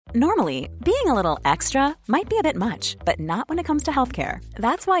Normally, being a little extra might be a bit much, but not when it comes to healthcare.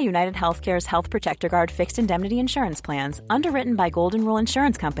 That's why United Healthcare's Health Protector Guard fixed indemnity insurance plans, underwritten by Golden Rule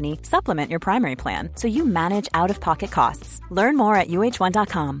Insurance Company, supplement your primary plan so you manage out-of-pocket costs. Learn more at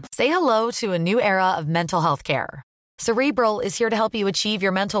uh1.com. Say hello to a new era of mental health care. Cerebral is here to help you achieve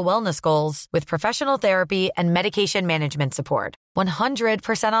your mental wellness goals with professional therapy and medication management support.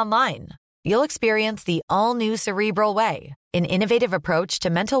 100% online. You'll experience the all-new Cerebral Way, an innovative approach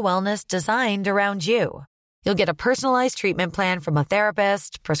to mental wellness designed around you. You'll get a personalized treatment plan from a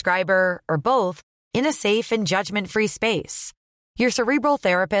therapist, prescriber, or both in a safe and judgment-free space. Your Cerebral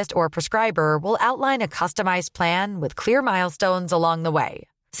therapist or prescriber will outline a customized plan with clear milestones along the way,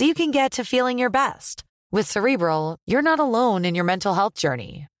 so you can get to feeling your best. With Cerebral, you're not alone in your mental health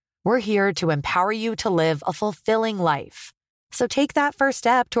journey. We're here to empower you to live a fulfilling life. So take that first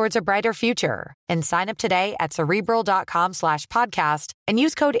step towards a brighter future and sign up today at Cerebral.com/podcast and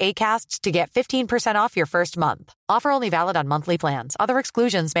use code ACAST to get 15% off your first month. Offer only valid on monthly plans. Other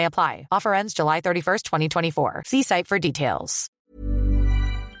exclusions may apply. Offer ends July 31st, 2024. See site for details.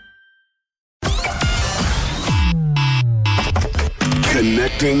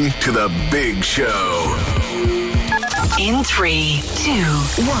 Connecting to the big show. In 3, 2,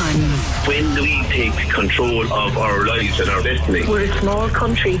 1. When do we take control of our lives and our destiny? We're a small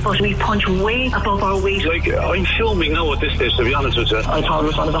country, but we punch way above our weight. Like, I'm filming now at this stage, to be honest with you. I thought it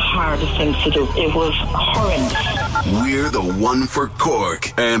was one of the hardest things to do. It was horrendous. We're the one for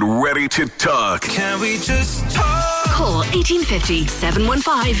Cork and ready to talk. Can we just talk? Call 1850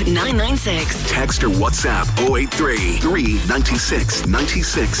 715 996. Text or WhatsApp 083 396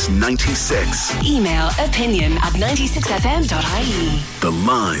 96 96. Email opinion@96fm.ie. The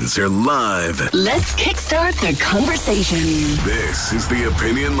lines are live. Let's kickstart the conversation. This is the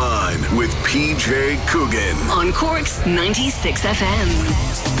Opinion Line with PJ Coogan On Cork's 96FM.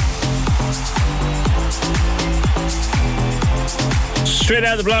 Straight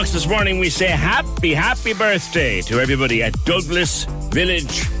out of the blocks this morning, we say happy birthday to everybody at Douglas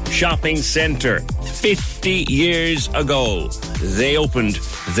Village Shopping Centre. 50 years ago, they opened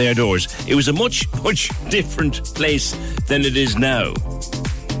their doors. It was a much different place than it is now.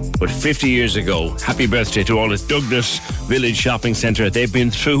 But 50 years ago, happy birthday to all at Douglas Village Shopping Centre. They've been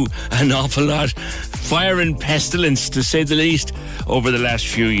through an awful lot. Fire and pestilence, to say the least, over the last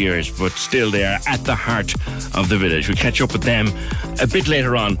few years. But still, they are at the heart of the village. We'll catch up with them a bit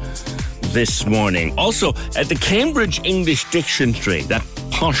later on this morning. Also, at the Cambridge English Dictionary, that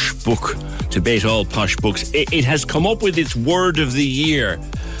posh book to bait all posh books, it has come up with its word of the year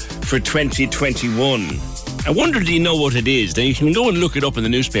for 2021. I wonder, do you know what it is? Now, you can go and look it up in the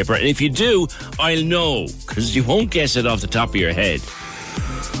newspaper, and if you do, I'll know, because you won't guess it off the top of your head.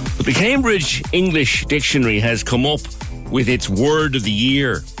 But the Cambridge English Dictionary has come up with its word of the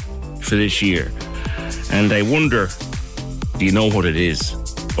year for this year. And I wonder, do you know what it is?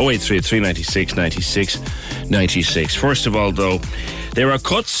 083 396 96 96. First of all, though, there are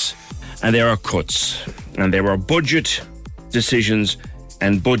cuts and there are cuts. And there are budget decisions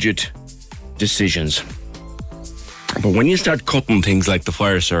and budget decisions. But when you start cutting things like the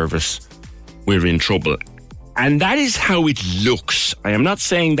fire service, we're in trouble. And that is how it looks. I am not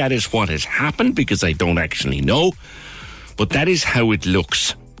saying that is what has happened, because I don't actually know, but that is how it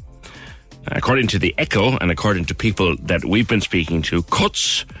looks. According to the Echo and according to people that we've been speaking to,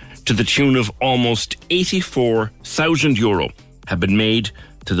 cuts to the tune of almost €84,000 have been made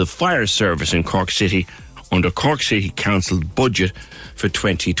to the fire service in Cork City under Cork City Council budget for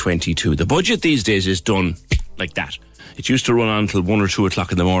 2022. The budget these days is done like that. It used to run on until 1 or 2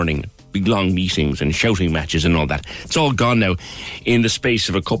 o'clock in the morning. Big long meetings and shouting matches and all that. It's all gone now in the space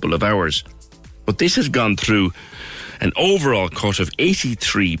of a couple of hours. But this has gone through an overall cut of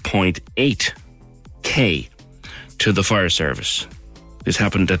 83.8k to the fire service. This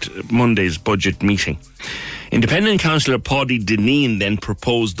happened at Monday's budget meeting. Independent Councillor Paddy Dineen then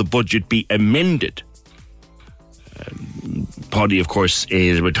proposed the budget be amended. Paddy, of course,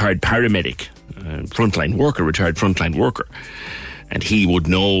 is a retired paramedic, retired frontline worker, and he would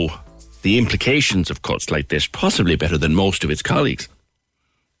know the implications of cuts like this possibly better than most of its colleagues.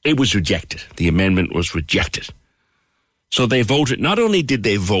 It was rejected. The amendment was rejected. So they voted. Not only did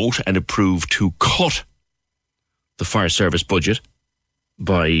they vote and approve to cut the fire service budget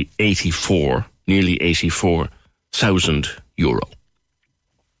by nearly €84,000,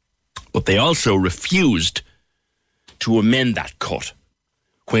 but they also refused to amend that cut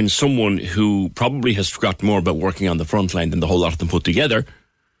when someone who probably has forgotten more about working on the front line than the whole lot of them put together,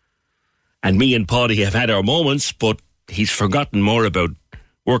 and me and Paddy have had our moments, but he's forgotten more about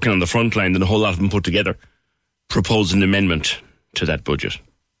working on the front line than a whole lot of them put together, proposed an amendment to that budget.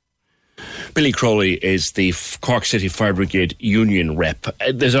 Billy Crowley is the Cork City Fire Brigade Union rep.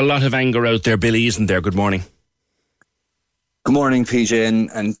 There's a lot of anger out there, Billy, isn't there? Good morning. Good morning, PJ,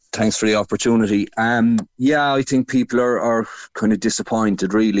 and thanks for the opportunity. I think people are kind of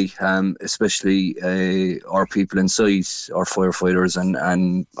disappointed, really, especially our people inside, our firefighters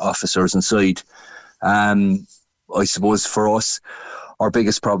and officers inside. I suppose for us, our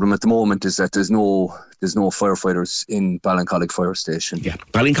biggest problem at the moment is that there's no firefighters in Ballincollig Fire Station. Yeah,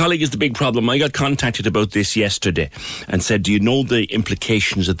 Ballincollig is the big problem. I got contacted about this yesterday and said, do you know the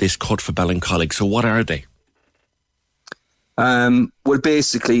implications of this cut for Ballincollig? So what are they? Well,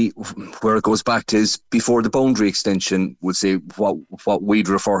 basically, where it goes back to is before the boundary extension, would say what we'd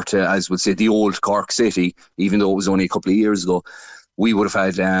refer to as, would say, the old Cork City, even though it was only a couple of years ago, we would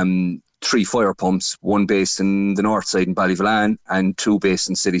have had 3 fire pumps, one based in the north side in Ballyvolane and 2 based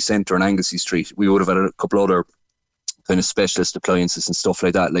in city centre on Anglesey Street. We would have had a couple other kind of specialist appliances and stuff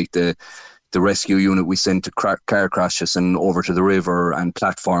like that, like the rescue unit we sent to car crashes and over to the river, and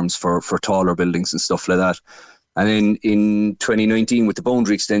platforms for taller buildings and stuff like that. And then in 2019, with the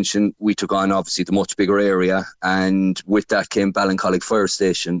boundary extension, we took on obviously the much bigger area, and with that came Ballincollig Fire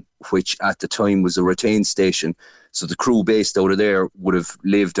Station, which at the time was a retained station. So the crew based out of there would have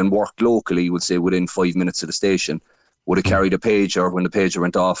lived and worked locally, would say within 5 minutes of the station, would have carried a pager. When the pager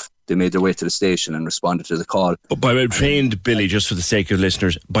went off, they made their way to the station and responded to the call. But by retained, Billy, just for the sake of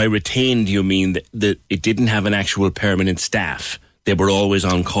listeners, by retained you mean that it didn't have an actual permanent staff? They were always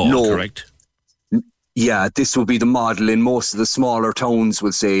on call, correct? Yeah, this will be the model in most of the smaller towns,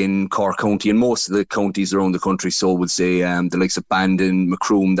 would say, in Cork County and most of the counties around the country. So would say the likes of Bandon,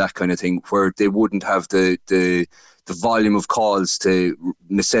 Macroom, that kind of thing, where they wouldn't have the volume of calls to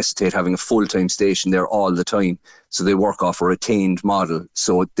necessitate having a full-time station there all the time. So they work off a retained model.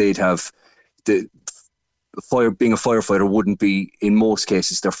 So they'd have being a firefighter wouldn't be, in most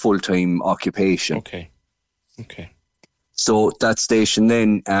cases, their full-time occupation. Okay. So that station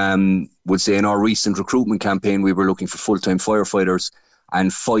then, would say in our recent recruitment campaign, we were looking for full-time firefighters,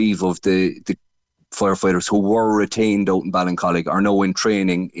 and 5 of the firefighters who were retained out in Ballincollig are now in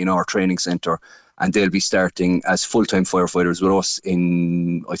training in our training centre, and they'll be starting as full-time firefighters with us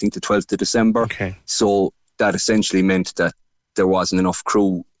in, I think, the 12th of December. Okay. So that essentially meant that there wasn't enough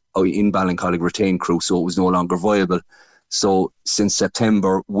crew in Ballincollig, retained crew, so it was no longer viable. So since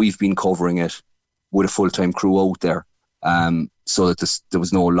September, we've been covering it with a full-time crew out there. So that there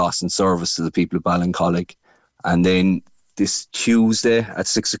was no loss in service to the people of Ballincollig. And then this Tuesday at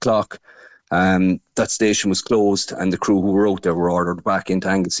 6 o'clock, that station was closed, and the crew who were out there were ordered back into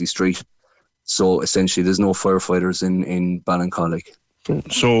Anglesey Street. So essentially there's no firefighters in Ballincollig.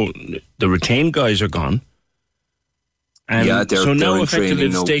 So the retained guys are gone. And yeah, so now effectively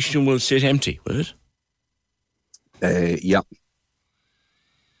the now. station will sit empty, will it? Yeah.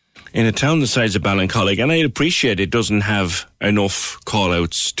 In a town the size of Ballincollig, and I appreciate it doesn't have enough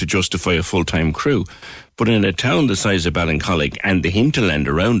call-outs to justify a full-time crew, but in a town the size of Ballincollig and the hinterland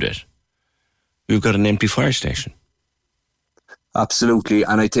around it, we've got an empty fire station. Absolutely,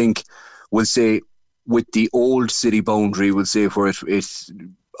 and I think we'll say with the old city boundary, we'll say where it's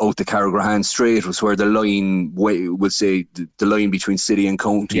out the Carrigrahan Strait was where the line, we'll say the line between city and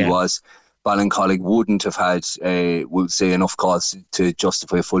county was. Ballincollig wouldn't have had, we'll say, enough calls to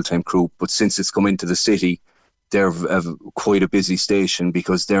justify a full-time crew. But since it's come into the city, they're quite a busy station,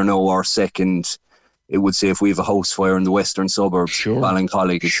 because they're now our second. It would say if we have a house fire in the western suburbs,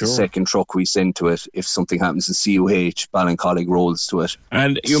 Ballincollig is the second truck we send to it. If something happens in CUH, Ballincollig rolls to it.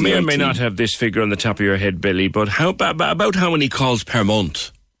 And you may or may not have this figure on the top of your head, Billy, but about how many calls per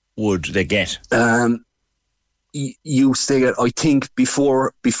month would they get? You stay at, I think,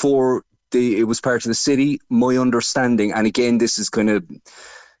 before it was part of the city, my understanding, and again, this is kind of,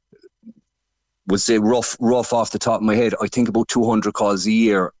 would say rough off the top of my head, I think about 200 calls a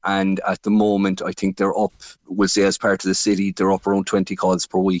year, and at the moment, I think they're up, we'll say as part of the city, they're up around 20 calls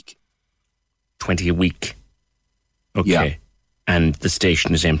per week. 20 a week? Okay. Yeah. And the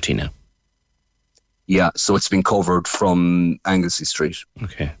station is empty now? Yeah, so it's been covered from Anglesey Street.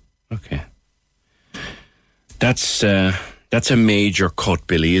 Okay. That's a major cut,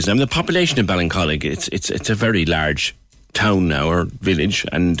 Billy, isn't it? I mean, the population in Ballincollig, it's a very large town now, or village,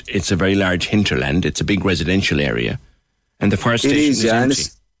 and it's a very large hinterland. It's a big residential area, and the fire station is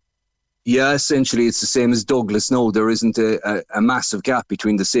empty. Essentially it's the same as Douglas. No, there isn't a massive gap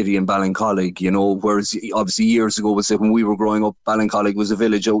between the city and Ballincollig, whereas obviously years ago, when we were growing up, Ballincollig was a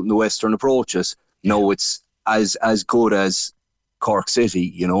village out in the western approaches. No, it's as good as Cork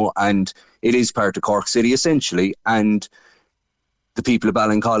City, and it is part of Cork City essentially, and the people of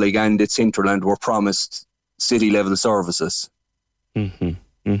Ballincollig and its hinterland were promised city-level services.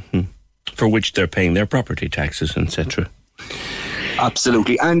 Fair for which they're paying their property taxes, etc.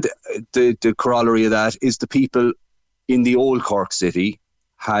 Absolutely. And the corollary of that is the people in the old Cork City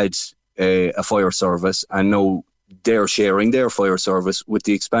had a fire service, and now they're sharing their fire service with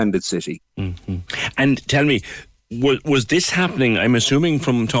the expanded city. Mm-hmm. And tell me, was this happening? I'm assuming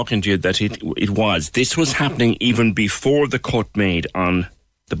from talking to you that this was happening even before the cut made on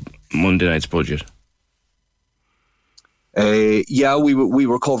the Monday night's budget. Yeah, we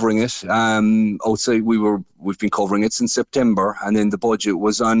were covering it. Outside, we've been covering it since September, and then the budget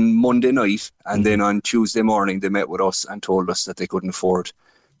was on Monday night, and then on Tuesday morning they met with us and told us that they couldn't afford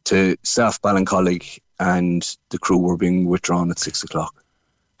to staff Ballincollig, and the crew were being withdrawn at 6:00.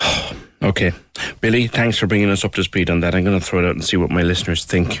 Okay. Billy, thanks for bringing us up to speed on that. I'm going to throw it out and see what my listeners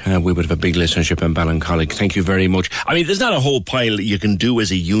think. We would have a big listenership in Ballincollig. Thank you very much. I mean, there's not a whole pile you can do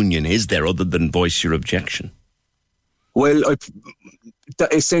as a union, is there, other than voice your objection? Well,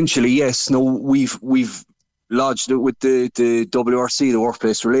 essentially, yes. No, we've lodged it with the WRC, the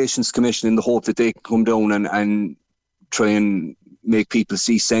Workplace Relations Commission, in the hope that they can come down and try and make people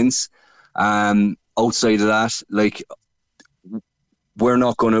see sense. Outside of that, like, we're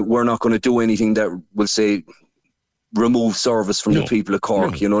not gonna do anything that will say remove service from the people of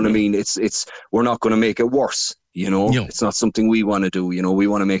Cork. You know what I mean? It's we're not going to make it worse. You know, it's not something we want to do. You know, we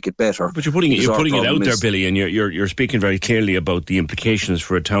want to make it better. But you're putting it out there, Billy, and you're speaking very clearly about the implications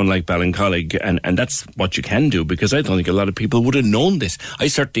for a town like Ballincollig, and that's what you can do, because I don't think a lot of people would have known this. I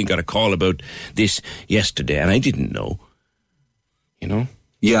certainly got a call about this yesterday, and I didn't know. You know?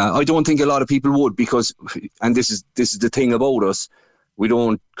 Yeah, I don't think a lot of people would, because, and this is the thing about us, we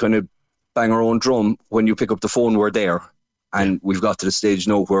don't kind of bang our own drum. When you pick up the phone, we're there, and we've got to the stage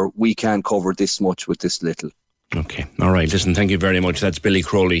now where we can cover this much with this little. Okay. All right. Listen, thank you very much. That's Billy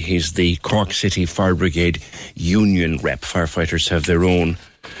Crowley. He's the Cork City Fire Brigade union rep. Firefighters have their own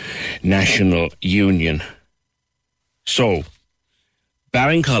national union. So,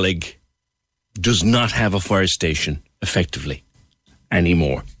 Ballincollig does not have a fire station, effectively,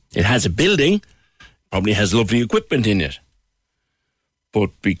 anymore. It has a building, probably has lovely equipment in it.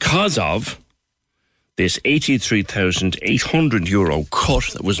 But because of this €83,800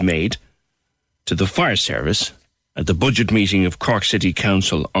 cut that was made to the fire service at the budget meeting of Cork City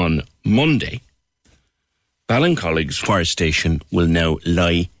Council on Monday, Ballincollig's fire station will now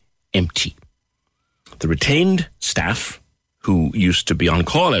lie empty. The retained staff, who used to be on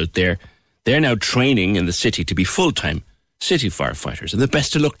call out there, they're now training in the city to be full-time city firefighters, and the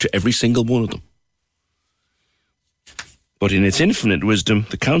best of luck to every single one of them. But in its infinite wisdom,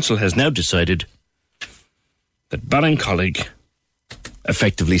 the council has now decided that Ballincollig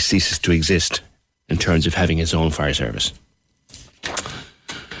effectively ceases to exist in terms of having its own fire service.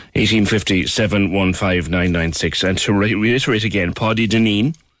 1850 715 996. And to reiterate again, Paddy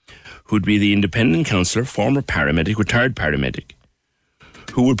Deneen, who'd be the independent councillor, former paramedic, retired paramedic,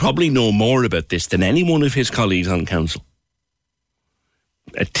 who would probably know more about this than any one of his colleagues on council,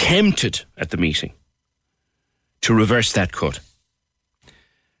 attempted at the meeting to reverse that cut.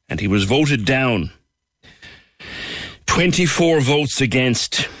 And he was voted down. 24 votes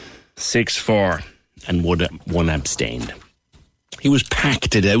against, 6 for, and one abstained. He was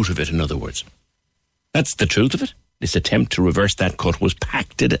pacted out of it, in other words. That's the truth of it. This attempt to reverse that cut was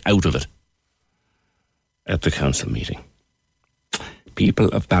pacted out of it at the council meeting. People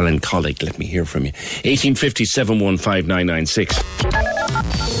of Ballincollig, let me hear from you. 1850 715 996.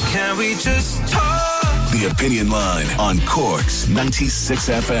 Can we just talk? The Opinion Line on Cork's 96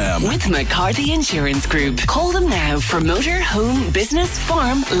 FM. With McCarthy Insurance Group. Call them now for motor, home, business,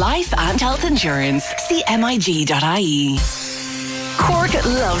 farm, life and health insurance. See MIG.ie. Cork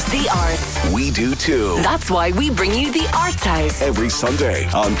loves the arts. We do too. That's why we bring you the Arts House. Every Sunday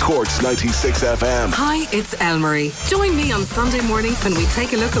on Cork's 96 FM. Hi, it's Elmarie. Join me on Sunday morning when we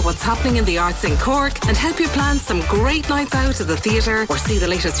take a look at what's happening in the arts in Cork and help you plan some great nights out at the theatre, or see the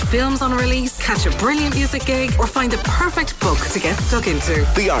latest films on release, catch a brilliant music gig, or find the perfect book to get stuck into.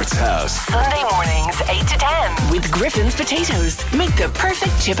 The Arts House. Sunday mornings 8 to 10 with Griffin's Potatoes. Make the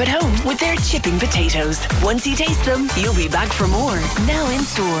perfect chip at home with their chipping potatoes. Once you taste them, you'll be back for more. Now in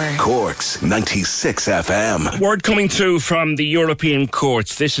store. Cork's 96 FM. Word coming through from the European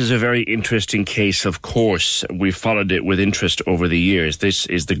courts. This is a very interesting case, of course. We've followed it with interest over the years. This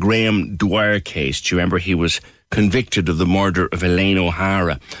is the Graham Dwyer case. Do you remember he was convicted of the murder of Elaine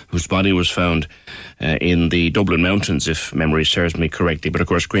O'Hara, whose body was found in the Dublin Mountains, if memory serves me correctly. But of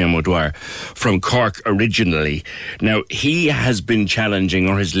course, Graham O'Dwyer from Cork originally. Now, he has been challenging,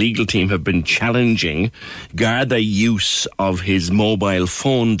 or his legal team have been challenging, Garda use of his mobile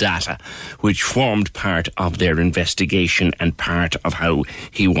phone data, which formed part of their investigation and part of how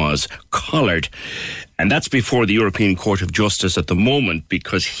he was collared. And that's before the European Court of Justice at the moment,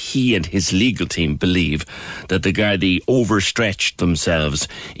 because he and his legal team believe that the Gardaí overstretched themselves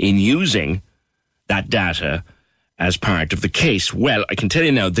in using that data as part of the case. Well, I can tell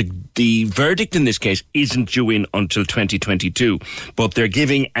you now, the verdict in this case isn't due in until 2022, but they're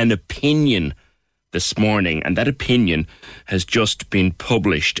giving an opinion this morning, and that opinion has just been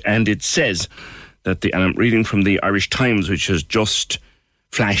published. And it says that and I'm reading from the Irish Times, which has just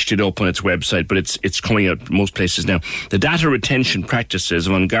flashed it up on its website, but it's coming out most places now. The data retention practices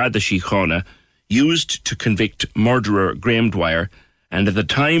of An Garda Síochána used to convict murderer Graham Dwyer, and at the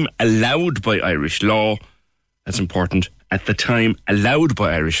time allowed by Irish law, that's important, at the time allowed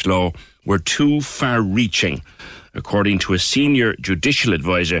by Irish law, were too far-reaching, according to a senior judicial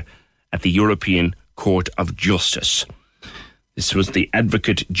advisor at the European Court of Justice. This was the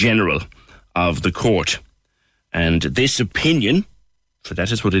Advocate General of the court. And this opinion, for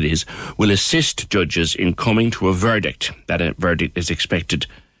that is what it is, will assist judges in coming to a verdict. That a verdict is expected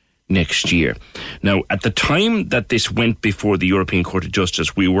next year. Now, at the time that this went before the European Court of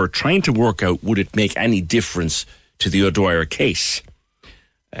Justice, we were trying to work out, would it make any difference to the O'Dwyer case?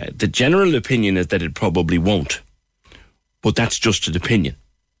 The general opinion is that it probably won't. But that's just an opinion.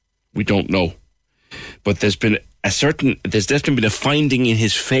 We don't know. But there's definitely been a finding in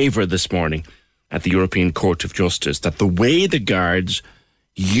his favour this morning at the European Court of Justice that the way the guards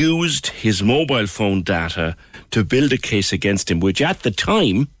used his mobile phone data to build a case against him, which at the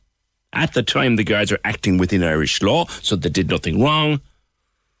time the guards are acting within Irish law, so they did nothing wrong.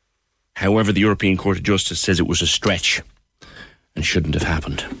 However, the European Court of Justice says it was a stretch and shouldn't have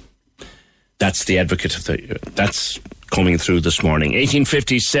happened. That's the advocate that's coming through this morning.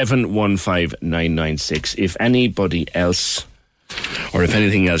 1857 15996. If anybody else, or if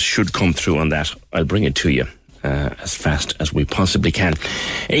anything else should come through on that, I'll bring it to you as fast as we possibly can.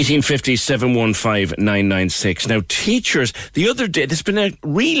 1857 15996. Now, teachers, the other day, there's been a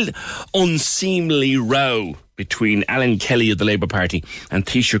real unseemly row between Alan Kelly of the Labour Party and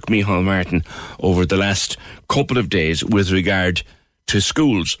Taoiseach Micheál Martin over the last couple of days with regard to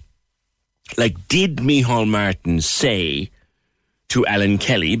schools. Like, did Micheál Martin say to Alan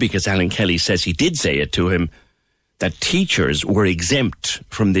Kelly, because Alan Kelly says he did say it to him, that teachers were exempt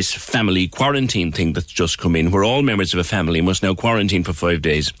from this family quarantine thing that's just come in, where all members of a family must now quarantine for 5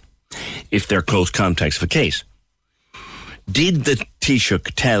 days if they're close contacts of a case? Did the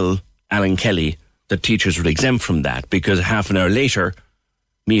Taoiseach tell Alan Kelly that teachers were exempt from that? Because half an hour later,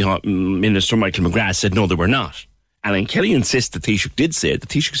 Minister Michael McGrath said no, they were not. Alan Kelly insists the Taoiseach did say it. The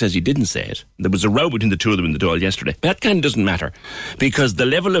Taoiseach says he didn't say it. There was a row between the two of them in the Dáil yesterday. But that kind of doesn't matter, because the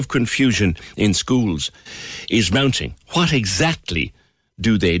level of confusion in schools is mounting. What exactly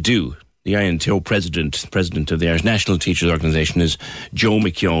do they do? The INTO president of the Irish National Teachers Organisation is Joe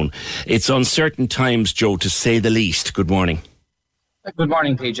McKeown. It's uncertain times, Joe, to say the least. Good morning. Good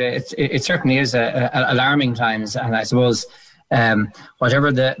morning, PJ. It certainly is alarming times, and I suppose whatever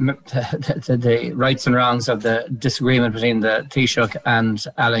the rights and wrongs of the disagreement between the Taoiseach and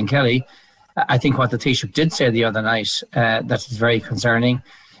Alan Kelly, I think what the Taoiseach did say the other night that is very concerning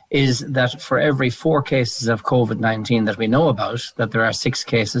is that for every 4 cases of COVID-19 that we know about, that there are 6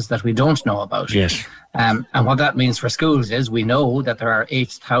 cases that we don't know about. Yes. And what that means for schools is we know that there are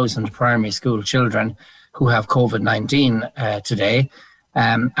 8,000 primary school children who have COVID-19 today.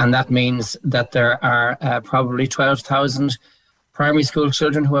 And that means that there are probably 12,000 primary school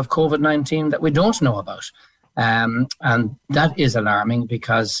children who have COVID-19 that we don't know about. And that is alarming,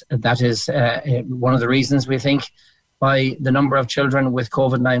 because that is one of the reasons we think why the number of children with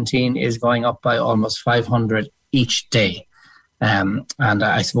COVID-19 is going up by almost 500 each day. And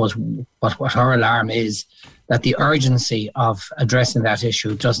I suppose what our alarm is that the urgency of addressing that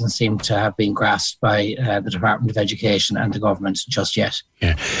issue doesn't seem to have been grasped by the Department of Education and the government just yet.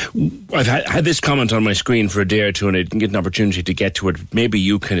 Yeah, I've had this comment on my screen for a day or two, and I didn't get an opportunity to get to it. Maybe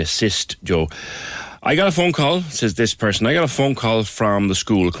you can assist, Joe. I got a phone call, says this person, I got a phone call from the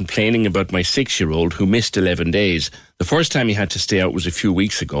school complaining about my 6-year-old who missed 11 days. The first time he had to stay out was a few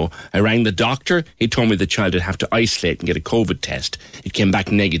weeks ago. I rang the doctor. He told me the child would have to isolate and get a COVID test. It came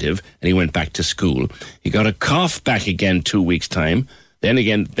back negative, and he went back to school. He got a cough back again 2 weeks' time. Then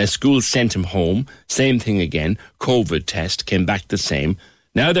again, the school sent him home. Same thing again. COVID test came back the same.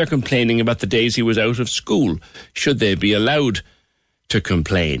 Now they're complaining about the days he was out of school. Should they be allowed to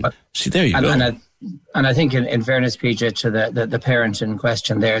complain? See, there you go. And I think in fairness, PJ, to the parent in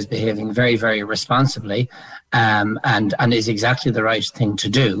question there is behaving very, very responsibly and is exactly the right thing to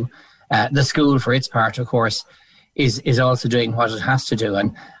do. The school, for its part, of course, is also doing what it has to do.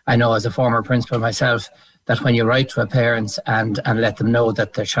 And I know as a former principal myself that when you write to a parent and let them know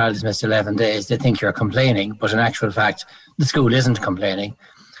that their child has missed 11 days, they think you're complaining. But in actual fact, the school isn't complaining.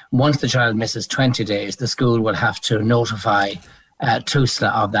 Once the child misses 20 days, the school will have to notify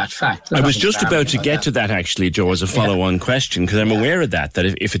TUSLA of that fact. I was just about to get to that, actually, Joe, as a follow-on question, because I'm aware of that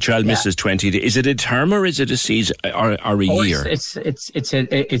if a child misses 20 days, is it a term or is it a season or a year? It's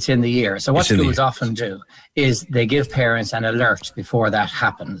in the year. So what schools often do is they give parents an alert before that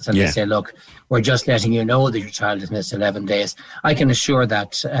happens, and they say, look, we're just letting you know that your child has missed 11 days. I can assure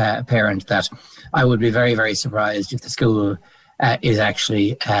that parent that I would be very, very surprised if the school is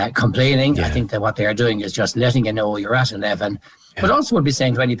actually complaining. I think that what they are doing is just letting you know you're at 11. But also would be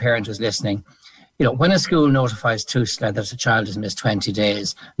saying to any parent who's listening, when a school notifies TUSLA that a child has missed 20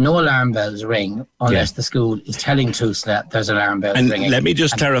 days, no alarm bells ring unless the school is telling TUSLA there's alarm bells ringing. And let me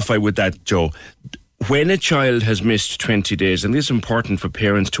just clarify with that, Joe. When a child has missed 20 days, and this is important for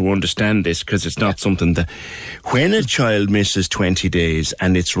parents to understand this because it's not something that... When a child misses 20 days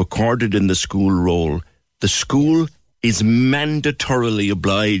and it's recorded in the school roll, the school is mandatorily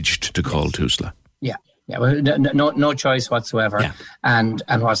obliged to call TUSLA. Yeah, well, no choice whatsoever. Yeah. And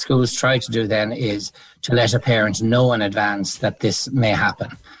what schools try to do then is to let a parent know in advance that this may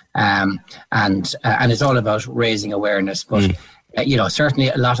happen. And it's all about raising awareness. But, certainly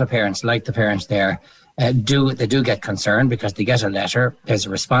a lot of parents, like the parents there, they do get concerned because they get a letter. There's a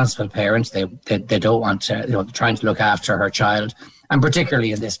responsible parent. They don't want to, trying to look after her child. And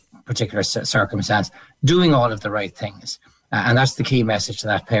particularly in this particular circumstance, doing all of the right things. And that's the key message to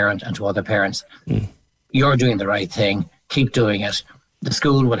that parent and to other parents. You're doing the right thing. Keep doing it. The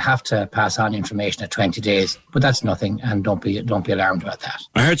school will have to pass on information at 20 days, but that's nothing, and don't be alarmed about that.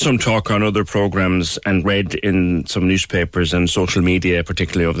 I heard some talk on other programmes and read in some newspapers and social media,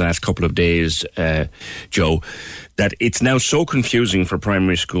 particularly over the last couple of days, Joe, that it's now so confusing for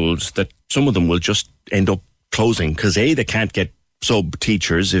primary schools that some of them will just end up closing because A, they can't get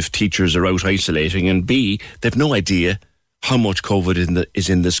sub-teachers if teachers are out isolating, and B, they've no idea how much COVID is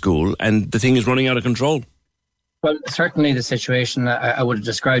in the school, and the thing is running out of control. Well, certainly the situation I would have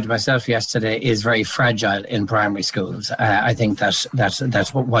described myself yesterday is very fragile in primary schools. I think that's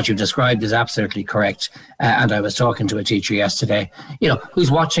what you described is absolutely correct. And I was talking to a teacher yesterday,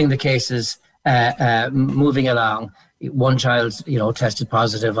 who's watching the cases moving along. One child, tested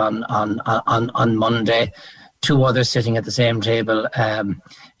positive on Monday. 2 others sitting at the same table,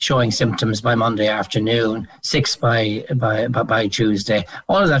 showing symptoms by Monday afternoon, 6 by Tuesday.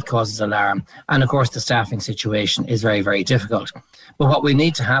 All of that causes alarm. And of course, the staffing situation is very, very difficult. But what we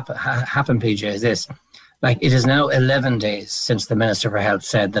need to happen, PJ, is this. It is now 11 days since the Minister for Health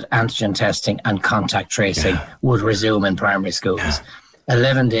said that antigen testing and contact tracing would resume in primary schools.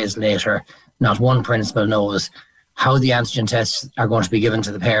 11 days later, not one principal knows how the antigen tests are going to be given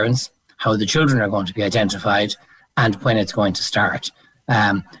to the parents, how the children are going to be identified, and when it's going to start.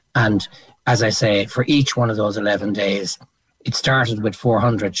 And as I say, for each one of those 11 days, it started with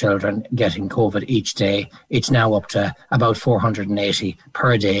 400 children getting COVID each day. It's now up to about 480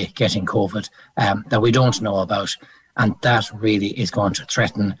 per day getting COVID that we don't know about. And that really is going to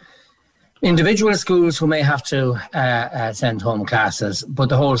threaten individual schools who may have to send home classes, but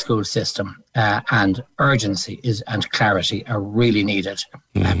the whole school system, and urgency and clarity are really needed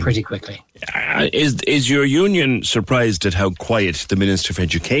pretty quickly. Is your union surprised at how quiet the Minister for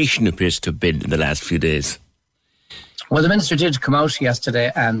Education appears to have been in the last few days? Well, the Minister did come out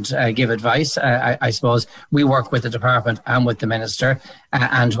yesterday and give advice. I suppose we work with the department and with the Minister,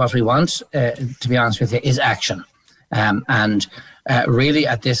 and what we want, to be honest with you, is action. And really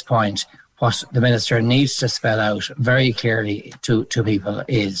at this point, what the Minister needs to spell out very clearly to people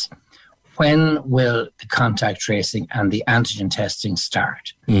is, when will the contact tracing and the antigen testing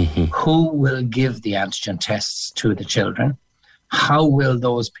start? Who will give the antigen tests to the children? How will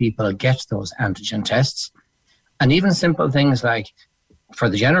those people get those antigen tests? And even simple things like, for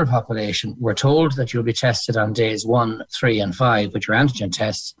the general population, we're told that you'll be tested on days 1, 3 and 5 with your antigen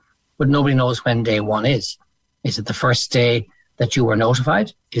tests, but nobody knows when day 1 is. Is it the first day that you were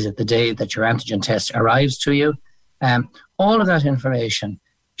notified? Is it the day that your antigen test arrives to you? All of that information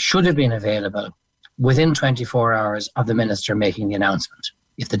should have been available within 24 hours of the Minister making the announcement.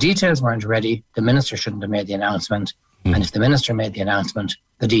 If the details weren't ready, the Minister shouldn't have made the announcement. And if the Minister made the announcement,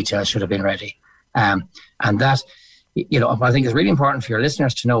 the details should have been ready. And that what I think is really important for your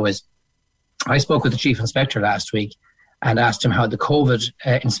listeners to know is I spoke with the Chief Inspector last week and asked him how the COVID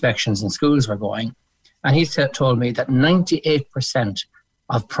inspections in schools were going. And he told me that 98%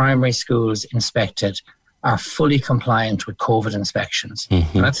 of primary schools inspected are fully compliant with COVID inspections.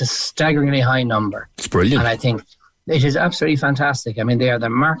 Mm-hmm. And that's a staggeringly high number. It's brilliant. And I think it is absolutely fantastic. I mean, they are the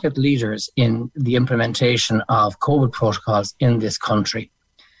market leaders in the implementation of COVID protocols in this country.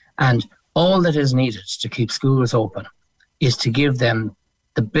 And all that is needed to keep schools open is to give them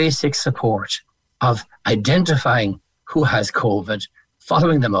the basic support of identifying who has COVID,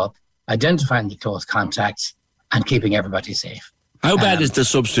 following them up, identifying the close contacts, and keeping everybody safe. How bad is the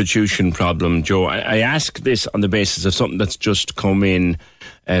substitution problem, Joe? I ask this on the basis of something that's just come in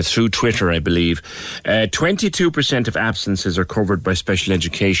through Twitter, I believe. 22% of absences are covered by special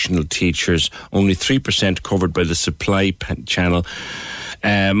educational teachers, only 3% covered by the supply channel.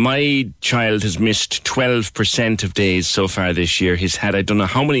 My child has missed 12% of days so far this year. He's had, I don't know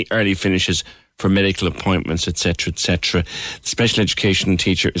how many early finishes for medical appointments, etc., etc. The special education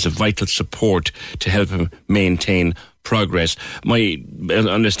teacher is a vital support to help him maintain progress. My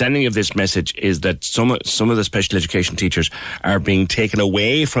understanding of this message is that some of the special education teachers are being taken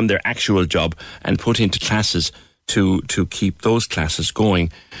away from their actual job and put into classes to keep those classes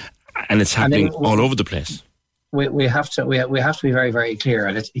going, and it's happening all over the place. We have to be very, very clear,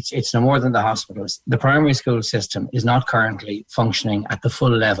 and it's no more than the hospitals. The primary school system is not currently functioning at the full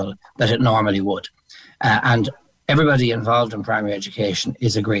level that it normally would, and everybody involved in primary education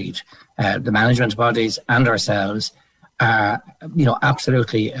is agreed. The management bodies and ourselves,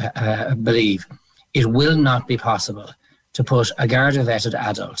 absolutely believe it will not be possible to put a Garda vetted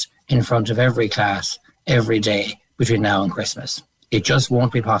adult in front of every class every day between now and Christmas. It just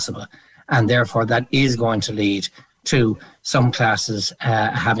won't be possible. And therefore, that is going to lead to some classes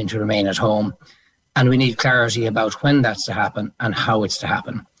having to remain at home. And we need clarity about when that's to happen and how it's to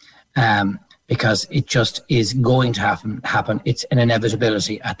happen. Because it just is going to happen. It's an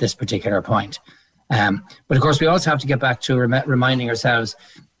inevitability at this particular point. But of course, we also have to get back to reminding ourselves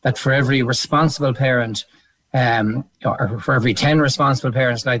that for every responsible parent, or for every 10 responsible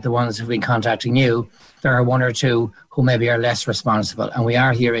parents like the ones who've been contacting you, there are one or two who maybe are less responsible. And we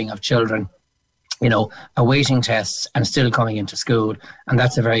are hearing of children, awaiting tests and still coming into school. And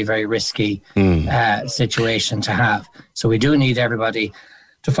that's a very, very risky situation to have. So we do need everybody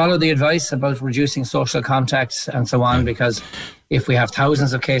to follow the advice about reducing social contacts and so on, because if we have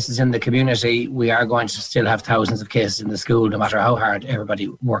thousands of cases in the community, we are going to still have thousands of cases in the school, no matter how hard everybody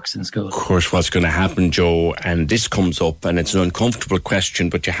works in school. Of course, what's going to happen, Joe, and this comes up, and it's an uncomfortable question,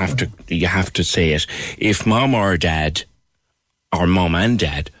 but you have to say it. If mom or dad, or mom and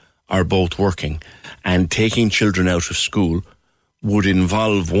dad, are both working, and taking children out of school would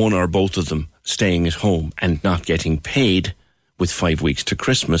involve one or both of them staying at home and not getting paid with 5 weeks to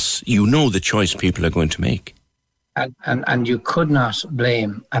Christmas, the choice people are going to make. And you could not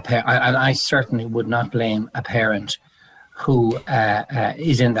blame a parent, and I certainly would not blame a parent who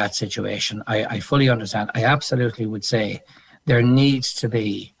is in that situation. I fully understand. I absolutely would say there needs to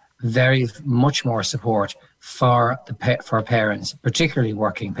be very much more support for parents, particularly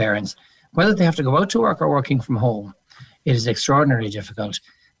working parents, whether they have to go out to work or working from home. It is extraordinarily difficult.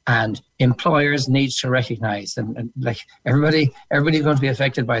 And employers need to recognise, and like everybody's going to be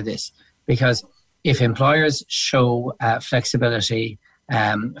affected by this, because if employers show flexibility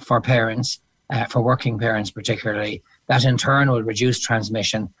for parents, for working parents particularly, that in turn will reduce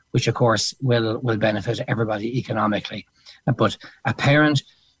transmission, which of course will benefit everybody economically. But a parent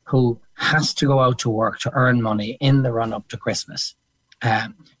who has to go out to work to earn money in the run-up to Christmas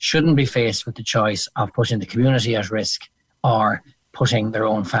shouldn't be faced with the choice of putting the community at risk or putting their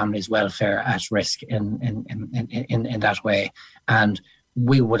own family's welfare at risk in that way. And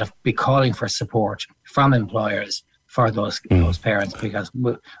we would be calling for support from employers for those parents, because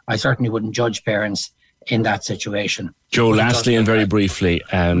I certainly wouldn't judge parents in that situation. Joe, lastly and very briefly,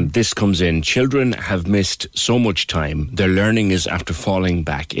 this comes in. Children have missed so much time. Their learning is after falling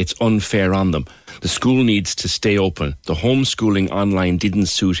back. It's unfair on them. The school needs to stay open. The homeschooling online didn't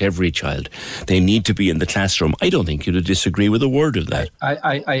suit every child. They need to be in the classroom. I don't think you'd disagree with a word of that.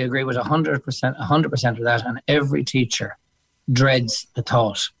 I agree with 100% of that. And every teacher dreads the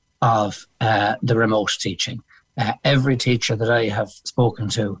thought of the remote teaching. Every teacher that I have spoken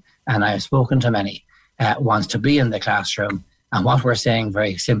to, and I have spoken to many, wants to be in the classroom. And what we're saying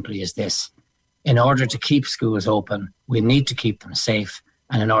very simply is this: in order to keep schools open, we need to keep them safe.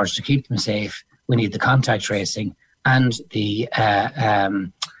 And in order to keep them safe, we need the contact tracing and the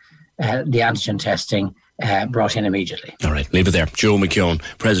antigen testing brought in immediately. All right, leave it there. Joe McKeown,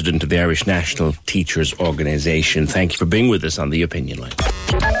 President of the Irish National Teachers Organisation. Thank you for being with us on The Opinion Line.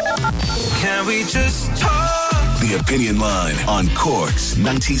 Can we just talk? The Opinion Line on Cork's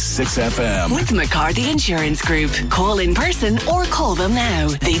 96 FM. With McCarthy Insurance Group. Call in person or call them now.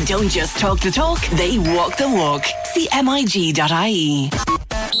 They don't just talk the talk, they walk the walk. See MIG.ie.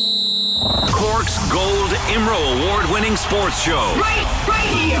 Cork's Gold IMRO award-winning sports show. Right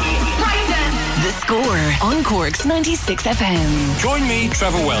here, right then. The Score on Cork's 96 FM. Join me,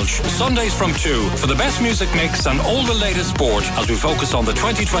 Trevor Welch, Sundays from 2 for the best music mix and all the latest sport as we focus on the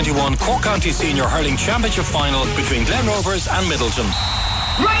 2021 Cork County Senior Hurling Championship final between Glen Rovers and Middleton.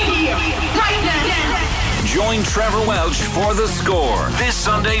 Right here, right then. Join Trevor Welch for The Score this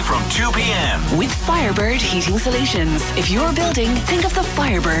Sunday from 2 p.m. with Firebird Heating Solutions. If you're building, think of the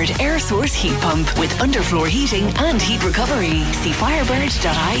Firebird Air Source Heat Pump with underfloor heating and heat recovery. See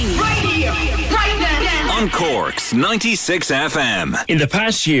firebird.ie. Right here, right then. On Cork's 96 FM. In the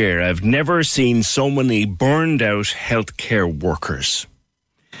past year, I've never seen so many burned out healthcare workers.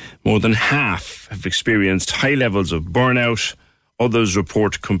 More than half have experienced high levels of burnout. Others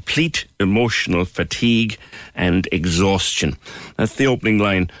report complete emotional fatigue and exhaustion. That's the opening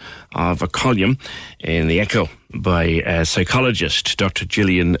line of a column in the Echo by psychologist Dr.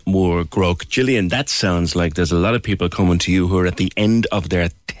 Gillian Moore-Groke. Gillian, that sounds like there's a lot of people coming to you who are at the end of their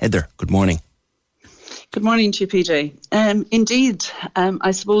tether. Good morning. Good morning to you, PJ. Indeed,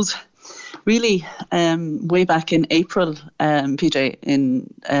 I suppose really way back in April, PJ,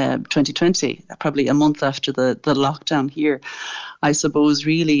 in 2020, probably a month after the lockdown here, I suppose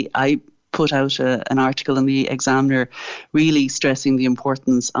really I put out an article in the Examiner really stressing the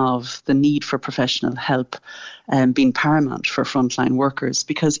importance of the need for professional help being paramount for frontline workers,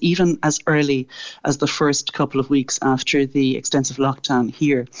 because even as early as the first couple of weeks after the extensive lockdown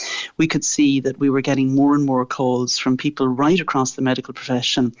here, we could see that we were getting more and more calls from people right across the medical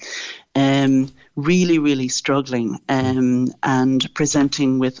profession really, really struggling and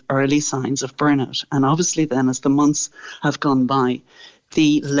presenting with early signs of burnout. And obviously then as the months have gone by,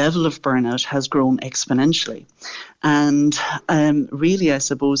 the level of burnout has grown exponentially. And really, I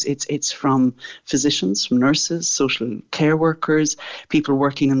suppose it's from physicians, from nurses, social care workers, people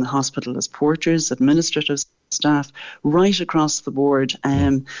working in the hospital as porters, administrative staff, right across the board.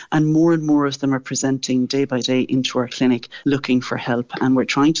 And more of them are presenting day by day into our clinic looking for help. And we're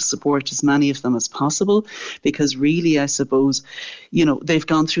trying to support as many of them as possible, because really, I suppose, you know, they've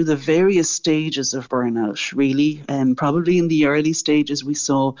gone through the various stages of burnout, really. Probably in the early stages, we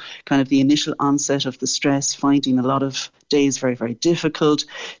saw kind of the initial onset of the stress, finding a lot of days very, very difficult.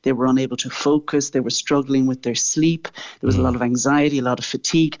 They were unable to focus. They were struggling with their sleep. There was a lot of anxiety, a lot of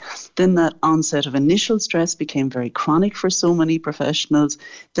fatigue. Then that onset of initial stress became very chronic for so many professionals.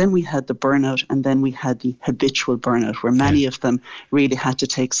 Then we had the burnout, and then we had the habitual burnout, where many of them really had to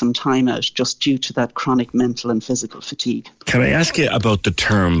take some time out just due to that chronic mental and physical fatigue. Can I ask you about the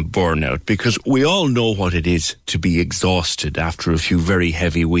term burnout? Because we all know what it is to be exhausted after a few very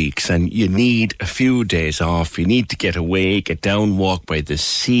heavy weeks, and you need a few days off. You need to get away, get down, walk by the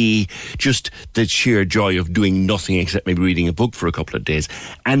sea, just the sheer joy of doing nothing except maybe reading a book for a couple of days,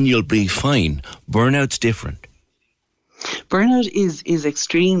 and you'll be fine. Burnout's different. Burnout is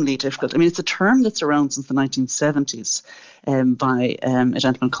extremely difficult. I mean, it's a term that's around since the 1970s by a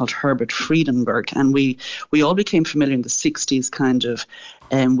gentleman called Herbert Friedenberg, and we all became familiar in the 60s kind of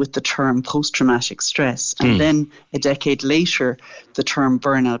with the term post-traumatic stress. And then a decade later, the term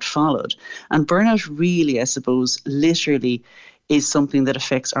burnout followed. And burnout really, I suppose, literally is something that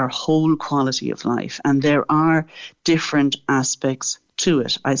affects our whole quality of life. And there are different aspects to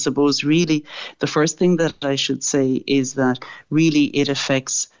it. I suppose really the first thing that I should say is that really it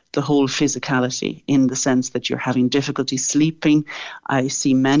affects the whole physicality, in the sense that you're having difficulty sleeping. I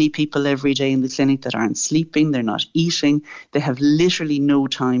see many people every day in the clinic that aren't sleeping, they're not eating, they have literally no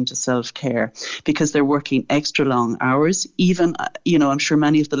time to self-care because they're working extra long hours. Even, you know, I'm sure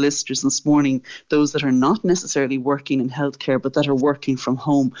many of the listeners this morning, those that are not necessarily working in healthcare but that are working from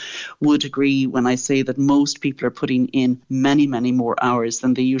home, would agree when I say that most people are putting in many, many more hours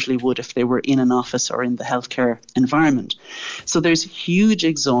than they usually would if they were in an office or in the healthcare environment. So there's huge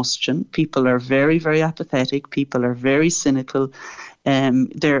exhaustion. People are very, very apathetic. People are very cynical.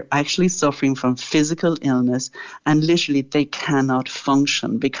 They're actually suffering from physical illness, and literally they cannot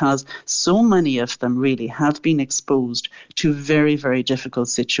function because so many of them really have been exposed to very, very difficult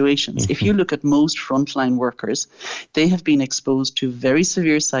situations. If you look at most frontline workers, they have been exposed to very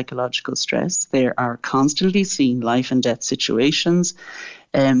severe psychological stress. They are constantly seeing life and death situations.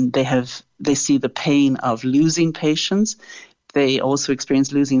 They see the pain of losing patients. They also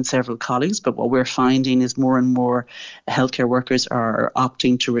experience losing several colleagues, but what we're finding is more and more healthcare workers are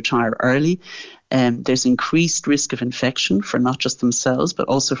opting to retire early. There's increased risk of infection for not just themselves, but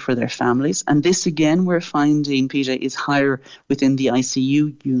also for their families. And this, again, we're finding, PJ, is higher within the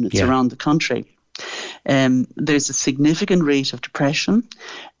ICU units around the country. There's a significant rate of depression.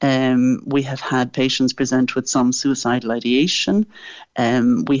 We have had patients present with some suicidal ideation.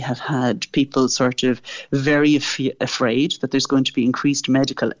 We have had people sort of very afraid that there's going to be increased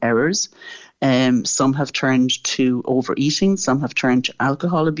medical errors. Some have turned to overeating. Some have turned to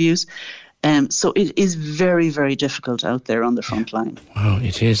alcohol abuse. So it is very, very difficult out there on the front line. Wow,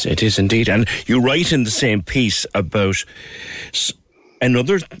 it is. It is indeed. And you write in the same piece about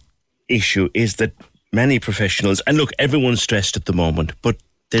another issue is that many professionals, and look, everyone's stressed at the moment, but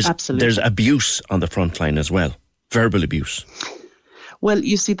there's abuse on the front line as well, verbal abuse. Well,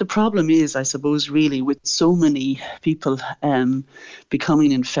 you see, the problem is, I suppose, really, with so many people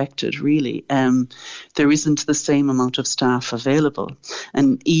becoming infected, really, there isn't the same amount of staff available.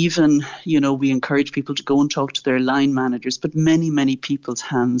 And even, we encourage people to go and talk to their line managers, but many, many people's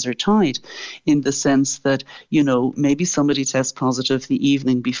hands are tied in the sense that, maybe somebody tests positive the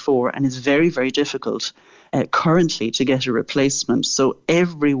evening before, and it's very, very difficult currently to get a replacement. So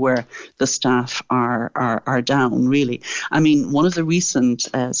everywhere the staff are down, really. I mean, one of the recent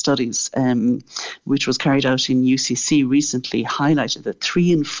studies, which was carried out in UCC recently, highlighted that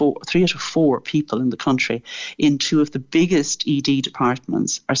 3 out of 4 people in the country in 2 of the biggest ED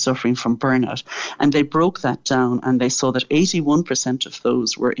departments are suffering from burnout. And they broke that down, and they saw that 81% of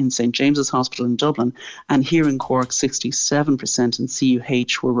those were in St. James's Hospital in Dublin, and here in Cork, 67% in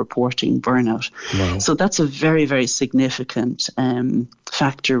CUH were reporting burnout. Wow. So that's a very, very significant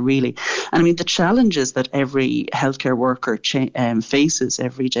factor, really. And I mean, the challenges that every healthcare worker faces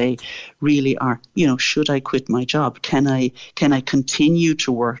every day really are, should I quit my job? Can I continue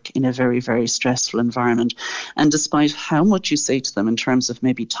to work in a very, very stressful environment? And despite how much you say to them in terms of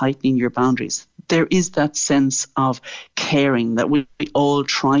maybe tightening your boundaries, there is that sense of caring that we all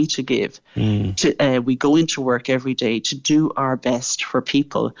try to give. We go into work every day to do our best for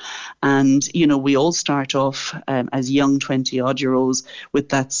people. And, we all start off as young 20-odd-year-olds with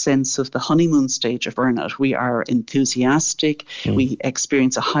that sense of the honeymoon stage of burnout. We are enthusiastic. We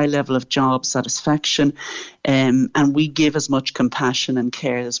experience a high level of job satisfaction. And we give as much compassion and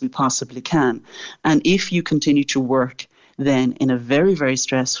care as we possibly can. And if you continue to work then in a very, very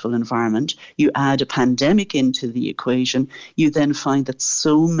stressful environment, you add a pandemic into the equation, you then find that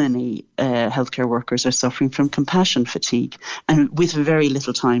so many healthcare workers are suffering from compassion fatigue and with very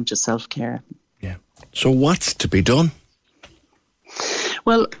little time to self-care. Yeah. So what's to be done?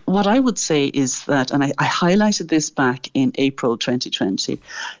 Well, what I would say is that, and I highlighted this back in April 2020,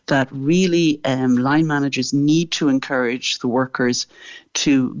 that really line managers need to encourage the workers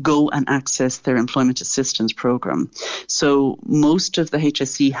to go and access their employment assistance program. So most of the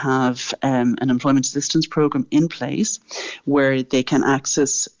HSE have an employment assistance program in place where they can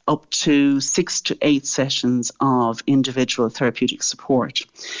access up to 6 to 8 sessions of individual therapeutic support.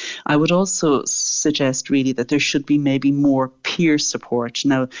 I would also suggest really that there should be maybe more peer support.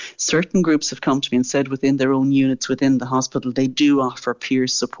 Now, certain groups have come to me and said within their own units within the hospital, they do offer peer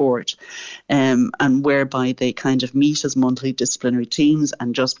support, and whereby they kind of meet as multidisciplinary teams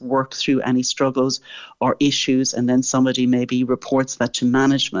and just work through any struggles or issues, and then somebody maybe reports that to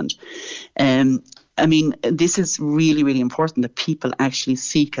management. I mean, this is really, really important that people actually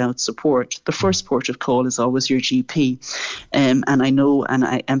seek out support. The first port of call is always your GP. And I know and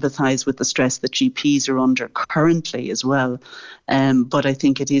I empathise with the stress that GPs are under currently as well. But I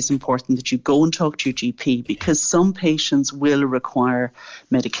think it is important that you go and talk to your GP, because some patients will require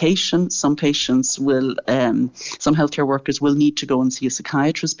medication. Some patients will, some healthcare workers will need to go and see a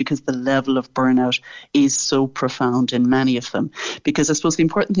psychiatrist because the level of burnout is so profound in many of them. Because I suppose the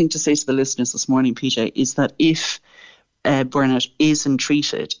important thing to say to the listeners this morning, PJ, is that if burnout isn't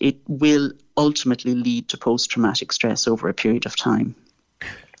treated, it will ultimately lead to post-traumatic stress over a period of time.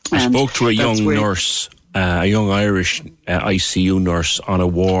 I spoke to a young nurse, a young Irish ICU nurse on a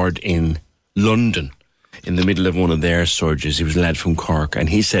ward in London in the middle of one of their surgeries. He was a lad from Cork, and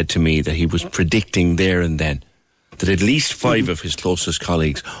he said to me that he was predicting there and then that at least 5 of his closest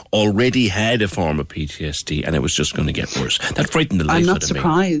colleagues already had a form of PTSD, and it was just going to get worse. That frightened the life out of me. I'm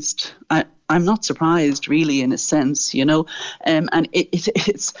not surprised. I'm not surprised, really, in a sense, you know. And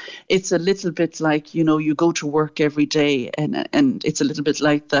it's a little bit like, you know, you go to work every day, and it's a little bit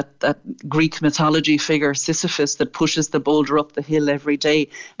like that Greek mythology figure Sisyphus that pushes the boulder up the hill every day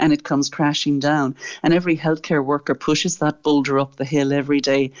and it comes crashing down. And every healthcare worker pushes that boulder up the hill every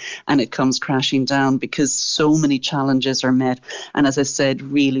day and it comes crashing down because so many challenges are met. And as I said,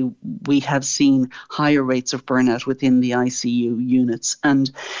 really, we have seen higher rates of burnout within the ICU units.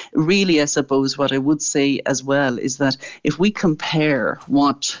 And really, I suppose what I would say as well is that if we compare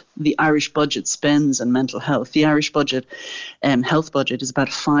what the Irish budget spends on mental health, the Irish budget, health budget, is about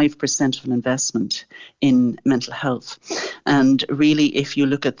 5% of an investment in mental health. And really, if you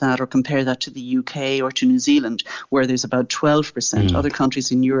look at that or compare that to the UK or to New Zealand, where there's about 12%, other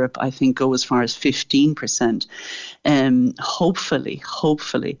countries in Europe, I think, go as far as 15%.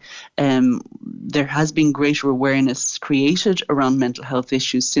 Hopefully, there has been greater awareness created around mental health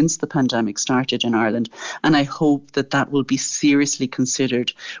issues since the pandemic started in Ireland. And I hope that that will be seriously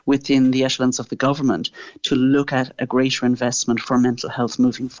considered within the echelons of the government to look at a greater investment for mental health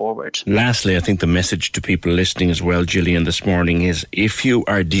moving forward. Lastly, I think the message to people listening as well, Gillian, this morning is if you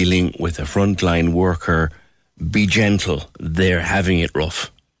are dealing with a frontline worker, be gentle. They're having it rough.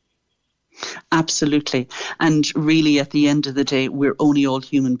 Absolutely. And really, at the end of the day, we're only all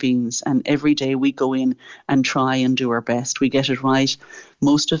human beings. And every day we go in and try and do our best. We get it right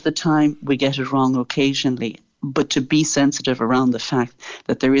most of the time. We get it wrong occasionally. But to be sensitive around the fact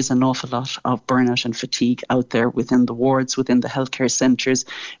that there is an awful lot of burnout and fatigue out there within the wards, within the healthcare centres,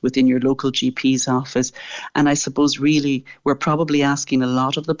 within your local GP's office. And I suppose really we're probably asking a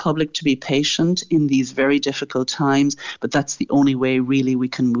lot of the public to be patient in these very difficult times, but that's the only way really we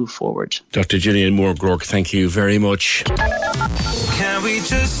can move forward. Dr. Gillian Moore-O'Rourke, thank you very much. Can we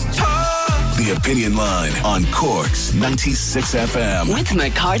just talk? The Opinion Line on Cork's 96 FM. With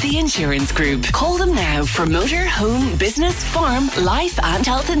McCarthy Insurance Group. Call them now for motor, home, business, farm, life and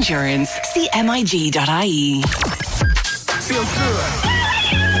health insurance. See MIG.ie. Feels good.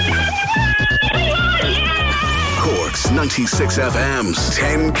 Cork's 96 FM's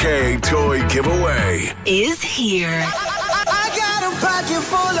 10K toy giveaway is here. I got a pocket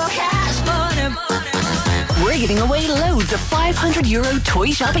full of cash money. We're giving away loads of €500 toy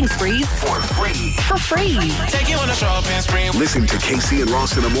shopping sprees for free. Take you on a shopping spree. Listen to Casey and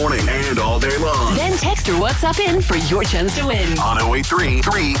Ross in the morning and all day long. Then text or WhatsApp in for your chance to win. On 083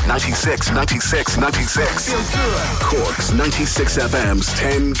 396 96 96. Feels good. Cork's 96 FM's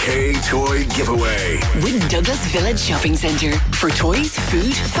 10K toy giveaway. With Douglas Village Shopping Centre. For toys,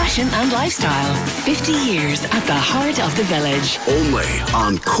 food, fashion and lifestyle. 50 years at the heart of the village. Only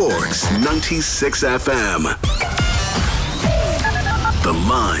on Cork's 96 FM. The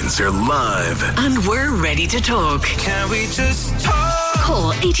lines are live. And we're ready to talk. Can we just talk? Call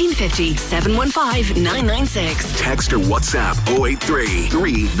 1850 715 996. Text or WhatsApp 083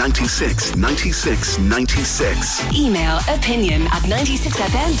 396 96 96. Email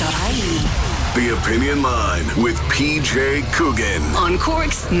opinion@96fm.ie. The Opinion Line with PJ Coogan. On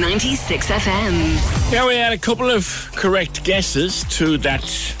Cork's 96 FM. Yeah, we had a couple of correct guesses to that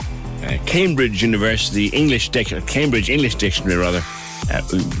Cambridge University Cambridge English Dictionary,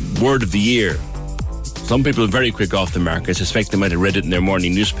 word of the year. Some people are very quick off the mark. I suspect they might have read it in their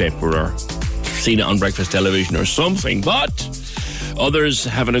morning newspaper or seen it on breakfast television or something, but others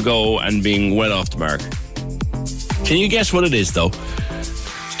having a go and being well off the mark. Can you guess what it is, though?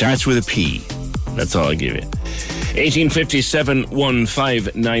 Starts with a P. That's all I'll give you. 1857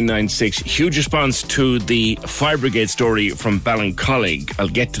 15996. Huge response to the fire brigade story from Ballincollig. I'll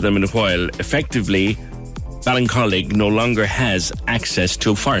get to them in a while. Effectively, Ballincollig no longer has access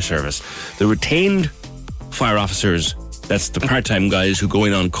to a fire service. The retained fire officers, that's the part-time guys who go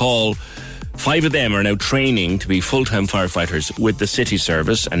in on call, 5 of them are now training to be full-time firefighters with the city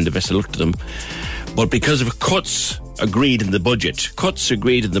service, and the best of luck to them. But because of cuts agreed in the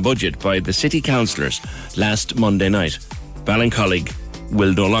budget by the city councillors last Monday night, Ballincollig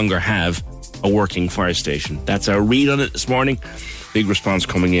will no longer have a working fire station. That's our read on it this morning. Big response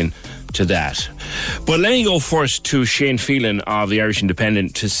coming in to that. But let me go first to Shane Phelan of the Irish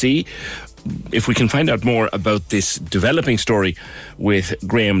Independent to see if we can find out more about this developing story with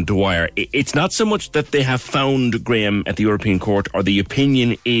Graham Dwyer. It's not so much that they have found Graham at the European Court, or the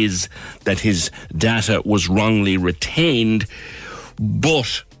opinion is that his data was wrongly retained,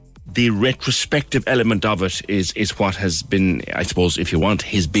 but the retrospective element of it is what has been, I suppose, if you want,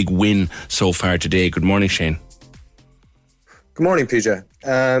 his big win so far today. Good morning, Shane. Good morning, PJ.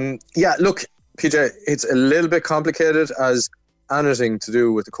 Look, PJ, it's a little bit complicated, as anything to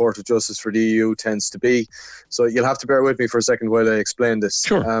do with the Court of Justice for the EU tends to be. So you'll have to bear with me for a second while I explain this.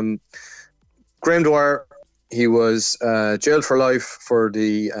 Sure. Graham Dwyer, he was jailed for life for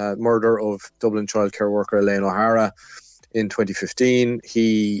the murder of Dublin childcare worker Elaine O'Hara in 2015.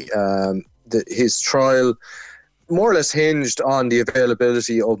 His trial more or less hinged on the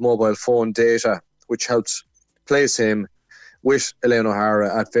availability of mobile phone data, which helped place him with Elaine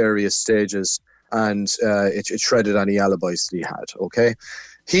O'Hara at various stages, and it shredded any alibis that he had. Okay,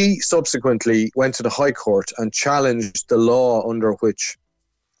 he subsequently went to the High Court and challenged the law under which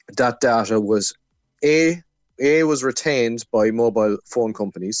that data was A was retained by mobile phone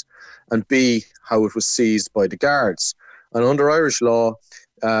companies, and B, how it was seized by the guards. And under Irish law,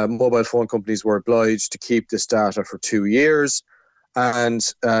 mobile phone companies were obliged to keep this data for 2 years, and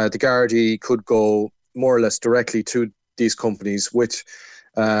the Gardaí could go more or less directly to these companies with,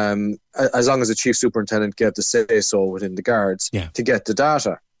 as long as the chief superintendent gave the say-so within the guards to get the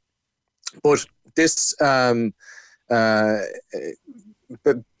data. But this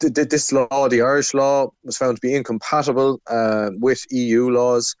this law, the Irish law, was found to be incompatible with EU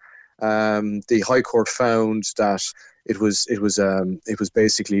laws. The High Court found that it was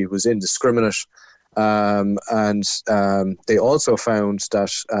basically indiscriminate, and they also found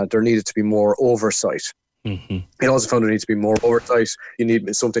that there needed to be more oversight. Mm-hmm. It also found there needs to be more oversight. You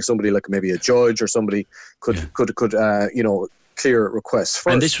need somebody like maybe a judge or somebody could clear requests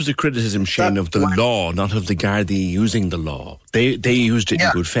first. And this was a criticism, Shane, of the law, not of the Gardaí using the law. They used it in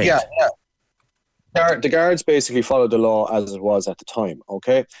good faith. The guards basically followed the law as it was at the time.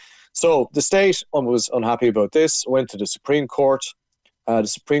 Okay, so the state was unhappy about this. Went to the Supreme Court. The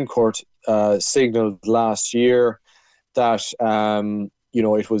Supreme Court signalled last year that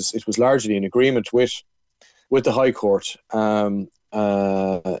it was largely in agreement with the High Court, but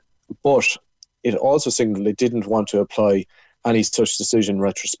it also signalled they didn't want to apply any such decision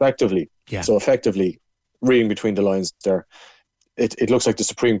retrospectively. Yeah. So effectively, reading between the lines there, it looks like the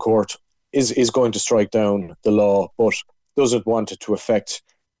Supreme Court is going to strike down the law, but doesn't want it to affect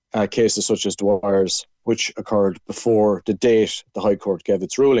cases such as Dwyer's, which occurred before the date the High Court gave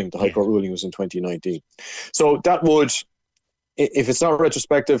its ruling. The High Court ruling was in 2019. So that would, if it's not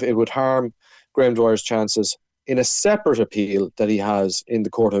retrospective, it would harm Graham Dwyer's chances in a separate appeal that he has in the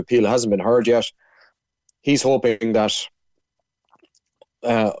Court of Appeal. It hasn't been heard yet. He's hoping that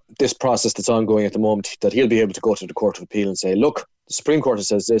this process that's ongoing at the moment, that he'll be able to go to the Court of Appeal and say, look, the Supreme Court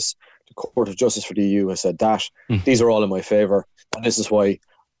says this, the Court of Justice for the EU has said that, these are all in my favour, and this is why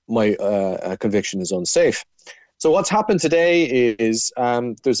my conviction is unsafe. So what's happened today is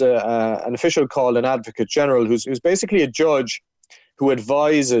there's an official called an Advocate General who's basically a judge who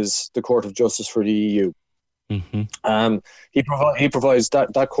advises the Court of Justice for the EU. Mm-hmm. He provides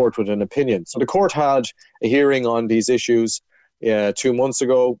that court with an opinion. So the court had a hearing on these issues 2 months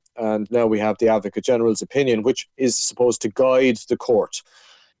ago, and now we have the Advocate General's opinion, which is supposed to guide the court.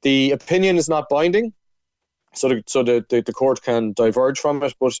 The opinion is not binding, so the court can diverge from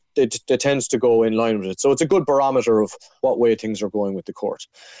it, but it tends to go in line with it. So it's a good barometer of what way things are going with the court.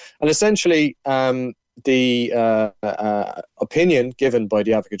 And essentially, the opinion given by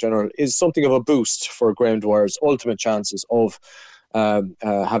the Advocate General is something of a boost for Graham Dwyer's ultimate chances of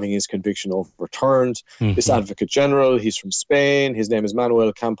having his conviction overturned. Mm-hmm. This Advocate General, he's from Spain. His name is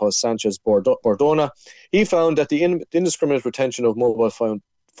Manuel Campos Sanchez Bordona. He found that the indiscriminate retention of mobile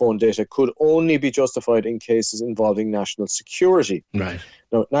phone data could only be justified in cases involving national security. Right.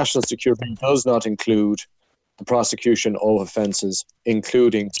 Now, national security does not include the prosecution of offences,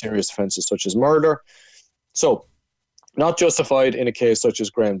 including serious offences such as murder. So, not justified in a case such as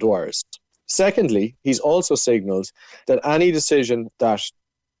Graham Dwyer's. Secondly, he's also signalled that any decision that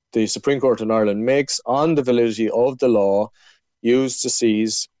the Supreme Court in Ireland makes on the validity of the law used to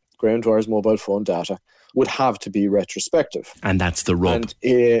seize Graham Dwyer's mobile phone data would have to be retrospective. And that's the rub.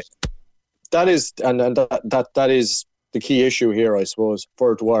 And that is the key issue here, I suppose,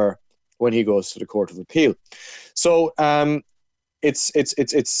 for Dwyer when he goes to the Court of Appeal. So it's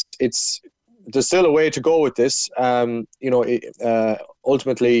there's still a way to go with this.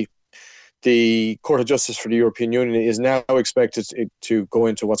 Ultimately, the Court of Justice for the European Union is now expected to go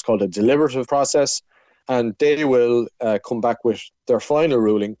into what's called a deliberative process, and they will come back with their final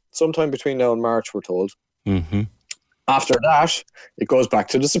ruling sometime between now and March, we're told. Mm-hmm. After that, it goes back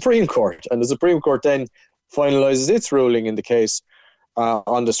to the Supreme Court, and the Supreme Court then finalises its ruling in the case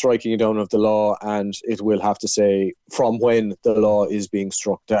on the striking down of the law, and it will have to say from when the law is being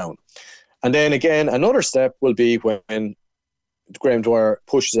struck down. And then again, another step will be when Graham Dwyer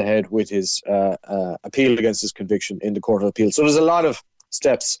pushes ahead with his appeal against his conviction in the Court of Appeal. So there's a lot of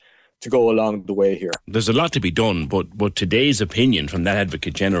steps to go along the way here. There's a lot to be done, but today's opinion from that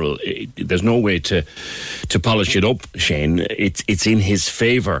Advocate General, there's no way to polish it up, Shane. It's in his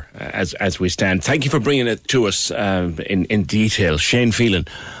favour as we stand. Thank you for bringing it to us in detail. Shane Phelan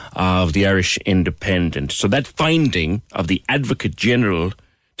of the Irish Independent. So that finding of the Advocate General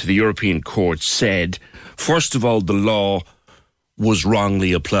to the European Court said, first of all, the law was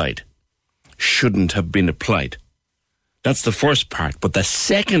wrongly applied. Shouldn't have been applied. That's the first part. But the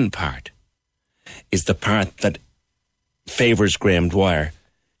second part is the part that favours Graham Dwyer,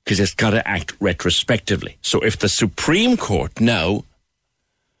 because it's got to act retrospectively. So if the Supreme Court now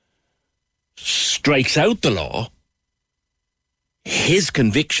strikes out the law, his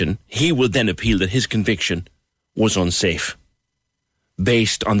conviction, he will then appeal that his conviction was unsafe,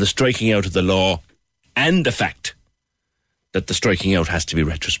 based on the striking out of the law and the fact that the striking out has to be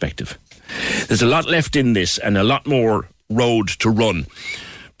retrospective. There's a lot left in this and a lot more road to run.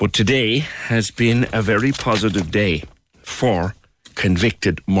 But today has been a very positive day for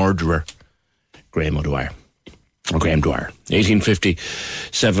convicted murderer Graham Dwyer. 1850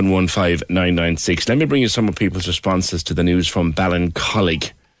 715 996. Let me bring you some of people's responses to the news from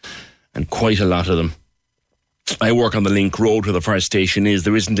Ballincollig, and quite a lot of them. I work on the link road where the fire station is.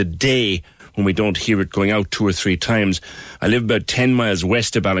 There isn't a day when we don't hear it going out 2 or 3 times. I live about 10 miles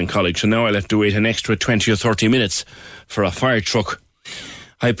west of Ballincollig, so now I'll have to wait an extra 20 or 30 minutes for a fire truck.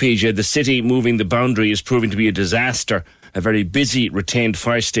 Hi PJ, the city moving the boundary is proving to be a disaster. A very busy retained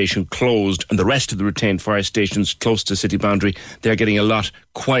fire station closed, and the rest of the retained fire stations close to the city boundary, they're getting a lot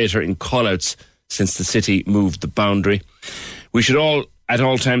quieter in call-outs since the city moved the boundary. We should all at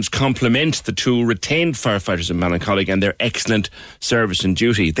all times compliment the 2 retained firefighters in Ballincollig and their excellent service and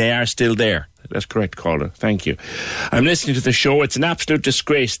duty. They are still there. That's correct, caller. Thank you. I'm listening to the show. It's an absolute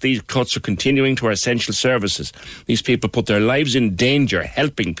disgrace. These cuts are continuing to our essential services. These people put their lives in danger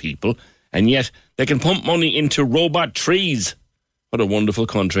helping people, and yet they can pump money into robot trees. What a wonderful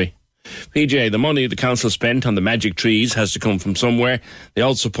country. PJ, the money the council spent on the magic trees has to come from somewhere. They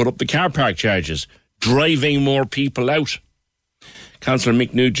also put up the car park charges, driving more people out. Councillor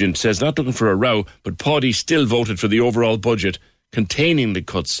Mick Nugent says, not looking for a row, but Paddy still voted for the overall budget containing the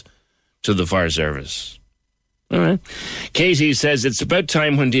cuts to the fire service. All right. Katie says, it's about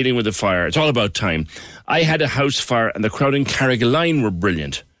time when dealing with a fire. It's all about time. I had a house fire and the crowd in Carrigaline were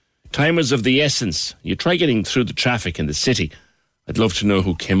brilliant. Time is of the essence. You try getting through the traffic in the city. I'd love to know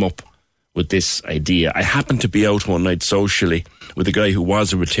who came up with this idea. I happened to be out one night socially with a guy who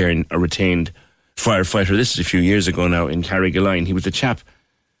was a retained firefighter. This is a few years ago now in Carrigaline. He was a chap.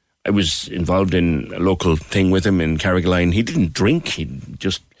 I was involved in a local thing with him in Carrigaline. He didn't drink. He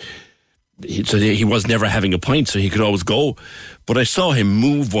was never having a pint, so he could always go. But I saw him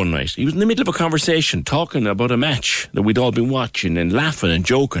move one night. He was in the middle of a conversation, talking about a match that we'd all been watching and laughing and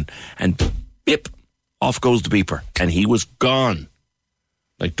joking. And bip, off goes the beeper. And he was gone,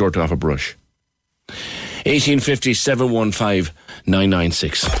 like dirt off a brush. 1850 715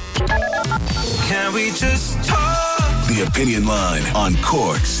 996. Can we just talk? The Opinion Line on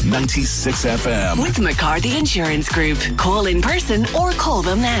Cork's 96 FM. With McCarthy Insurance Group. Call in person or call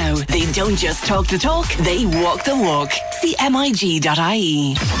them now. They don't just talk the talk, they walk the walk. See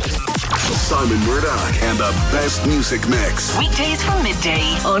MIG.ie. Simon Murdoch and the best music mix. Weekdays from midday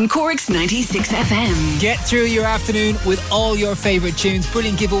on Cork's 96 FM. Get through your afternoon with all your favourite tunes,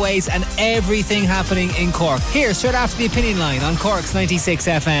 brilliant giveaways and everything happening in Cork. Here, straight after the Opinion Line on Cork's 96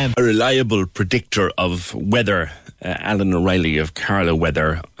 FM. A reliable predictor of weather, Alan O'Reilly of Carla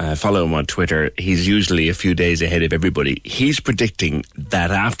Weather. Follow him on Twitter. He's usually a few days ahead of everybody. He's predicting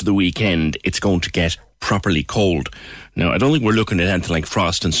that after the weekend it's going to get properly cold. Now, I don't think we're looking at anything like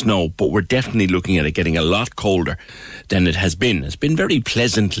frost and snow, but we're definitely looking at it getting a lot colder than it has been. It's been very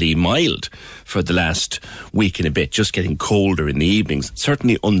pleasantly mild for the last week and a bit, just getting colder in the evenings.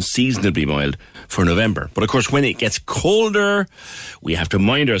 Certainly unseasonably mild for November. But of course, when it gets colder, we have to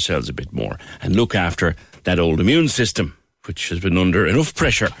mind ourselves a bit more and look after that old immune system, which has been under enough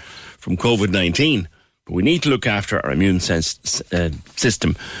pressure from COVID-19. But we need to look after our immune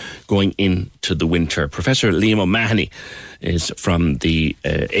system going into the winter. Professor Liam O'Mahony is from the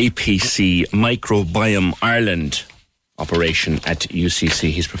APC Microbiome Ireland operation at UCC.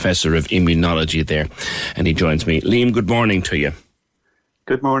 He's Professor of Immunology there, and he joins me. Liam, good morning to you.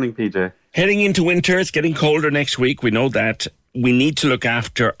 Good morning, PJ. Heading into winter, it's getting colder next week. We know that. We need to look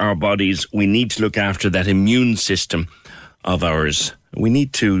after our bodies. We need to look after that immune system of ours. We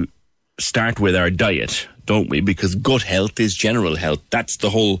need to start with our diet, don't we? Because gut health is general health. That's the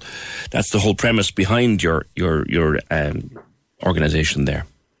whole premise behind your organisation there.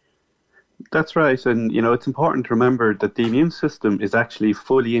 That's right. And, it's important to remember that the immune system is actually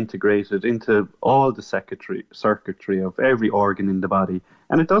fully integrated into all the circuitry of every organ in the body.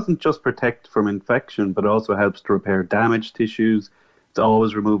 And it doesn't just protect from infection, but also helps to repair damaged tissues. It's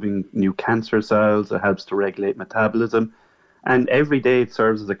always removing new cancer cells. It helps to regulate metabolism. And every day it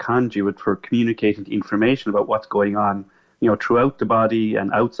serves as a conduit for communicating information about what's going on, throughout the body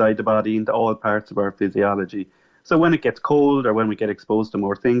and outside the body into all parts of our physiology. So when it gets cold or when we get exposed to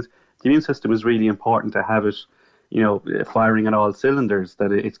more things, the immune system is really important to have it, firing on all cylinders,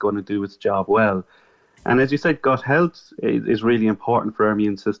 that it's going to do its job well. And as you said, gut health is really important for our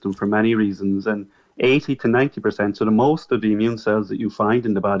immune system for many reasons. And 80 to 90%, so the most of the immune cells that you find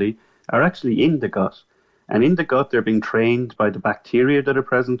in the body are actually in the gut. And in the gut, they're being trained by the bacteria that are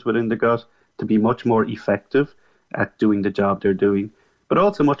present within the gut to be much more effective at doing the job they're doing, but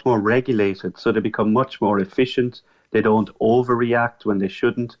also much more regulated. So they become much more efficient. They don't overreact when they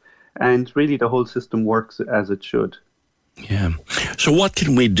shouldn't. And really the whole system works as it should. Yeah. So what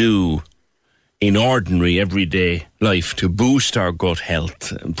can we do in ordinary, everyday life to boost our gut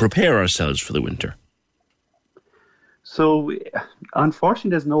health and prepare ourselves for the winter? So,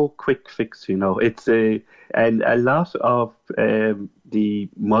 unfortunately, there's no quick fix, It's and a lot of the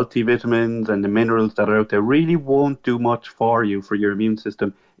multivitamins and the minerals that are out there really won't do much for you, for your immune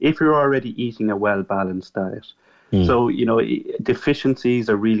system, if you're already eating a well-balanced diet. So, deficiencies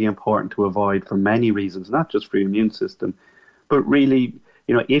are really important to avoid for many reasons, not just for your immune system, but really,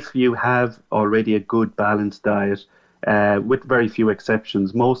 if you have already a good balanced diet, with very few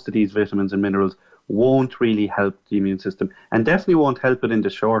exceptions, most of these vitamins and minerals won't really help the immune system and definitely won't help it in the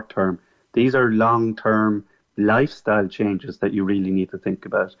short term. These are long-term lifestyle changes that you really need to think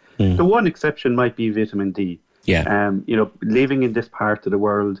about. The one exception might be vitamin D. Yeah. Living in this part of the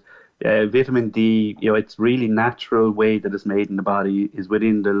world, vitamin D, it's really natural way that it's made in the body is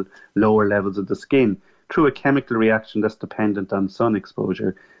within the lower levels of the skin through a chemical reaction that's dependent on sun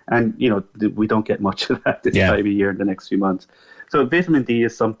exposure. And, we don't get much of that this time of year in the next few months. So vitamin D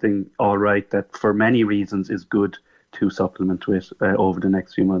is something, all right, that for many reasons is good to supplement with over the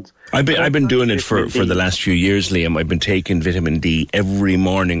next few months. I've been doing it for the last few years, Liam. I've been taking vitamin D every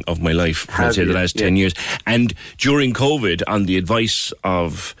morning of my life for, I'd say, the last 10 years. And during COVID, on the advice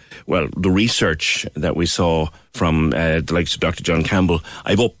of, the research that we saw from the likes of Dr. John Campbell,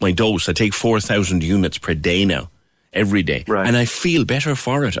 I've upped my dose. I take 4,000 units per day now, every day. Right. And I feel better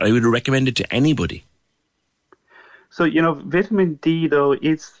for it. I would recommend it to anybody. So, vitamin D, though,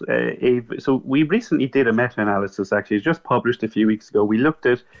 is so we recently did a meta-analysis, actually. It's just published a few weeks ago. We looked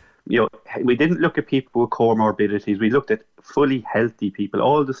at, we didn't look at people with comorbidities. We looked at fully healthy people,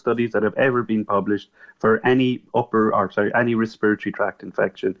 all the studies that have ever been published for any any respiratory tract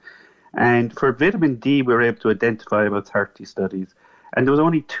infection. And for vitamin D, we were able to identify about 30 studies. And there was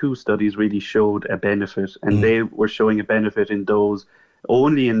only 2 studies really showed a benefit. And they were showing a benefit in those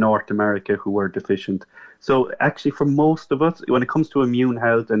only in North America who were deficient. So actually for most of us, when it comes to immune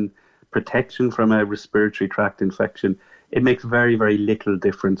health and protection from a respiratory tract infection, it makes very, very little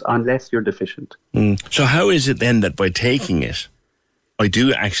difference unless you're deficient. So how is it then that by taking it, I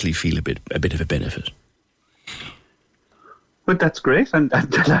do actually feel a bit of a benefit? But that's great. I'm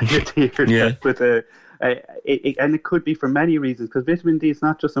delighted to hear that. But, and it could be for many reasons, because vitamin D is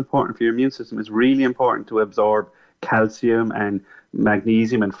not just important for your immune system, it's really important to absorb calcium and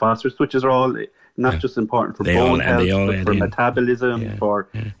magnesium and phosphorus, which is all not just important for bone health, but for metabolism, for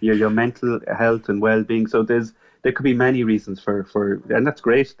your mental health and well-being. So there could be many reasons for and that's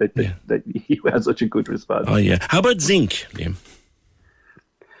great that you have such a good response. Oh yeah. How about zinc, Liam?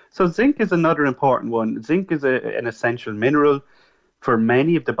 So zinc is another important one. Zinc is an essential mineral for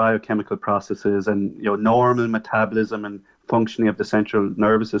many of the biochemical processes and normal metabolism and functioning of the central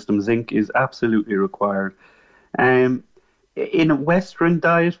nervous system. Zinc is absolutely required. In a Western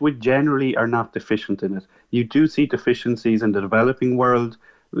diet, we generally are not deficient in it. You do see deficiencies in the developing world.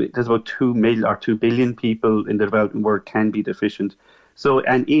 There's about 2 billion people in the developing world can be deficient. So,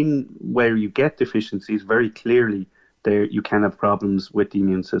 and in where you get deficiencies, very clearly, there you can have problems with the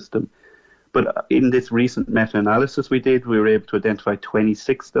immune system. But in this recent meta-analysis we did, we were able to identify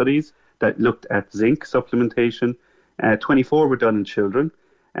 26 studies that looked at zinc supplementation. 24 were done in children.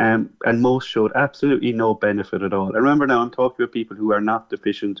 And most showed absolutely no benefit at all. And remember now, I'm talking about people who are not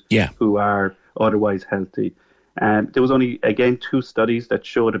deficient, who are otherwise healthy. There was only, again, 2 studies that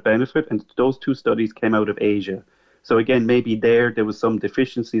showed a benefit, and those 2 studies came out of Asia. So again, maybe there was some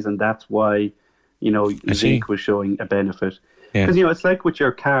deficiencies, and that's why, zinc was showing a benefit. Because, it's like with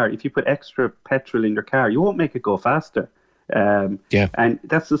your car. If you put extra petrol in your car, you won't make it go faster. And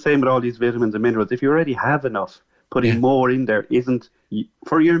that's the same with all these vitamins and minerals. If you already have enough, putting more in there isn't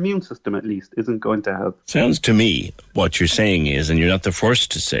for your immune system at least, isn't going to help. Sounds to me what you're saying is, and you're not the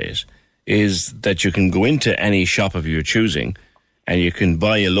first to say it, is that you can go into any shop of your choosing and you can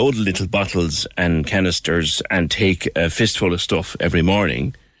buy a load of little bottles and canisters and take a fistful of stuff every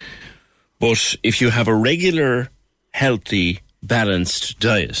morning. But if you have a regular, healthy, balanced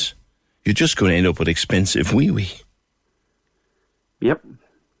diet, you're just going to end up with expensive wee-wee. Yep,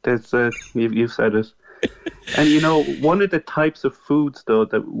 that's you've said it. And, you know, one of the types of foods, though,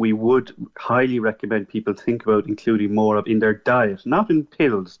 that we would highly recommend people think about including more of in their diet, not in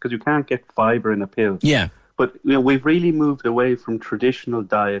pills, because you can't get fibre in a pill. Yeah. But, you know, we've really moved away from traditional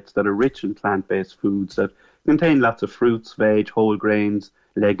diets that are rich in plant-based foods that contain lots of fruits, veg, whole grains,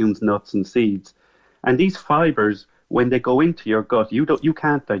 legumes, nuts and seeds. And these fibres, when they go into your gut, you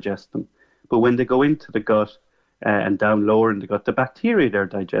can't digest them. But when they go into the gut and down lower in the gut, the bacteria there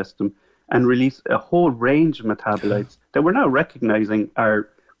digest them and release a whole range of metabolites that we're now recognizing are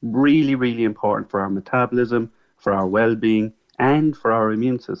really, really important for our metabolism, for our well-being, and for our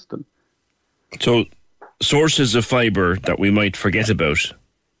immune system. So, sources of fibre that we might forget about,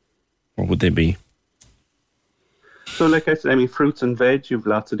 what would they be? So, like I said, I mean, fruits and veg, you've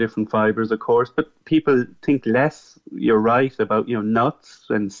lots of different fibres, of course, but people think less, you're right, about, you know, nuts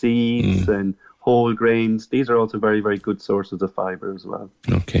and seeds and whole grains. These are also very, very good sources of fibre as well.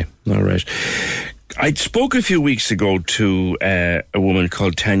 Okay, all right. I spoke a few weeks ago to a woman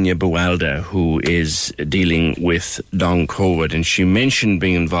called Tanya Buwalda, who is dealing with long COVID, and she mentioned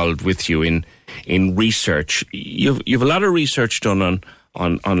being involved with you in research. You've a lot of research done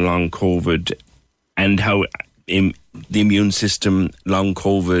on long COVID and how the immune system, long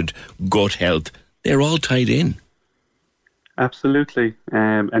COVID, gut health, they're all tied in. Absolutely.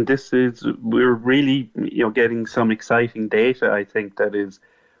 And we're really, you know, getting some exciting data, I think, that is,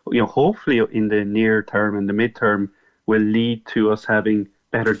 you know, hopefully in the near term and the midterm will lead to us having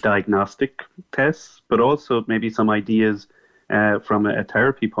better diagnostic tests, but also maybe some ideas from a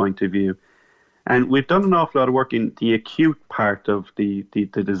therapy point of view. And we've done an awful lot of work in the acute part of the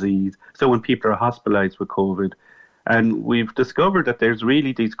disease. So when people are hospitalized with COVID, and we've discovered that there's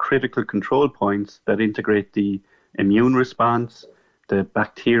really these critical control points that integrate the immune response, the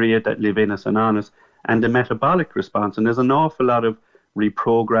bacteria that live in us and on us, and the metabolic response. And there's an awful lot of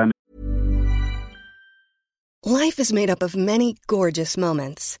reprogramming. Life is made up of many gorgeous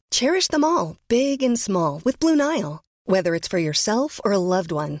moments. Cherish them all, big and small, with Blue Nile. Whether it's for yourself or a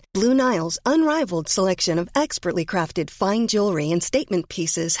loved one, Blue Nile's unrivaled selection of expertly crafted fine jewelry and statement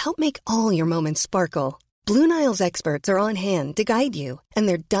pieces help make all your moments sparkle. Blue Nile's experts are on hand to guide you, and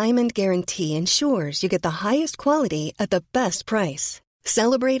their diamond guarantee ensures you get the highest quality at the best price.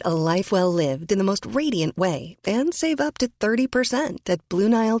 Celebrate a life well lived in the most radiant way and save up to 30% at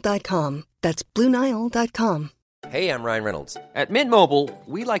BlueNile.com. That's BlueNile.com. Hey, I'm Ryan Reynolds. At Mint Mobile,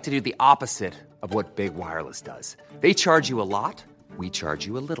 we like to do the opposite of what Big Wireless does. They charge you a lot, we charge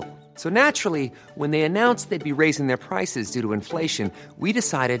you a little. So naturally, when they announced they'd be raising their prices due to inflation, we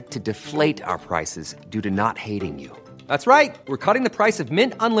decided to deflate our prices due to not hating you. That's right. We're cutting the price of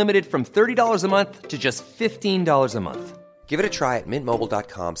Mint Unlimited from $30 a month to just $15 a month. Give it a try at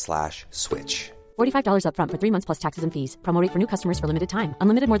mintmobile.com/switch. $45 up front for 3 months plus taxes and fees. Promo rate for new customers for limited time.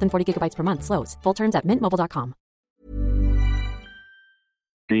 Unlimited more than 40 gigabytes per month. Slows full terms at mintmobile.com.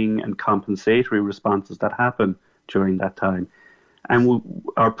 And compensatory responses that happen during that time. And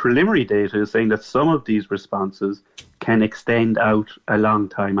our preliminary data is saying that some of these responses can extend out a long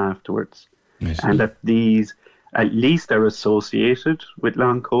time afterwards. And that these at least are associated with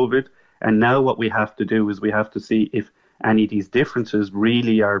long COVID. And now what we have to do is we have to see if any of these differences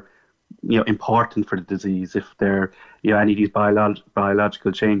really are, you know, important for the disease, if they're, you know, any of these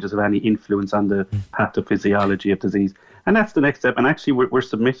biological changes have any influence on the pathophysiology of disease. And that's the next step. And actually we're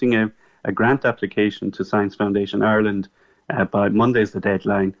submitting a grant application to Science Foundation Ireland by Monday's the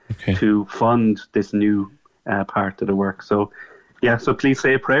deadline to fund this new part of the work. So yeah, so please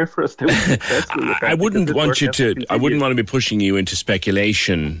say a prayer for us. I wouldn't want to be pushing you into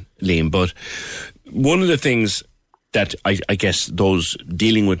speculation, Liam, but one of the things that I guess those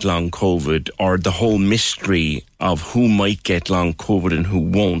dealing with long COVID, or the whole mystery of who might get long COVID and who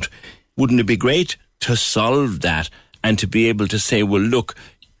won't, wouldn't it be great to solve that and to be able to say, well, look,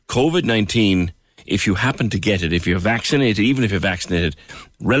 COVID-19, if you happen to get it, if you're vaccinated, even if you're vaccinated,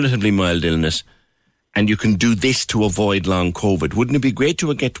 relatively mild illness, and you can do this to avoid long COVID, wouldn't it be great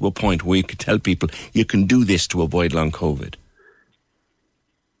to get to a point where you could tell people you can do this to avoid long COVID?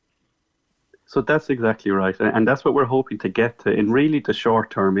 So that's exactly right. And that's what we're hoping to get to in really the short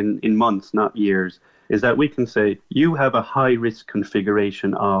term, in months, not years, is that we can say you have a high risk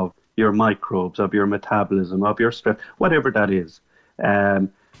configuration of your microbes, of your metabolism, of your stress, whatever that is.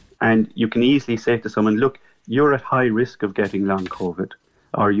 And you can easily say to someone, look, you're at high risk of getting long COVID,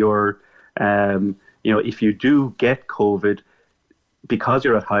 or you're, if you do get COVID, because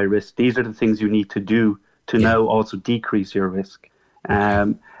you're at high risk, these are the things you need to do to now also decrease your risk.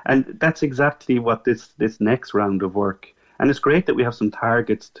 And that's exactly what this next round of work. And it's great that we have some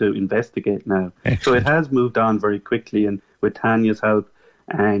targets to investigate now. Excellent. So it has moved on very quickly, and with Tanya's help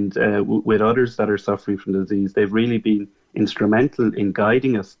and with others that are suffering from the disease, they've really been instrumental in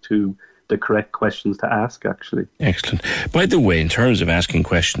guiding us to the correct questions to ask, actually. Excellent. By the way, in terms of asking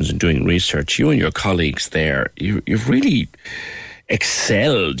questions and doing research, you and your colleagues there, you've really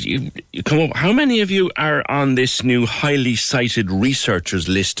excelled. You come up. How many of you are on this new highly cited researchers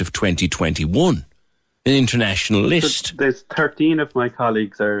list of 2021? An international list. So there's 13 of my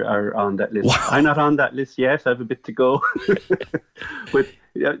colleagues are on that list. Wow. I'm not on that list yet. I have a bit to go.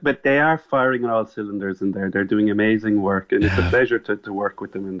 But they are firing on all cylinders in there. They're doing amazing work, and it's a pleasure to work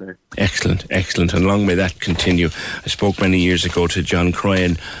with them in there. Excellent, excellent. And long may that continue. I spoke many years ago to John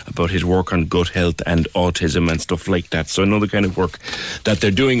Cryan about his work on gut health and autism and stuff like that. So I know the kind of work that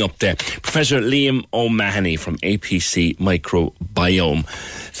they're doing up there. Professor Liam O'Mahony from APC Microbiome,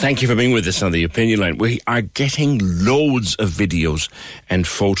 thank you for being with us on the Opinion Line. We are getting loads of videos and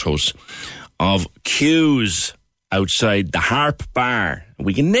photos of queues outside the Harp Bar.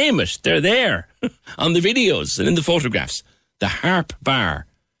 We can name it. They're there on the videos and in the photographs. The Harp Bar.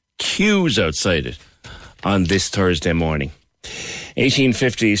 Queues outside it on this Thursday morning.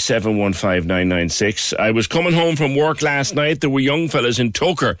 1850 715 996. I was coming home from work last night. There were young fellas in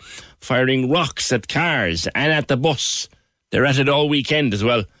Toker firing rocks at cars and at the bus. They're at it all weekend as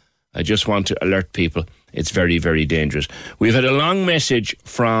well. I just want to alert people. It's very, very dangerous. We've had a long message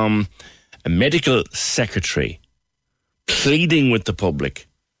from a medical secretary pleading with the public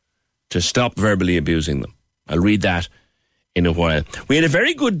to stop verbally abusing them. I'll read that in a while. We had a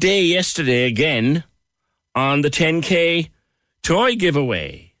very good day yesterday again on the 10K toy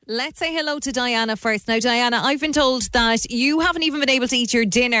giveaway. Let's say hello to Diana first. Now, Diana, I've been told that you haven't even been able to eat your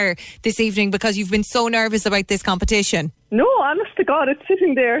dinner this evening because you've been so nervous about this competition. No, honest to God, it's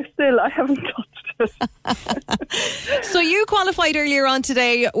sitting there still. I haven't touched it. So you qualified earlier on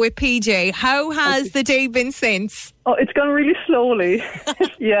today with PJ. How has the day been since? Oh, it's gone really slowly.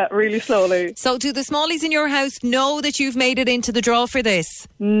 Yeah, really slowly. So do the smallies in your house know that you've made it into the draw for this?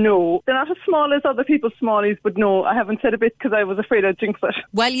 No. They're not as small as other people's smallies, but no, I haven't said a bit because I was afraid I'd jinx it.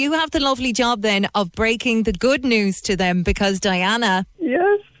 Well, you have the lovely job then of breaking the good news to them because, Diana...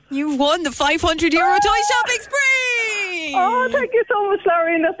 Yes? You won the €500 toy shopping spree! Oh, thank you so much,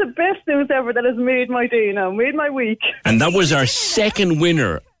 Larry. And that's the best news ever. That has made my day now, made my week. And that was our second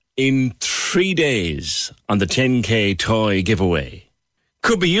winner in 3 days on the 10K toy giveaway.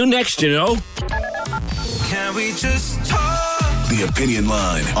 Could be you next, you know. Can we just talk? The Opinion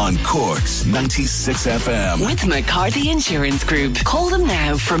Line on Cork's 96 FM. With McCarthy Insurance Group. Call them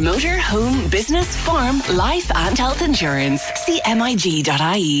now for motor, home, business, farm, life and health insurance. See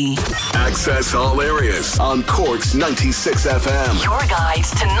MIG.ie. Access all areas on Cork's 96 FM. Your guide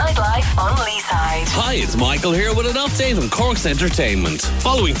to nightlife on Leeside. Hi, it's Michael here with an update on Cork's entertainment.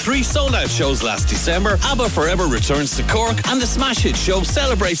 Following 3 sold-out shows last December, ABBA Forever returns to Cork, and the smash hit show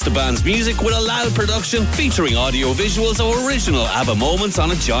celebrates the band's music with a loud production featuring audio visuals of original ABBA moments on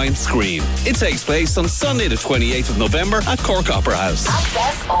a giant screen. It takes place on Sunday the 28th of November at Cork Opera House.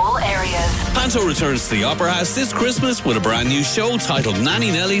 Access all areas. Panto returns to the Opera House this Christmas with a brand new show titled Nanny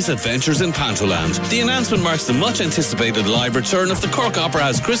Nellie's Adventures in Pantoland. The announcement marks the much anticipated live return of the Cork Opera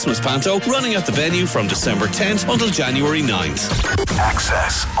House Christmas Panto, running at the venue from December 10th until January 9th.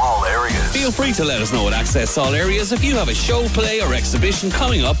 Access all areas. Feel free to let us know at Access All Areas if you have a show, play or exhibition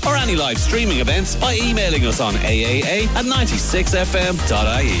coming up, or any live streaming events, by emailing us on aaa@96fm.ie.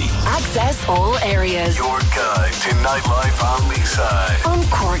 Access all areas. Your guide to nightlife on Leeside. On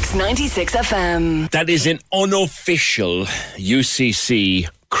Cork's 96 FM. That is an unofficial UCC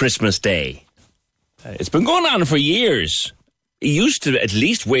Christmas Day. It's been going on for years. It used to at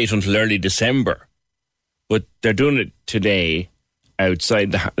least wait until early December. But they're doing it today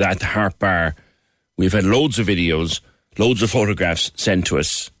outside at the Harp Bar. We've had loads of videos, loads of photographs sent to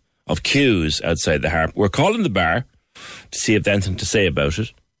us of queues outside the Harp. We're calling the bar to see if there's anything to say about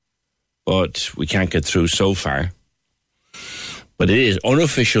it, but we can't get through so far. But it is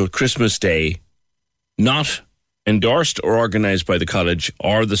unofficial Christmas Day, not endorsed or organised by the college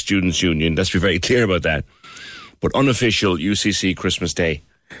or the Students' Union. Let's be very clear about that. But unofficial UCC Christmas Day.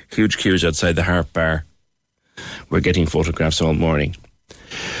 Huge queues outside the Harp Bar. We're getting photographs all morning.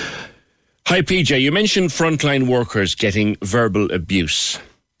 Hi, PJ. You mentioned frontline workers getting verbal abuse.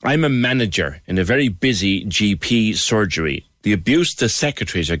 I'm a manager in a very busy GP surgery, The abuse the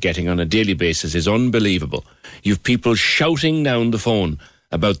secretaries are getting on a daily basis is unbelievable. You've people shouting down the phone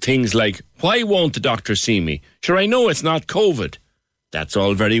about things like, why won't the doctor see me? Sure, I know it's not COVID. That's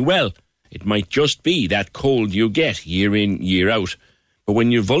all very well. It might just be that cold you get year in, year out. But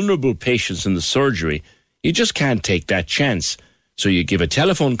when you're vulnerable patients in the surgery, you just can't take that chance. So you give a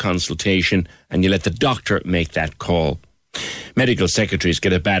telephone consultation and you let the doctor make that call. Medical secretaries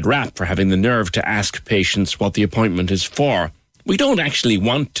get a bad rap for having the nerve to ask patients what the appointment is for. We don't actually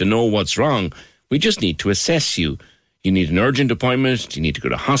want to know what's wrong. We just need to assess you. You need an urgent appointment? Do you need to go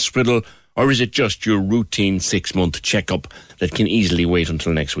to hospital? Or is it just your routine 6-month checkup that can easily wait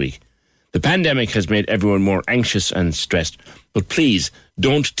until next week? The pandemic has made everyone more anxious and stressed. But please,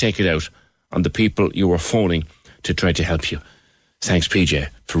 don't take it out on the people you are phoning to try to help you. Thanks, PJ,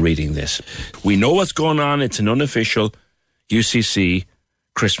 for reading this. We know what's going on. It's an unofficial UCC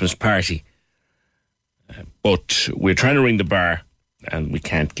Christmas party. But we're trying to ring the bar and we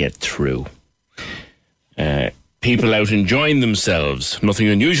can't get through. People out enjoying themselves. Nothing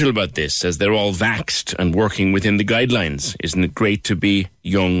unusual about this, as they're all vaxxed and working within the guidelines. Isn't it great to be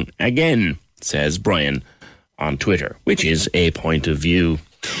young again, says Brian on Twitter, which is a point of view.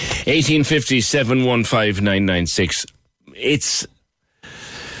 1850 715 996. It's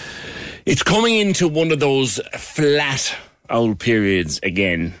coming into one of those flat old periods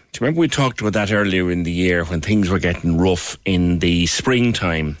again. Do you remember we talked about that earlier in the year when things were getting rough in the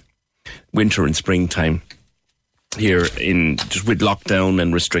springtime, winter and springtime, here in just with lockdown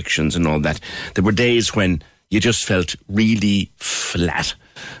and restrictions and all that? There were days when you just felt really flat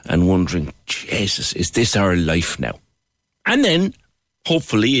and wondering, Jesus, is this our life now? And then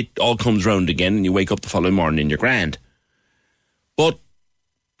hopefully it all comes round again and you wake up the following morning and you're grand. But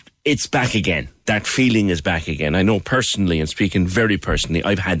it's back again. That feeling is back again. I know personally, and speaking very personally,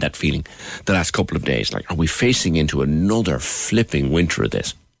 I've had that feeling the last couple of days. Like, are we facing into another flipping winter of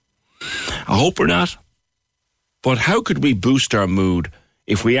this? I hope we're not. But how could we boost our mood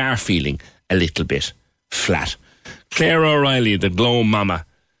if we are feeling a little bit flat? Claire O'Reilly, the Glow Mama,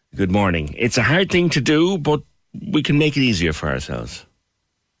 good morning. It's a hard thing to do, but we can make it easier for ourselves.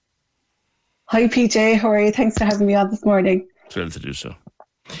 Hi PJ, how are you? Thanks for having me on this morning. Thrilled to do so.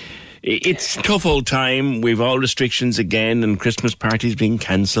 It's a tough old time. We've all restrictions again and Christmas parties being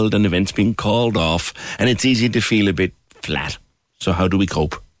cancelled and events being called off, and it's easy to feel a bit flat. So how do we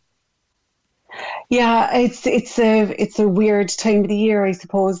cope? Yeah, it's a weird time of the year, I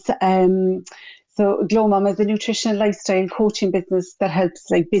suppose. So Glow Mama is a nutrition lifestyle coaching business that helps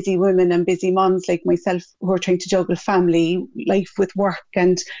like busy women and busy moms like myself who are trying to juggle family life with work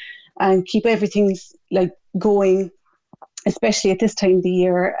and keep everything like going, especially at this time of the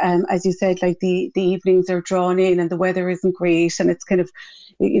year. As you said, like the evenings are drawn in and the weather isn't great, and it's kind of,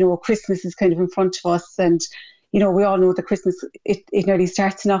 Christmas is kind of in front of us, and we all know that Christmas, it nearly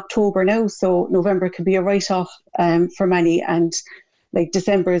starts in October now, so November can be a write-off for many, and like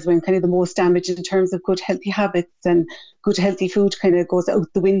December is when kind of the most damage in terms of good healthy habits and good healthy food kind of goes out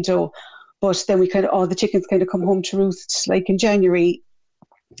the window. But then all the chickens kind of come home to roost like in January.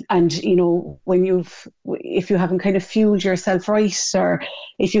 And, if you haven't kind of fueled yourself right, or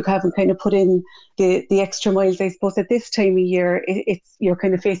if you haven't kind of put in the extra miles, I suppose at this time of year, you're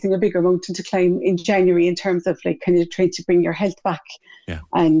kind of facing a bigger mountain to climb in January in terms of like kind of trying to bring your health back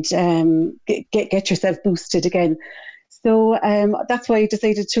and get yourself boosted again. So that's why I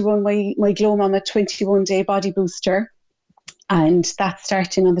decided to run my Glow Mama 21-day body booster, and that's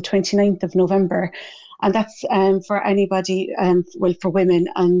starting on the 29th of November. And that's for anybody, for women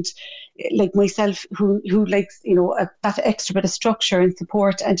and like myself who likes, that extra bit of structure and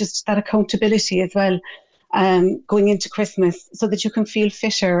support and just that accountability as well, going into Christmas, so that you can feel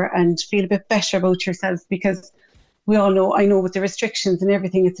fitter and feel a bit better about yourself, because we all know, I know with the restrictions and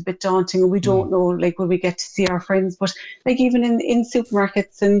everything, it's a bit daunting and we don't know, like, will we get to see our friends? But like even in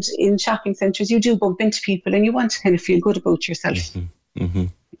supermarkets and in shopping centres, you do bump into people and you want to kind of feel good about yourself. Mm-hmm. Mm-hmm.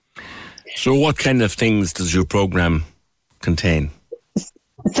 So what kind of things does your programme contain?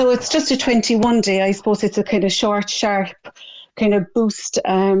 So it's just a 21-day. I suppose it's a kind of short, sharp kind of boost,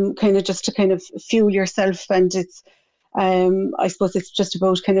 kind of just to kind of fuel yourself. And it's, I suppose it's just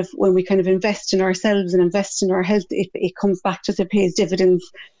about kind of when we kind of invest in ourselves and invest in our health, it comes back to us, it pays dividends.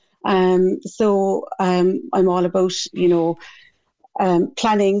 So I'm all about,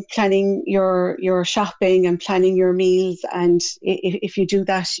 planning your shopping and planning your meals, and if you do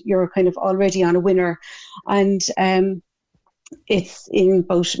that, you're kind of already on a winner. And it's in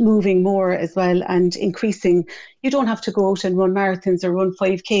about moving more as well and increasing. You don't have to go out and run marathons or run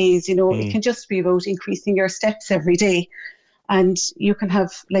 5Ks, it can just be about increasing your steps every day. and you can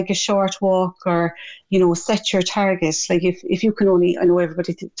have like a short walk, or, you know, set your target. Like if you can only, I know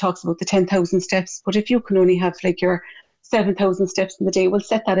everybody talks about the 10,000 steps, but if you can only have like your 7,000 steps in the day, well,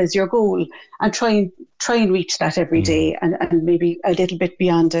 set that as your goal and try and reach that every day, and maybe a little bit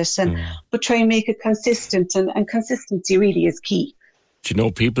beyond it, but try and make it consistent, and consistency really is key. Do you know,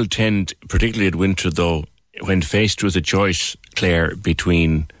 people tend, particularly at winter though, when faced with a choice, Claire,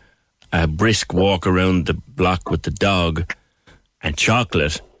 between a brisk walk around the block with the dog and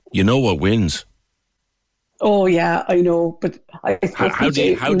chocolate, you know what wins. Oh yeah, I know, but how do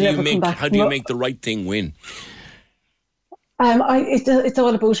you make the right thing win? It's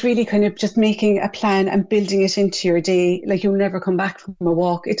all about really kind of just making a plan and building it into your day. Like, you'll never come back from a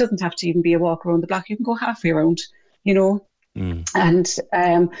walk. It doesn't have to even be a walk around the block. You can go halfway around, you know. And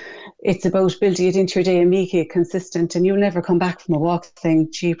it's about building it into your day and making it consistent. And you'll never come back from a walk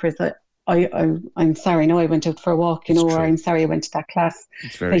saying, "Jeepers, I'm sorry, no, I went out for a walk," you know, or "I'm sorry, I went to that class."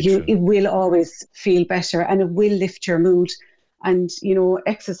 It's very true. It will always feel better, and it will lift your mood. And, you know,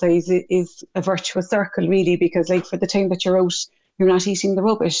 exercise is a virtuous circle, really, because like for the time that you're out, you're not eating the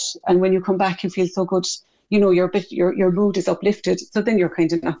rubbish. And when you come back, you feel so good. You know, your mood is uplifted. So then you're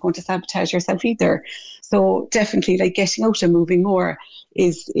kind of not going to sabotage yourself either. So definitely, like, getting out and moving more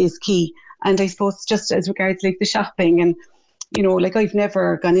is key. And I suppose just as regards like the shopping, and, you know, like, I've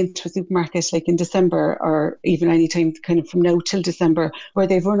never gone into a supermarket like in December, or even any time kind of from now till December, where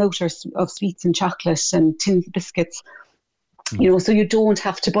they've run out of sweets and chocolate and tins of biscuits. You know, so you don't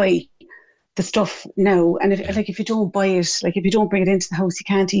have to buy the stuff now. And if you don't buy it, like if you don't bring it into the house, you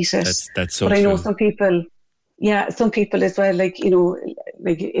can't eat it. That's so But I know true. some people as well, like, you know,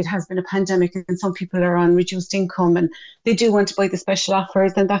 like it has been a pandemic and some people are on reduced income and they do want to buy the special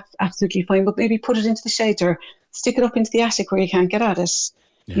offers, and that's absolutely fine. But maybe put it into the shed or stick it up into the attic where you can't get at it.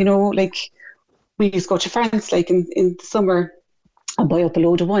 Yeah. You know, like we used to go to France like in the summer and buy up a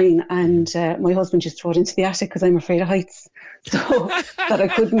load of wine, and my husband just threw it into the attic because I'm afraid of heights, so that I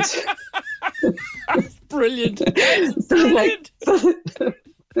couldn't. Brilliant.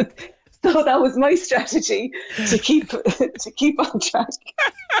 So that was my strategy to keep on track.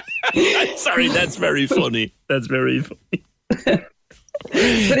 Sorry, that's very funny. That's very funny.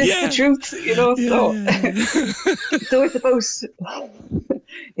 But it's the truth, you know. So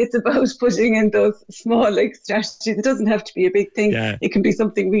it's about putting in those small like strategies. It doesn't have to be a big thing. Yeah. It can be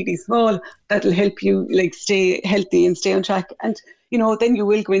something really small that'll help you like stay healthy and stay on track. And, you know, then you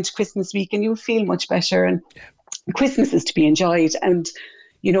will go into Christmas week and you'll feel much better. And Christmas is to be enjoyed. And,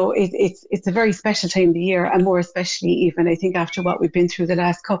 you know, it's a very special time of the year, and more especially even I think after what we've been through the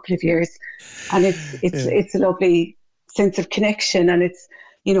last couple of years. And it's a lovely sense of connection, and it's,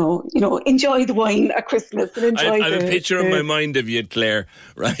 you know, enjoy the wine at Christmas and enjoy. I have a picture in my mind of you, Claire,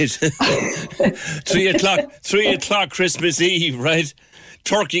 right? 3 o'clock Christmas Eve, right?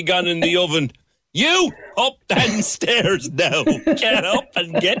 Turkey gone in the oven. You up downstairs now. Get up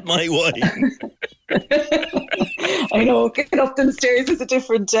and get my wine. I know, get up downstairs is a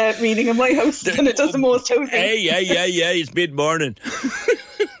different meaning in my house than it does in most houses. Hey, yeah, it's mid-morning.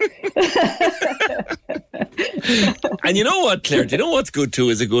 And you know what, Claire? Do you know what's good too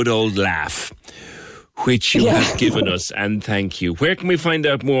is a good old laugh, which you have given us, and thank you. Where can we find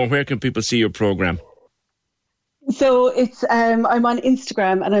out more? Where can people see your programme? So it's I'm on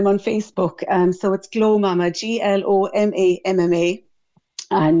Instagram and I'm on Facebook. So it's Glow Mama, GLOMAMMA,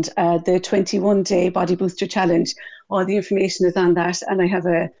 and the 21-day Body Booster Challenge. All the information is on that, and I have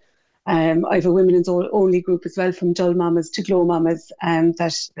a women's only group as well, from Dull Mamas to Glow Mamas,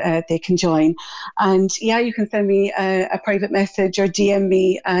 that they can join. And you can send me a private message or DM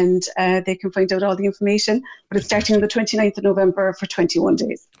me, and they can find out all the information. But it's starting on the 29th of November for 21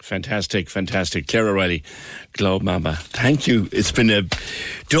 days. Fantastic. Claire O'Reilly, Glow Mama. Thank you. It's been a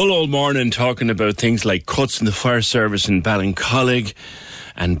dull old morning talking about things like cuts in the fire service in Ballincollig,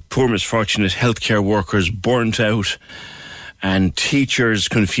 and poor misfortunate healthcare workers burnt out, and teachers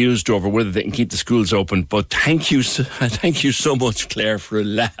confused over whether they can keep the schools open. But thank you so much, Claire, for a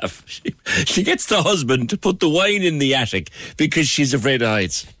laugh. She gets the husband to put the wine in the attic because she's afraid of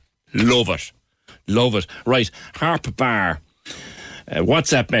heights. Love it. Right, Harp Bar.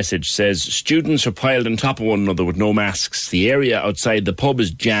 WhatsApp message says, students are piled on top of one another with no masks. The area outside the pub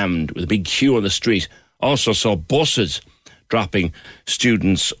is jammed with a big queue on the street. Also saw buses dropping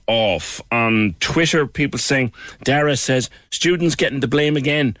students off. On Twitter, people saying, Dara says, students getting the blame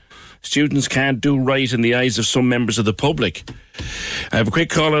again. Students can't do right in the eyes of some members of the public. I have a quick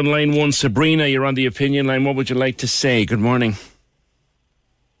call on line 1. Sabrina, you're on the opinion line. What would you like to say? Good morning.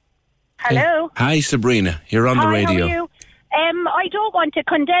 Hello. Hi, Sabrina. You're on the radio. How are you? I don't want to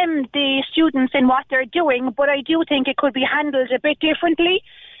condemn the students in what they're doing, but I do think it could be handled a bit differently.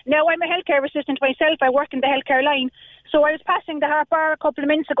 Now, I'm a healthcare assistant myself. I work in the healthcare line. So I was passing the Harp Bar a couple of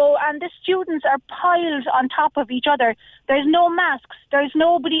minutes ago, and the students are piled on top of each other. There's no masks. There's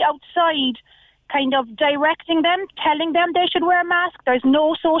nobody outside kind of directing them, telling them they should wear a mask. There's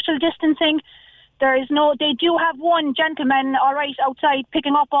no social distancing. They do have one gentleman, all right, outside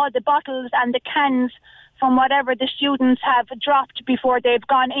picking up all the bottles and the cans from whatever the students have dropped before they've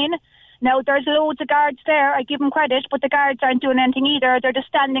gone in. Now, there's loads of guards there. I give them credit, but the guards aren't doing anything either. They're just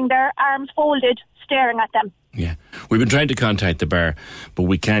standing there, arms folded, staring at them. Yeah. We've been trying to contact the bar, but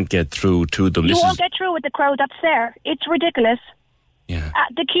we can't get through to them. You won't get through with the crowd that's there. It's ridiculous. Yeah.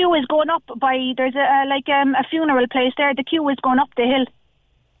 The queue is going up by, there's a funeral place there. The queue is going up the hill.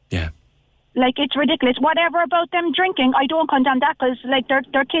 Yeah. Like, it's ridiculous. Whatever about them drinking, I don't condemn that, because, like,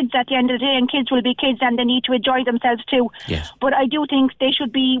 they're kids at the end of the day, and kids will be kids, and they need to enjoy themselves too. Yes. But I do think they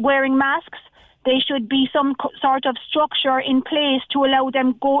should be wearing masks. There should be some sort of structure in place to allow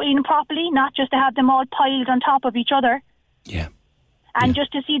them go in properly, not just to have them all piled on top of each other. Yeah. And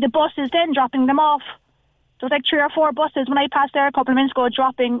just to see the buses then dropping them off. There was like 3 or 4 buses when I passed there a couple of minutes ago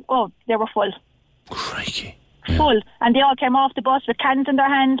dropping. Oh, they were full. Crikey. Full. And they all came off the bus with cans in their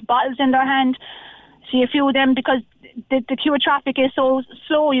hand, bottles in their hand. See a few of them, because the queue of traffic is so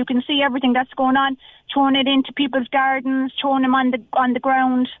slow, you can see everything that's going on, throwing it into people's gardens, throwing them on the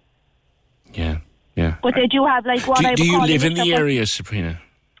ground. Yeah, yeah. But they do have, like, what I would do you call live in the area, Sabrina?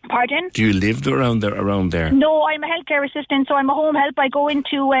 Pardon? Do you live around there? No, I'm a healthcare assistant, so I'm a home help. I go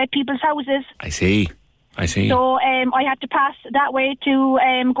into people's houses. I see. So I had to pass that way to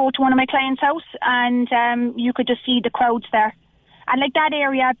go to one of my clients' house, and you could just see the crowds there. And like that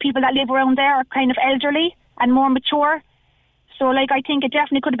area, people that live around there are kind of elderly and more mature. So, like, I think it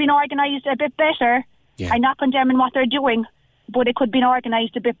definitely could have been organised a bit better. Yeah. I'm not condemning what they're doing, but it could have been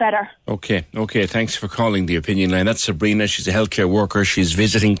organised a bit better. Okay. Thanks for calling the Opinion Line. That's Sabrina. She's a healthcare worker. She's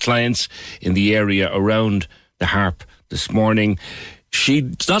visiting clients in the area around the Harp this morning.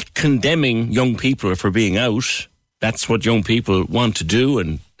 She's not condemning young people for being out. That's what young people want to do,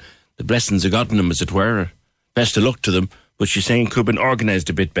 and the blessings of God in them, as it were. Best of luck to them. But she's saying it could have been organised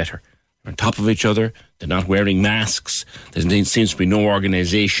a bit better. They're on top of each other. They're not wearing masks. There seems to be no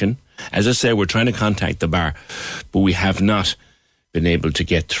organisation. As I say, we're trying to contact the bar, but we have not been able to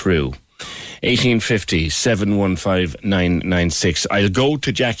get through. 1850 715 996. I'll go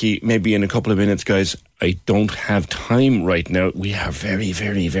to Jackie maybe in a couple of minutes, guys. I don't have time right now. We are very,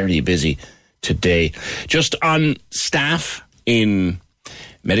 very, very busy today. Just on staff in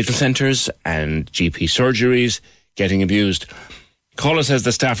medical centres and GP surgeries getting abused. Caller says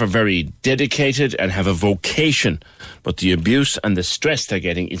the staff are very dedicated and have a vocation, but the abuse and the stress they're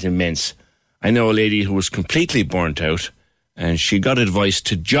getting is immense. I know a lady who was completely burnt out, and she got advice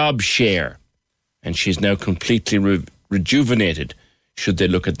to job share, and she's now completely rejuvenated. Should they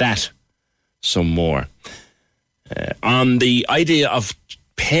look at that some more? On the idea of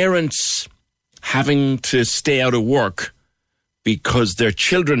parents having to stay out of work because their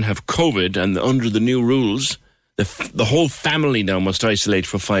children have COVID, and under the new rules, the whole family now must isolate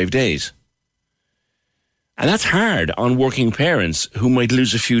for 5 days. And that's hard on working parents who might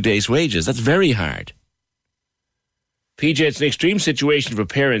lose a few days' wages. That's very hard. PJ, it's an extreme situation for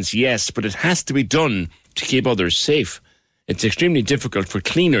parents, yes, but it has to be done to keep others safe. It's extremely difficult for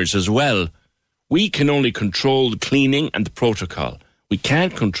cleaners as well. We can only control the cleaning and the protocol. We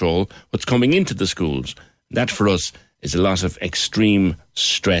can't control what's coming into the schools. That for us is a lot of extreme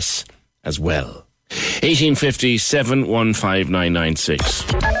stress as well. 1850 715 996.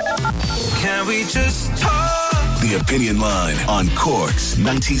 Can we just talk? The Opinion Line on Cork's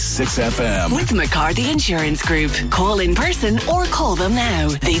 96 FM. With McCarthy Insurance Group. Call in person or call them now.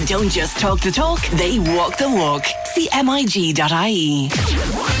 They don't just talk the talk, they walk the walk. See MIG.ie.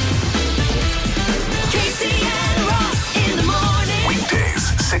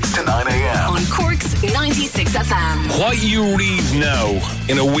 Weekdays, 6 to 9 a.m. On Cork's 96 FM. What you read now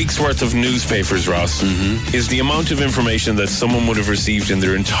in a week's worth of newspapers, Ross, is the amount of information that someone would have received in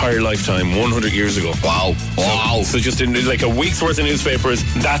their entire lifetime 100 years ago. Wow. So just in like a week's worth of newspapers,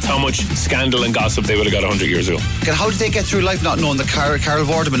 that's how much scandal and gossip they would have got 100 years ago. And how did they get through life not knowing that Carol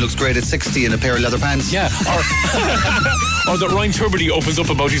Vorderman looks great at 60 in a pair of leather pants? Yeah. Or that Ryan Tuberty opens up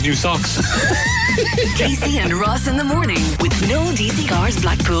about his new socks. Casey and Ross in the morning with No DC Cars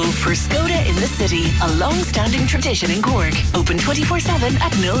Blackpool for Skoda in the city. A long-standing tradition in Cork. Open 24/7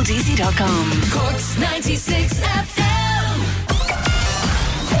 at noldc.com. Cork's 96 FM.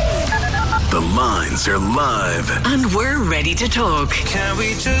 The lines are live. And we're ready to talk. Can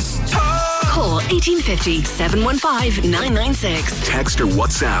we just talk? Call 1850 715 996. Text or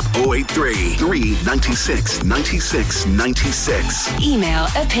WhatsApp 083 396 96 96. Email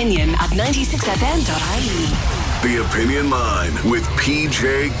opinion@96fm.ie. The Opinion Line with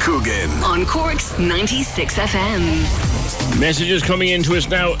PJ Coogan on Cork's 96 FM. Messages coming into us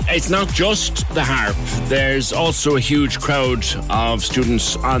now. It's not just the Harp. There's also a huge crowd of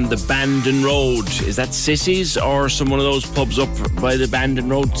students on the Bandon Road. Is that Sissy's or some one of those pubs up by the Bandon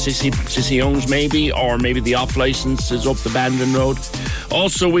Road? Sissy Young's maybe, or maybe the off licence is up the Bandon Road.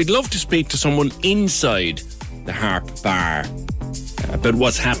 Also, we'd love to speak to someone inside the Harp Bar about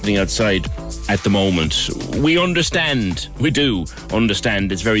what's happening outside at the moment. We do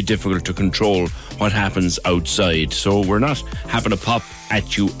understand it's very difficult to control what happens outside, so we're not having a pop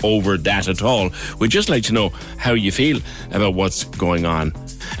at you over that at all. We'd just like to know how you feel about what's going on.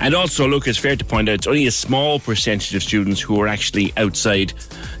 And also, look, it's fair to point out it's only a small percentage of students who are actually outside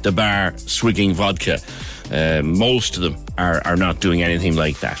the bar swigging vodka. Most of them are not doing anything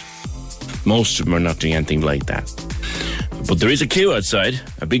like that. But there is a queue outside,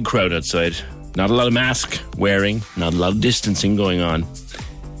 a big crowd outside. Not a lot of mask wearing, not a lot of distancing going on.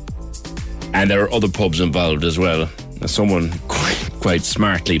 And there are other pubs involved as well. As someone quite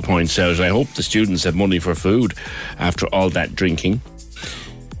smartly points out, I hope the students have money for food after all that drinking.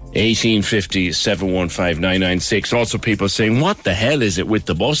 1850 715 996. Also people saying, what the hell is it with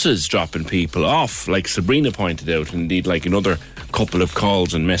the buses dropping people off? Like Sabrina pointed out, indeed like another couple of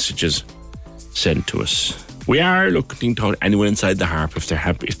calls and messages sent to us. We are looking to anyone inside the Harp if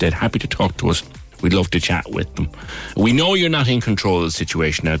they're happy to talk to us. We'd love to chat with them. We know you're not in control of the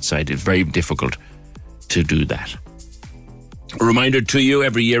situation outside. It's very difficult to do that. A reminder to you,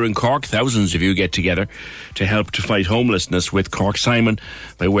 every year in Cork, thousands of you get together to help to fight homelessness with Cork Simon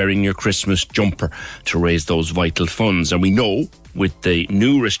by wearing your Christmas jumper to raise those vital funds. And we know with the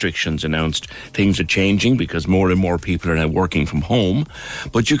new restrictions announced, things are changing because more and more people are now working from home.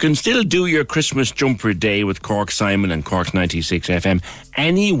 But you can still do your Christmas jumper day with Cork Simon and Cork's 96 FM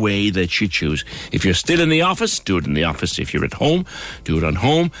any way that you choose. If you're still in the office, do it in the office. If you're at home, do it on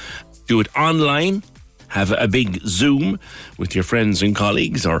home. Do it online. Have a big Zoom with your friends and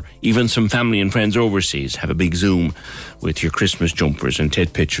colleagues, or even some family and friends overseas. Have a big Zoom with your Christmas jumpers and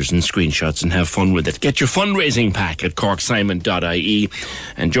take pictures and screenshots and have fun with it. Get your fundraising pack at corksimon.ie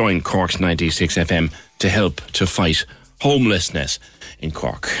and join Cork's 96 FM to help to fight homelessness in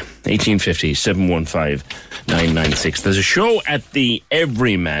Cork. 1850 715 996. There's a show at the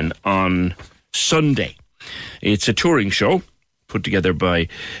Everyman on Sunday. It's a touring show put together by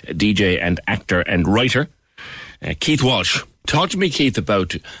DJ and actor and writer Keith Walsh. Talk to me, Keith,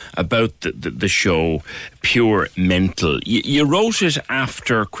 about the show Pure Mental. You wrote it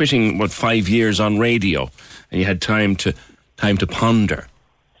after quitting 5 years on radio, and you had time to ponder.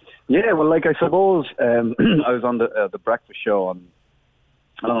 Yeah, well, like I suppose I was on the breakfast show on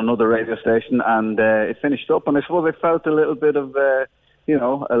another radio station, and it finished up, and I suppose I felt a little bit of a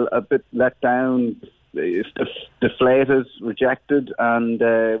bit let down. It's deflated, rejected, and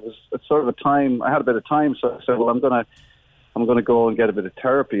it was sort of a time. I had a bit of time, so I said, "Well, I'm gonna go and get a bit of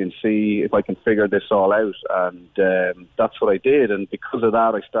therapy and see if I can figure this all out." And that's what I did. And because of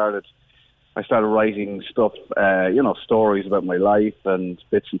that, I started writing stuff, stories about my life and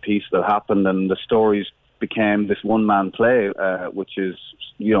bits and pieces that happened. And the stories became this one-man play, which is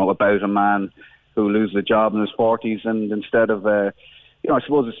about a man who loses a job in his 40s, and instead of I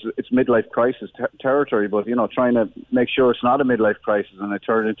suppose it's midlife crisis territory, but trying to make sure it's not a midlife crisis and it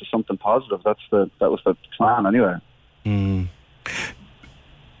turned into something positive. That was the plan, anyway.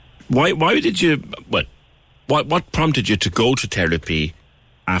 Why did you? What prompted you to go to therapy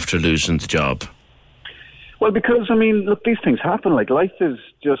after losing the job? Well, because look, these things happen. Like, life is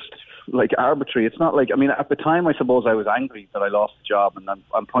just like arbitrary. It's not like, at the time, I suppose I was angry that I lost the job, and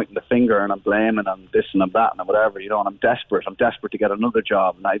I'm pointing the finger and I'm blaming and this and I'm that and whatever, and I'm desperate. I'm desperate to get another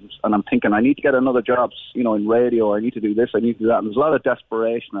job, and I'm thinking I need to get another job, in radio. I need to do this, I need to do that. And there's a lot of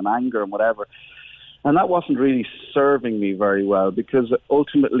desperation and anger and whatever. And that wasn't really serving me very well, because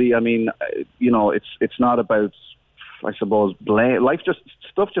ultimately, it's not about, I suppose, blame.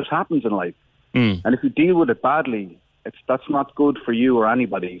 Stuff just happens in life. And if you deal with it badly, that's not good for you or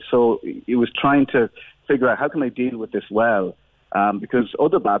anybody. So it was trying to figure out, how can I deal with this well? Because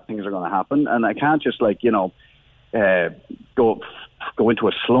other bad things are going to happen, and I can't just go into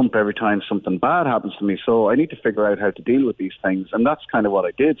a slump every time something bad happens to me. So I need to figure out how to deal with these things, and that's kind of what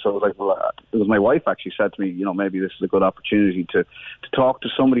I did. So I was like, it was my wife actually said to me, maybe this is a good opportunity to talk to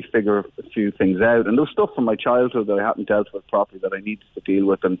somebody, figure a few things out. And there was stuff from my childhood that I hadn't dealt with properly that I needed to deal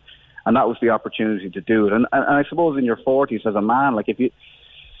with, and that was the opportunity to do it. And I suppose in your 40s as a man, like if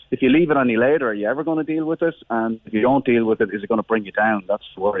if you leave it any later, are you ever going to deal with it? And if you don't deal with it, is it going to bring you down? That's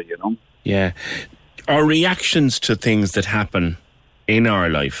the worry, you know? Yeah. Our reactions to things that happen in our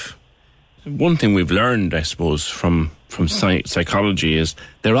life, one thing we've learned, I suppose, from psychology is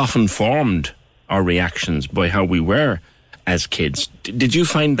they're often formed, our reactions, by how we were as kids. Did you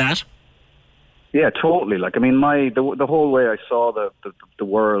find that? Yeah, totally. Like, I mean, the whole way I saw the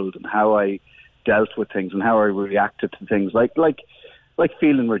world and how I dealt with things and how I reacted to things, like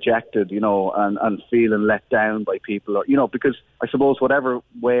feeling rejected, you know, and feeling let down by people, or, you know, because I suppose whatever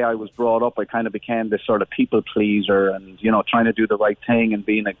way I was brought up, I kind of became this sort of people pleaser and, you know, trying to do the right thing and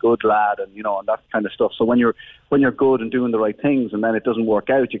being a good lad and, you know, and that kind of stuff. So when you're good and doing the right things and then it doesn't work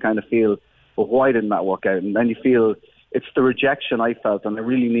out, you kind of feel, well, why didn't that work out? And then you feel it's the rejection I felt, and I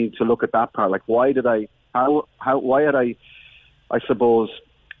really need to look at that part. Like, why was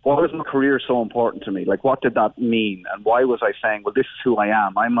my career so important to me? Like, what did that mean? And why was I saying, well, this is who I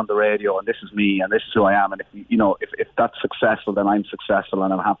am. I'm on the radio and this is me and this is who I am. And if that's successful, then I'm successful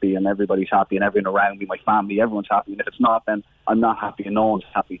and I'm happy and everybody's happy and everyone around me, my family, everyone's happy. And if it's not, then I'm not happy and no one's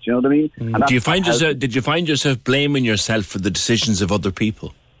happy. Do you know what I mean? And did you find yourself blaming yourself for the decisions of other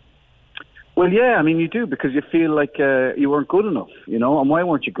people? Well, yeah, I mean, you do, because you feel like you weren't good enough, you know, and why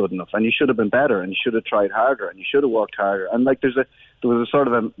weren't you good enough? And you should have been better, and you should have tried harder, and you should have worked harder. And like there's a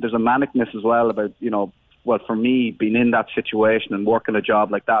manicness as well about, you know, well, for me, being in that situation and working a job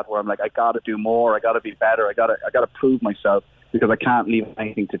like that, where I'm like, I got to do more, I got to be better, I got to prove myself, because I can't leave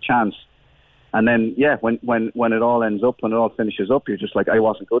anything to chance. And then, yeah, when it all ends up, when it all finishes up, you're just like, I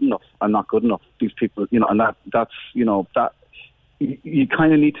wasn't good enough, I'm not good enough. These people, you know, and that's you know, that. You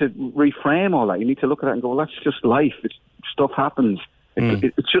kind of need to reframe all that. You need to look at it and go, well, that's just life. Stuff happens.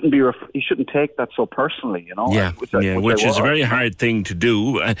 It shouldn't be. You shouldn't take that so personally, you know. Yeah, which is a very hard thing to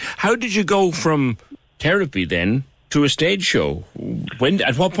do. How did you go from therapy then to a stage show?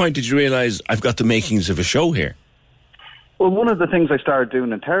 At what point did you realise I've got the makings of a show here? Well, one of the things I started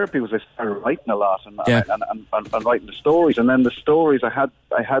doing in therapy was I started writing a lot and writing the stories. And then the stories, I had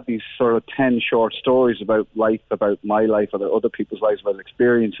these sort of 10 short stories about life, about my life, about other people's lives, about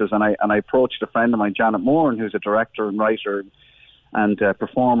experiences. And I approached a friend of mine, Janet Moran, who's a director and writer and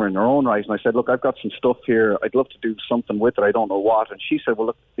performer in her own right. And I said, look, I've got some stuff here. I'd love to do something with it. I don't know what. And she said, well,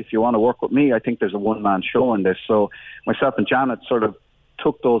 look, if you want to work with me, I think there's a one-man show in this. So myself and Janet sort of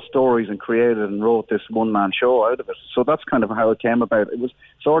took those stories and created and wrote this one-man show out of it. So that's kind of how it came about. It was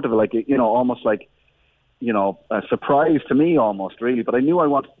sort of like, you know, almost like, you know, a surprise to me almost, really. But I knew I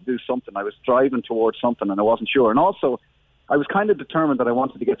wanted to do something. I was driving towards something and I wasn't sure. And also, I was kind of determined that I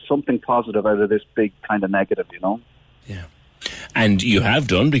wanted to get something positive out of this big kind of negative, you know? Yeah. And you have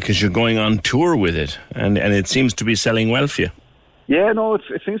done, because you're going on tour with it. And it seems to be selling well for you. Yeah, no, it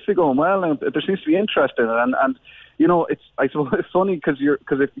seems to be going well. And there seems to be interest in it. And you know, I suppose it's funny because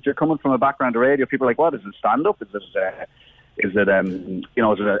if you're coming from a background of radio, people are like, what is it, stand up? Is it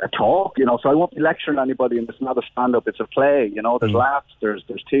a talk? You know, so I won't be lecturing anybody, and it's not a stand up, it's a play. You know, there's laughs, there's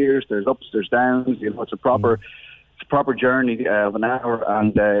tears, there's ups, there's downs. You know, it's a proper journey of an hour,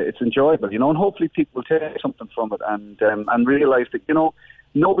 and it's enjoyable. You know, and hopefully people will take something from it and realise that, you know,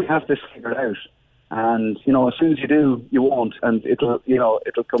 nobody has this figured out. And, you know, as soon as you do, you won't, and it'll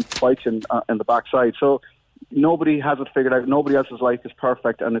come bite you in the backside. So nobody has it figured out. Nobody else's life is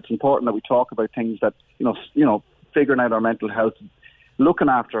perfect, and it's important that we talk about things that, you know, figuring out our mental health, looking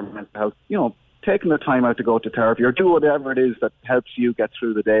after our mental health, you know, taking the time out to go to therapy or do whatever it is that helps you get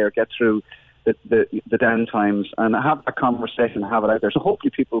through the day or get through the down times, and have a conversation, have it out there. So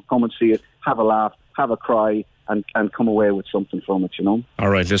hopefully people come and see it, have a laugh, have a cry, and come away with something from it, you know. All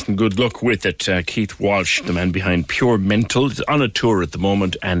right, listen, good luck with it. Keith Walsh, the man behind Pure Mental, is on a tour at the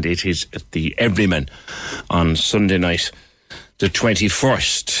moment, and it is at the Everyman on Sunday night, the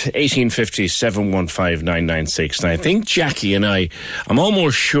 21st, 1850 715 996. And I think Jackie and I'm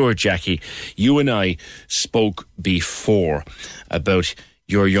almost sure, Jackie, you and I spoke before about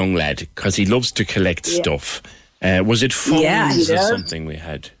your young lad, because he loves to collect stuff. Was it phones or something we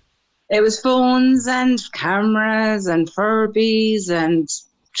had? It was phones and cameras and Furbies and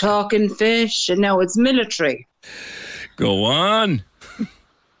talking fish, and now it's military. Go on.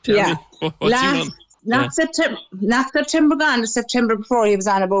 Tell me. Not September gone, the September before, he was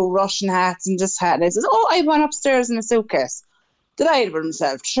on about Russian hats and just hat. And he says, I have one upstairs in a suitcase. Delighted with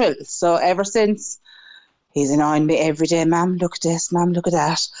himself, thrilled. So ever since, he's annoying me every day. Mum, look at this, Mum, look at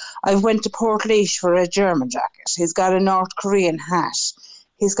that. I went to Portlaoise for a German jacket. He's got a North Korean hat.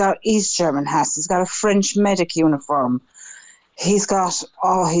 He's got East German hats. He's got a French medic uniform. He's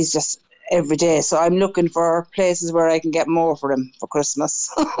just every day. So I'm looking for places where I can get more for him for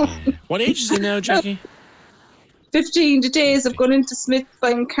Christmas. What age is he now, Jackie? 15 days of going into Smith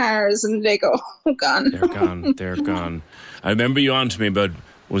buying cars and they go, gone. They're gone. I remember you on to me about,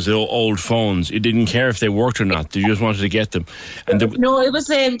 was it old phones? You didn't care if they worked or not. You just wanted to get them. And no, it was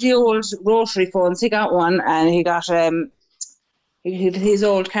the old rotary phones. He got one and he got his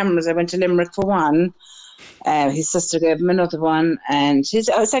old cameras. I went to Limerick for one. His sister gave him another one, and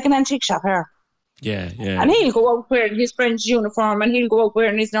it's like an antique shop here. Yeah. And he'll go out wearing his French uniform, and he'll go out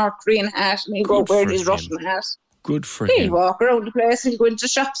wearing his North Korean hat, and he'll go out wearing his Russian hat. Good for He'll him. walk around the place, he'll go into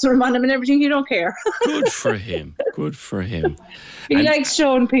shops with him on him and everything, he don't care. Good for him. He likes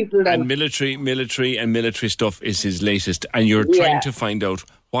showing people that. And military stuff is his latest, and you're trying to find out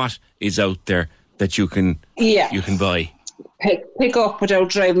what is out there that you can buy. Pick up without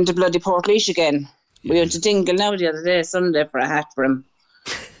driving to bloody Portlaoise again. We went to Dingle now the other day, Sunday, for a hat for him.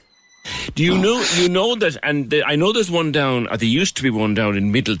 Do you know that? And I know there's one down. There used to be one down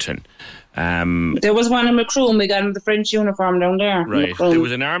in Middleton. There was one in Macroom. We got him the French uniform down there. Right.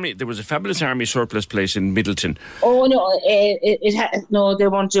 Macroom. There was a fabulous army surplus place in Middleton. Oh no! No, they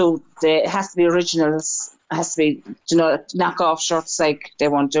won't do. It has to be originals. It has to be, knockoff shirts. Like they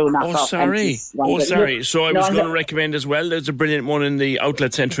won't do knockoff. Sorry. So I was going to recommend as well. There's a brilliant one in the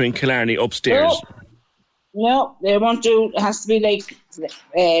outlet centre in Killarney upstairs. No, they won't do. It has to be like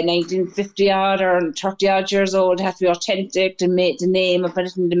 1950 odd or 30 odd years old. It has to be authentic. To make the name of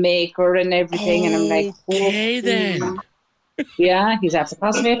it and the maker and everything. And I'm like, okay then. Yeah, he's after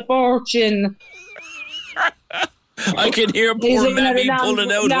costing me a fortune. I can hear poor Mammy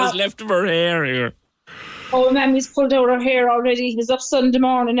pulling out what's left of her hair here. Oh, Mammy's pulled out her hair already. He was up Sunday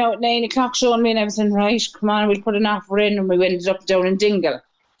morning now at 9 o'clock showing me, and I was saying, right, come on, we'll put an offer in, and we ended up down in Dingle.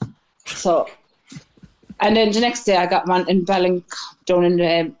 So, and then the next day I got one in Balling, down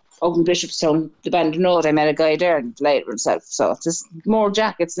in Open Bishopstown, the Bandonode. I met a guy there and later himself. So just more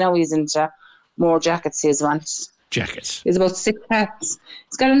jackets now. He's into more jackets he wants. Jackets. He's about 6 hats.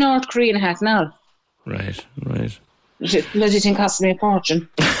 He's got a North Korean hat now. Right. Bloody thing cost me a fortune.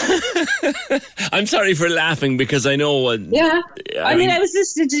 I'm sorry for laughing because I know. I mean, I was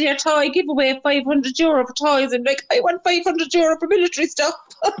listening to your toy giveaway of €500 for toys, and like, I want €500 for military stuff.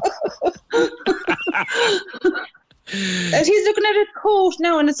 And he's looking at a coat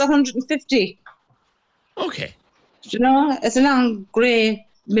now, and it's 150. Okay. It's a long grey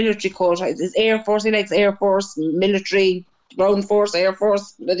military coat. It's Air Force. He likes Air Force, military, Ground Force, Air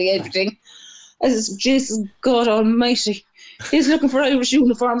Force, bloody everything. I said, Jesus God Almighty. He's looking for Irish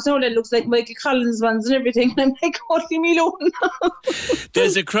uniforms now that looks like Michael Collins ones and everything. And I'm like, God, leave me alone.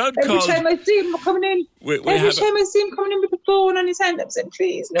 There's a crowd called... Every time I see him coming in, with the phone on his hand, I'm saying,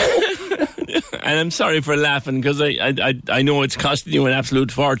 please, no. And I'm sorry for laughing because I know it's costing you an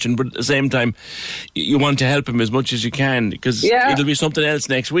absolute fortune, but at the same time, you want to help him as much as you can because it'll be something else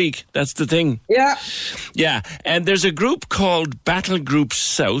next week. That's the thing. Yeah. And there's a group called Battle Group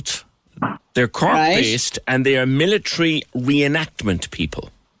South. They're Cork-based, and they are military reenactment people.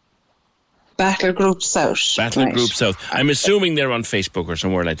 Battle Group South. Group South. I'm assuming they're on Facebook or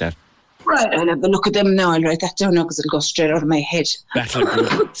somewhere like that. Right, I'll have a look at them now. I'll write that down now because it'll go straight out of my head. Battle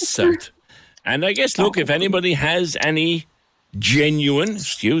Group South. And I guess, look, if anybody has any genuine, no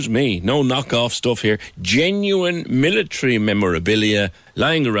knockoff stuff here, genuine military memorabilia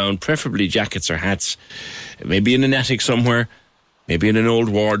lying around, preferably jackets or hats, maybe in an attic somewhere, maybe in an old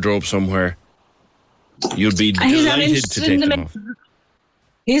wardrobe somewhere, you'd be delighted to take them off.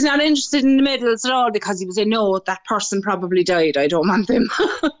 He's not interested in the medals at all because he was saying, no, that person probably died. I don't want them.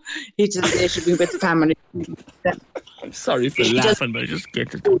 He just they should be with the family. I'm sorry for laughing, but I just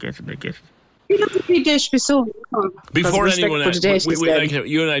get it. They should be so... Before anyone else,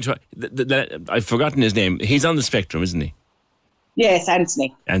 you and I, I've forgotten his name. He's on the spectrum, isn't he? Yes,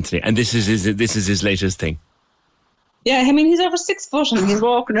 Anthony. And this is his latest thing. Yeah, I mean, he's over 6 foot and he's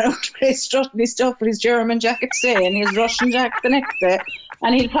walking around the place strutting his stuff with his German jacket today and his Russian jacket the next day.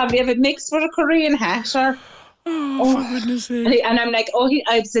 And he'll probably have it mixed with a Korean hat or... for goodness sake. And I'm like,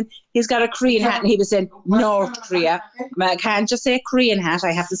 I've said, he's got a Korean hat, and he was saying North Korea. I can't just say Korean hat,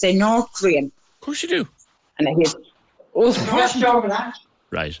 I have to say North Korean. Of course you do. And I hear, over that.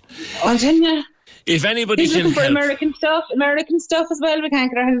 Right. I'm telling you. If anybody he's can looking for help. American stuff as well. We can't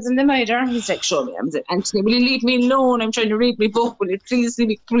get our hands in them either. He's like, show me. I'm like, Anthony, will you leave me alone? I'm trying to read my book. Will you please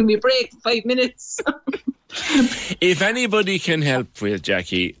bring me a break for 5 minutes? If anybody can help with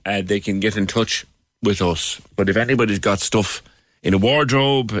Jackie, they can get in touch with us. But if anybody's got stuff in a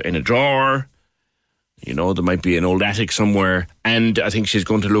wardrobe, in a drawer, there might be an old attic somewhere. And I think she's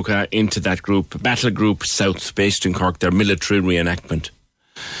going to look into that group, Battle Group South, based in Cork, their military reenactment.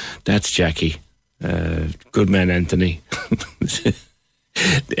 That's Jackie. Good man, Anthony.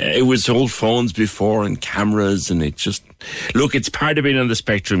 It was old phones before and cameras, and it just... Look, it's part of being on the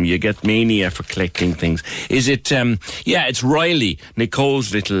spectrum. You get mania for collecting things. Is it... yeah, it's Riley,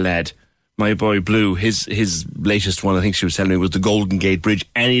 Nicole's little lad. My boy Blue, his latest one, I think she was telling me, was the Golden Gate Bridge.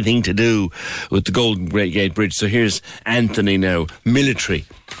 Anything to do with the Golden Gate Bridge. So here's Anthony now. Military.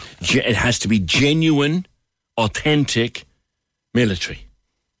 It has to be genuine, authentic military.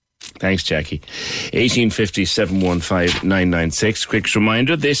 Thanks, Jackie. 1850 715 996. Quick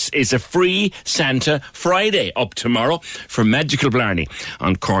reminder, this is a free Santa Friday up tomorrow for Magical Blarney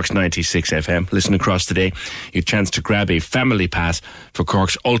on Cork's 96 FM. Listen across today. Your chance to grab a family pass for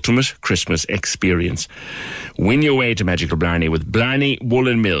Cork's ultimate Christmas experience. Win your way to Magical Blarney with Blarney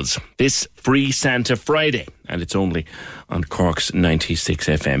Woolen Mills. This free Santa Friday. And it's only on Cork's 96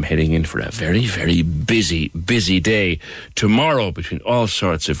 FM, heading in for a very, very busy day tomorrow between all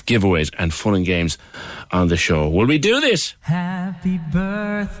sorts of giveaways and fun and games on the show. Will we do this? Happy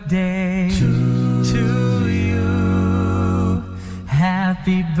birthday to you.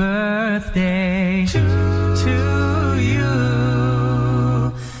 Happy birthday to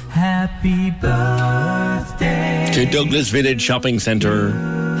you. Happy birthday to Douglas Village Shopping Centre.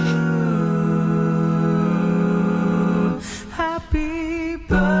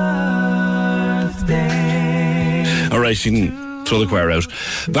 All right, you can throw the choir out.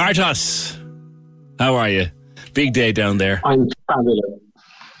 Bartos, how are you? Big day down there. I'm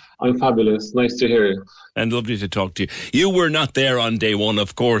fabulous. Nice to hear you. And lovely to talk to you. You were not there on day one,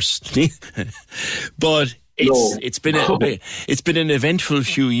 of course, but it's been an eventful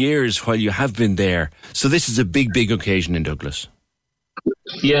few years while you have been there. So this is a big occasion in Douglas.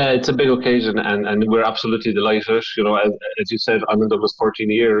 Yeah, it's a big occasion, and we're absolutely delighted. You know, as you said, I'm in Douglas 14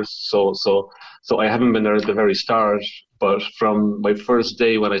 years, so I haven't been there at the very start. But from my first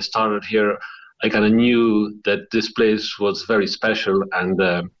day when I started here, I kind of knew that this place was very special and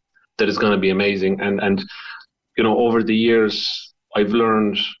that it's going to be amazing. And you know, over the years, I've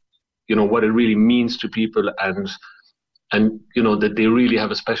learned, you know, what it really means to people, and you know that they really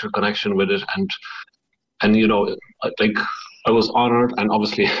have a special connection with it, and you know, like. I was honoured and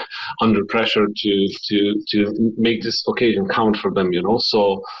obviously under pressure to make this occasion count for them, you know.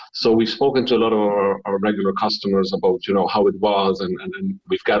 So we've spoken to a lot of our regular customers about, you know, how it was, and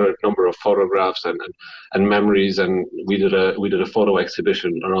we've gathered a number of photographs and memories, and we did a photo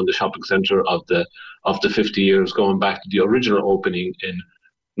exhibition around the shopping centre of the 50 years going back to the original opening in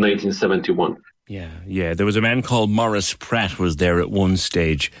 1971. Yeah. There was a man called Morris Pratt was there at one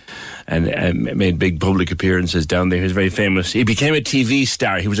stage and made big public appearances down there. He was very famous. He became a TV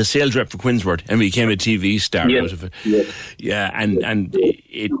star. He was a sales rep for Quinsworth and became a TV star out of it. Yeah, and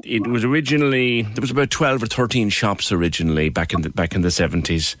it was originally, there was about 12 or 13 shops originally back in the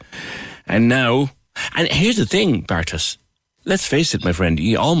 70s. And now, and here's the thing, Bartos, let's face it, my friend,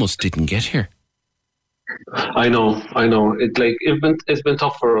 you almost didn't get here. I know. It's been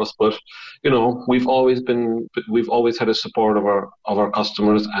tough for us, but you know, we've always had a support of our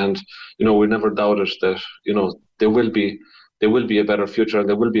customers, and you know, we never doubted that, you know, there will be a better future and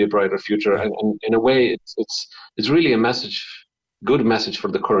there will be a brighter future, and in a way, it's really a good message for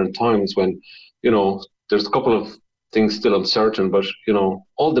the current times when, you know, there's a couple of things still uncertain, but you know,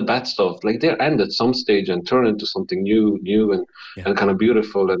 all the bad stuff, like, they end at some stage and turn into something new and kind of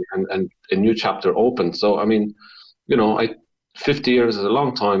beautiful, and a new chapter open. So I mean, you know, 50 years is a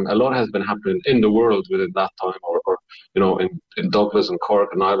long time. A lot has been happening in the world within that time, or you know, in Douglas and Cork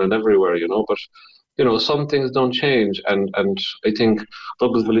and Ireland, everywhere, you know, but you know, some things don't change, and I think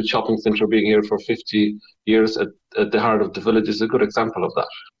Douglas Village Shopping Centre being here for 50 years at the heart of the village is a good example of that.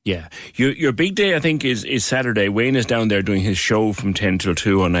 Yeah. Your big day, I think, is Saturday. Wayne is down there doing his show from 10 till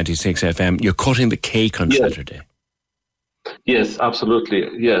 2 on 96 FM. You're cutting the cake on Saturday. Yes, absolutely.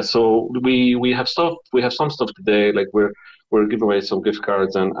 Yeah, so we have some stuff today, like we're giving away some gift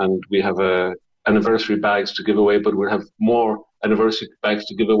cards, and we have anniversary bags to give away, but we'll have more anniversary bags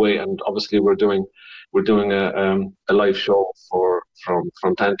to give away, and obviously we're doing a live show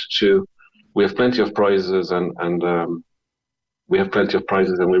from 10 to 2. We have plenty of prizes, and we're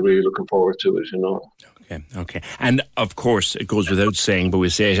really looking forward to it, you know. Okay. And of course, it goes without saying, but we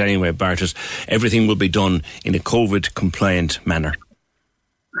say it anyway, Bartos, everything will be done in a COVID compliant manner.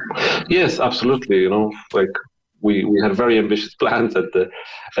 Yes, absolutely. You know, like we had very ambitious plans at the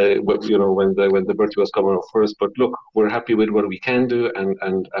you know, when the birthday was coming up first. But look, we're happy with what we can do,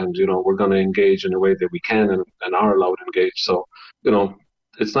 and you know, we're going to engage in a way that we can and are allowed to engage. So, you know,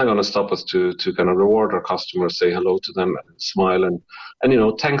 it's not going to stop us to kind of reward our customers, say hello to them, and smile, and you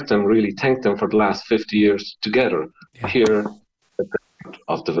know, thank them for the last 50 years together here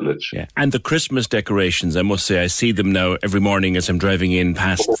of the village. Yeah. And the Christmas decorations, I must say, I see them now every morning as I'm driving in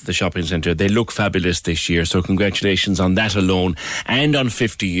past the shopping centre. They look fabulous this year, so congratulations on that alone, and on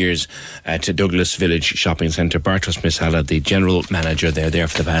 50 years to Douglas Village Shopping Centre. Bartos Misala, the general manager there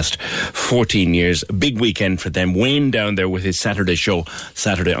for the past 14 years. A big weekend for them. Wayne down there with his Saturday show,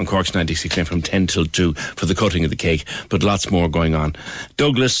 Saturday on Cork's 96 from 10 till 2 for the cutting of the cake, but lots more going on.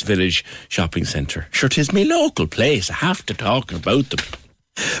 Douglas Village Shopping Centre. Sure, 'tis me local place. I have to talk about them.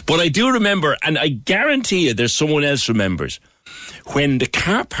 But I do remember, and I guarantee you there's someone else remembers, when the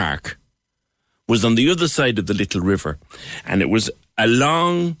car park was on the other side of the little river, and it was a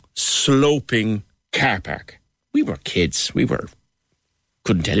long, sloping car park. We were kids.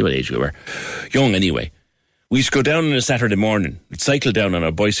 Couldn't tell you what age we were. Young anyway. We used to go down on a Saturday morning. We'd cycle down on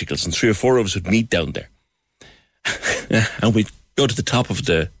our bicycles, and 3 or 4 of us would meet down there. And we'd go to the top of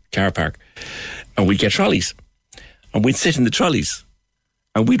the car park, and we'd get trolleys. And we'd sit in the trolleys,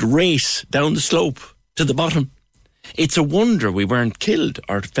 and we'd race down the slope to the bottom. It's a wonder we weren't killed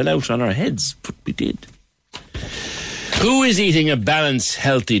or fell out on our heads, but we did. Who is eating a balanced,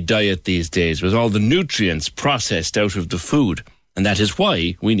 healthy diet these days with all the nutrients processed out of the food? And that is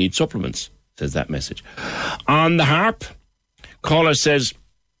why we need supplements, says that message. On the Harp, caller says,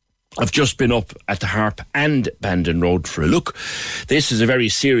 I've just been up at the Harp and Bandon Road for a look. This is a very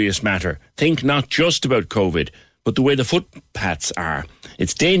serious matter. Think not just about COVID, but the way the footpaths are.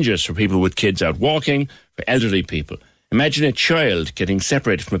 It's dangerous for people with kids out walking, for elderly people. Imagine a child getting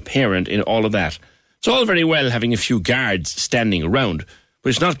separated from a parent in all of that. It's all very well having a few guards standing around, but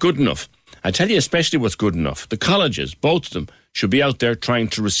it's not good enough. I tell you especially what's good enough. The colleges, both of them, should be out there trying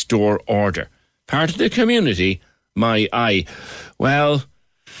to restore order. Part of the community, my eye. Well,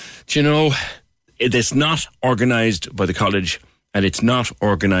 do you know, it's not organised by the college, and it's not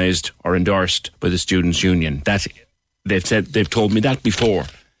organised or endorsed by the Students' Union. That they've told me that before.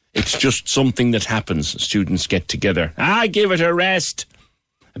 It's just something that happens. Students get together. Give it a rest.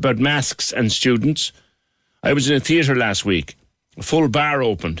 About masks and students. I was in a theatre last week. A full bar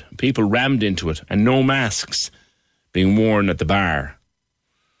opened. People rammed into it, and no masks being worn at the bar.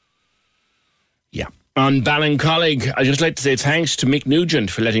 Yeah. On Ballincollig, I'd just like to say thanks to Mick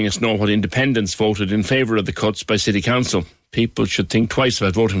Nugent for letting us know what independents voted in favour of the cuts by City Council. People should think twice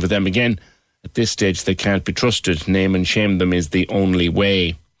about voting for them again. At this stage, they can't be trusted. Name and shame them is the only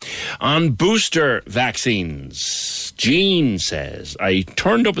way. On booster vaccines, Jean says, I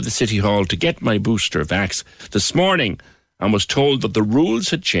turned up at the City Hall to get my booster vax this morning and was told that the rules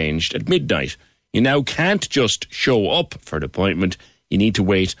had changed at midnight. You now can't just show up for an appointment. You need to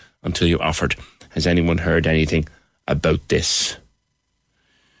wait until you're offered. Has anyone heard anything about this?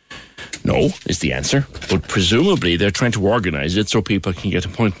 No, is the answer. But presumably they're trying to organise it so people can get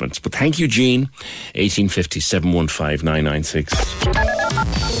appointments. But thank you, Jean. 1850 715 996.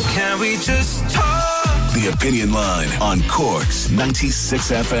 Can we just talk? The Opinion Line on Cork's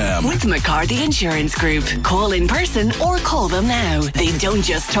 96 FM. With McCarthy Insurance Group. Call in person or call them now. They don't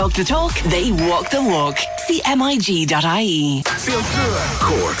just talk the talk, they walk the walk. See MIG.ie. Feels good.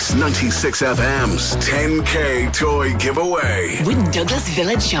 Cork's 96 FM's 10K toy giveaway. With Douglas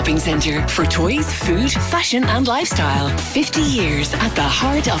Village Shopping Centre for toys, food, fashion and lifestyle. 50 years at the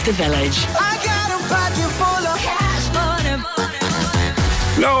heart of the village. I got a pocket full of cash money.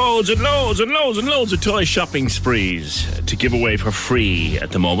 Loads and loads and loads and loads of toy shopping sprees to give away for free at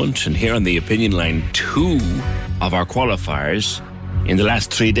the moment. And here on the Opinion Line, 2 of our qualifiers in the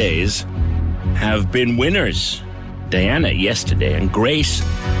last 3 days have been winners. Diana yesterday and Grace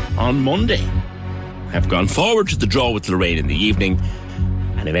on Monday have gone forward to the draw with Lorraine in the evening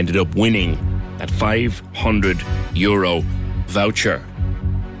and have ended up winning that €500 voucher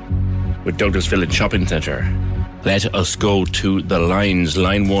with Douglas Village Shopping Centre. Let us go to the lines.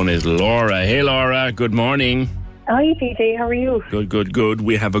 Line 1 is Laura. Hey, Laura. Good morning. Hi, PJ. How are you? Good.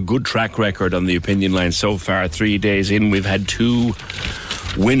 We have a good track record on the Opinion Line so far. 3 days in, we've had 2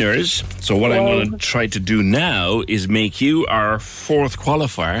 winners. So what I'm going to try to do now is make you our 4th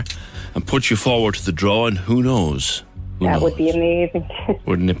qualifier and put you forward to the draw, and who knows? That would be amazing.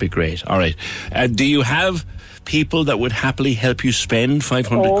 Wouldn't it be great? All right. Do you have people that would happily help you spend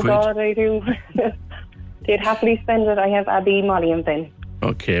 500 quid? Oh, God, I do. They'd happily spend it. I have Abby, Molly and Ben.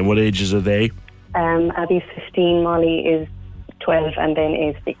 Okay, what ages are they? Abby's 15, Molly is 12 and Ben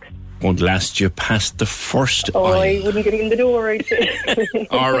is 6. Won't last you past the first aisle. I wouldn't get in the door, I'd say.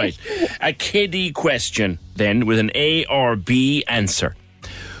 All right. A kiddie question then with an A or B answer.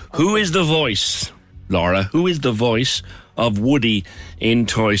 Who is the voice, Laura, who is the voice of Woody in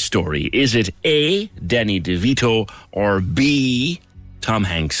Toy Story? Is it A, Danny DeVito, or B, Tom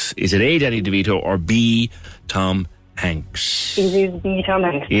Hanks? Is it A, Danny DeVito, or B, Tom Hanks. It is B. Tom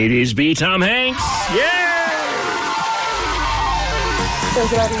Hanks. It is B. Tom Hanks. Yeah!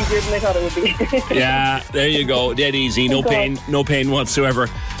 That's a lot easier than I thought it would be. Yeah, there you go. Dead easy. No pain whatsoever.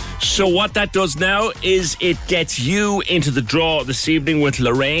 So what that does now is it gets you into the draw this evening with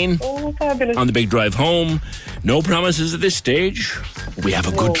Lorraine. Oh, fabulous. On the big drive home. No promises at this stage. We have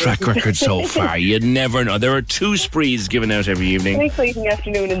a good track record so far. You never know. There are 2 sprees given out every evening. An exciting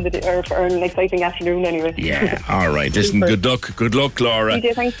afternoon or an exciting afternoon anyway. Yeah, all right. Listen, good luck, Laura.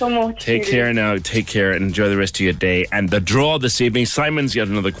 DJ, thanks so much. Take care now. Take care and enjoy the rest of your day. And the draw this evening, Simon's got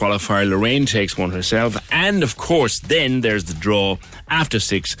another qualifier. Lorraine takes one herself. And, of course, then there's the draw after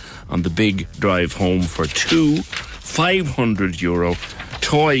 6 on the big drive home for 2 €500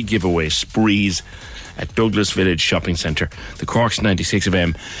 toy giveaway sprees at Douglas Village Shopping Centre, the Corks 96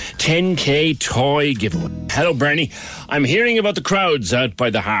 FM 10k toy giveaway. Hello, Bernie. I'm hearing about the crowds out by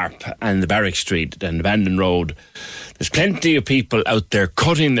the Harp and the Barrack Street and Bandon Road. There's plenty of people out there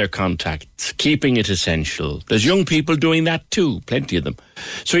cutting their contacts, keeping it essential. There's young people doing that too, plenty of them.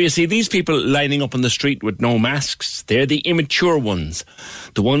 So you see, these people lining up on the street with no masks, they're the immature ones,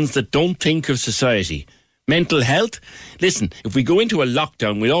 the ones that don't think of society. Mental health? Listen, if we go into a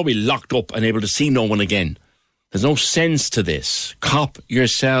lockdown, we'll all be locked up and able to see no one again. There's no sense to this. Cop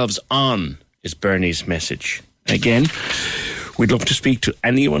yourselves on, is Bernie's message. Again, we'd love to speak to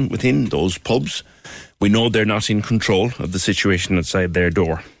anyone within those pubs. We know they're not in control of the situation outside their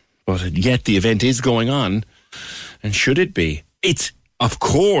door. But yet the event is going on. And should it be? Of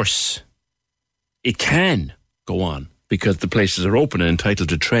course, it can go on because the places are open and entitled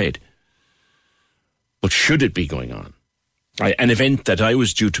to trade. But should it be going on? An event that I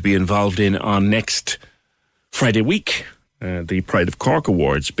was due to be involved in on next Friday week, the Pride of Cork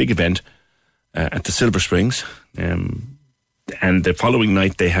Awards, big event at the Silver Springs. And the following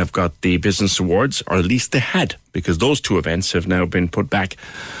night they have got the Business Awards, or at least they had, because those 2 events have now been put back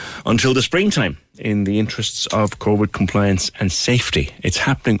until the springtime in the interests of COVID compliance and safety. It's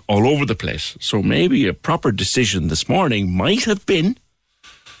happening all over the place. So maybe a proper decision this morning might have been,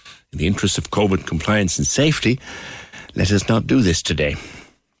 in the interest of COVID compliance and safety, let us not do this today.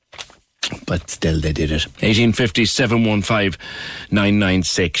 But still they did it. 1850 715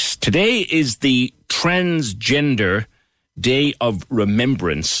 996. Today is the Transgender Day of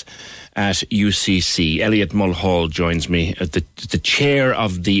Remembrance at UCC. Elliot Mulhall joins me, the chair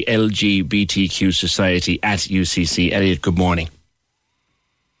of the LGBTQ Society at UCC. Elliot, good morning.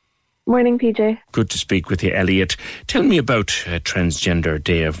 Morning, PJ. Good to speak with you, Elliot. Tell me about Transgender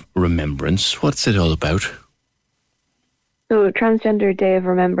Day of Remembrance. What's it all about? So, Transgender Day of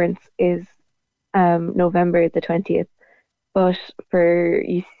Remembrance is November the 20th. But for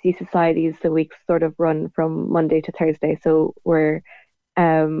UCC societies, the weeks sort of run from Monday to Thursday. So we're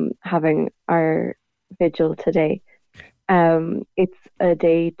having our vigil today. It's a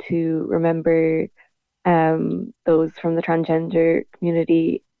day to remember those from the transgender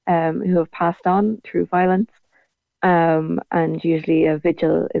community who have passed on through violence. And usually a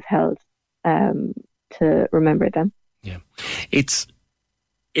vigil is held to remember them. Yeah. It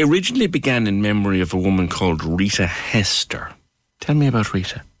originally began in memory of a woman called Rita Hester. Tell me about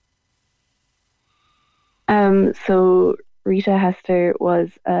Rita. So Rita Hester was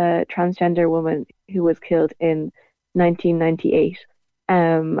a transgender woman who was killed in 1998.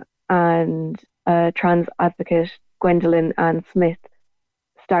 And trans advocate Gwendolyn Ann Smith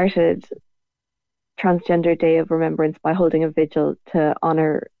started Transgender Day of Remembrance by holding a vigil to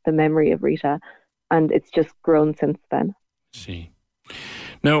honour the memory of Rita. And it's just grown since then. See.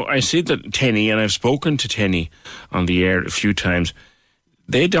 Now, I see that Tenny, and I've spoken to Tenny on the air a few times,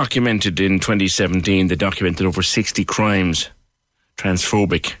 they documented in 2017, they documented over 60 crimes,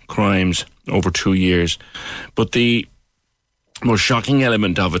 transphobic crimes, over 2 years. But the most shocking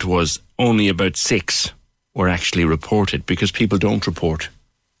element of it was only about 6 were actually reported, because people don't report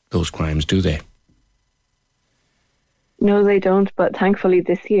those crimes, do they? No, they don't. But thankfully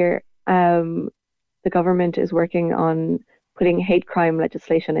this year, the government is working on putting hate crime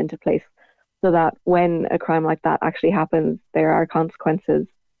legislation into place so that when a crime like that actually happens, there are consequences.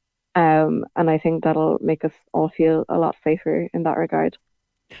 And I think that'll make us all feel a lot safer in that regard.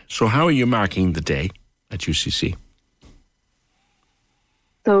 So how are you marking the day at UCC?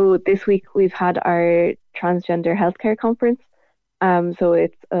 So this week we've had our transgender healthcare conference. So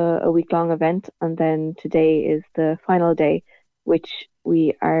it's a week-long event, and then today is the final day, which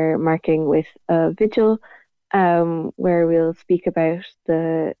we are marking with a vigil where we'll speak about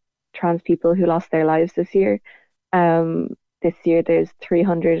the trans people who lost their lives this year. This year there's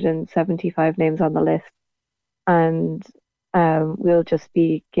 375 names on the list, and we'll just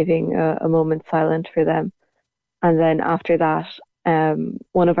be giving a moment silent for them. And then after that,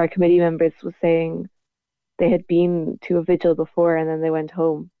 one of our committee members was saying they had been to a vigil before and then they went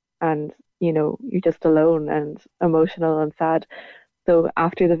home, and you're just alone and emotional and sad. So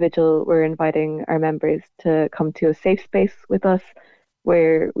after the vigil, we're inviting our members to come to a safe space with us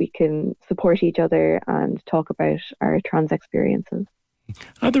where we can support each other and talk about our trans experiences.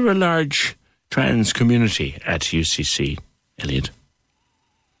 Are there a large trans community at UCC, Elliot?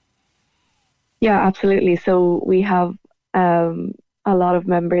 Yeah, absolutely. So we have a lot of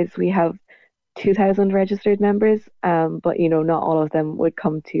members. We have 2,000 registered members, but not all of them would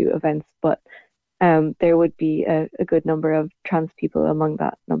come to events, but there would be a good number of trans people among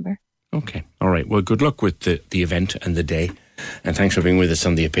that number. Okay. All right. Well, good luck with the event and the day. And thanks for being with us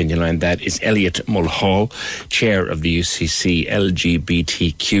on the Opinion Line. That is Elliot Mulhall, Chair of the UCC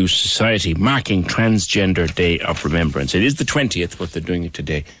LGBTQ Society, marking Transgender Day of Remembrance. It is the 20th, but they're doing it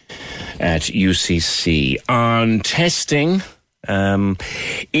today at UCC. On testing,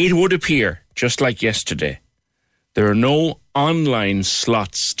 it would appear, just like yesterday, there are no online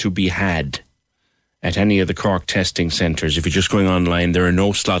slots to be had at any of the Cork testing centres. If you're just going online, there are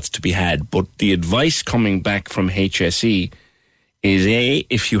no slots to be had. But the advice coming back from HSE is A,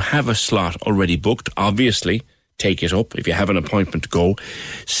 if you have a slot already booked, obviously take it up. If you have an appointment, go.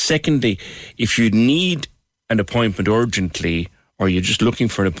 Secondly, if you need an appointment urgently or you're just looking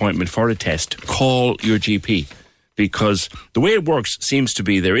for an appointment for a test, call your GP. Because the way it works seems to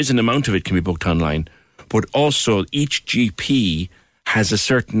be there is an amount of it can be booked online, but also each GP has a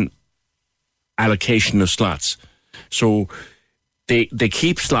certain allocation of slots. So they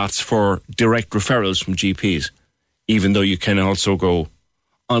keep slots for direct referrals from GPs, even though you can also go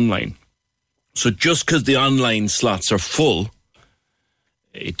online. So just because the online slots are full,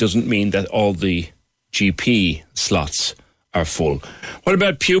 it doesn't mean that all the GP slots are full. What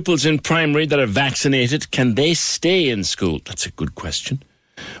about pupils in primary that are vaccinated? Can they stay in school? That's a good question.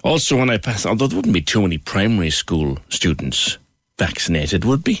 Also, when I pass, although there wouldn't be too many primary school students vaccinated,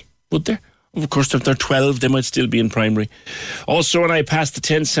 would there? Of course, if they're 12, they might still be in primary. Also, when I passed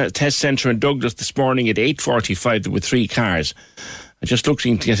the test centre in Douglas this morning at 8:45, there were 3 cars. I just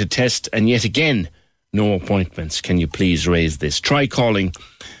looking to get a test, and yet again, no appointments. Can you please raise this? Try calling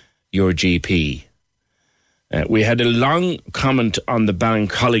your GP. We had a long comment on the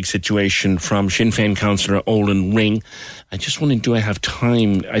Ballincollig situation from Sinn Féin councillor Olin Ring. I just wondering, do I have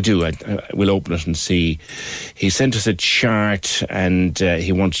time? I do. I will open it and see. He sent us a chart and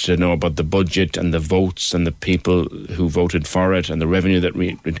he wants to know about the budget and the votes and the people who voted for it and the revenue that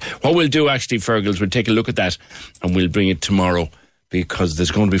we... What we'll do actually, Fergal, we'll take a look at that and we'll bring it tomorrow, because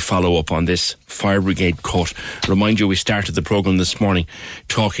there's going to be follow-up on this fire brigade cut. Remind you, we started the programme this morning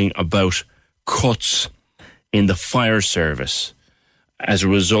talking about cuts in the fire service as a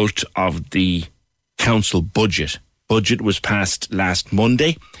result of the council budget. Budget was passed last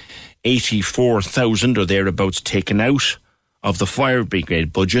Monday. 84,000 or thereabouts taken out of the fire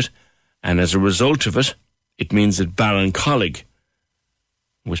brigade budget, and as a result of it, it means that Ballincollig,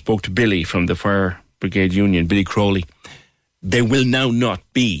 we spoke to Billy from the fire brigade union, Billy Crowley, there will now not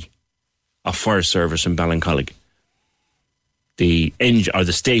be a fire service in Ballincollig. The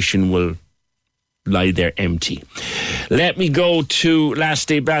station will lie there empty. Let me go to last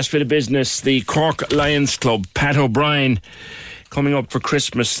bit of business. The Cork Lions Club, Pat O'Brien, coming up for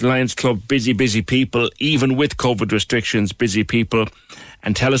Christmas. Lions Club, busy people, even with COVID restrictions, busy people.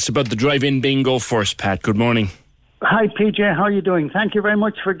 And tell us about the drive-in bingo first, Pat. Good morning. Hi, PJ. How are you doing? Thank you very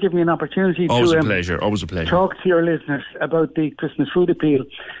much for giving me an opportunity always to a pleasure. Talk to your listeners about the Christmas food appeal.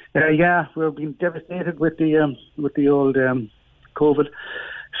 We've been devastated with the old COVID.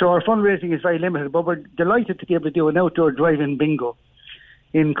 So our fundraising is very limited, but we're delighted to be able to do an outdoor drive-in bingo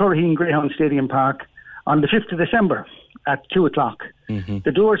in Curraheen Greyhound Stadium Park on the 5th of December at 2 o'clock. Mm-hmm.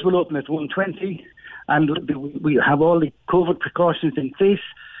 The doors will open at 1:20 and we have all the COVID precautions in place.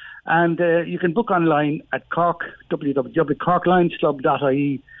 And you can book online at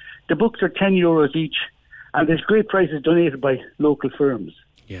www.corklionsclub.ie. The books are €10 each, and there's great prizes donated by local firms.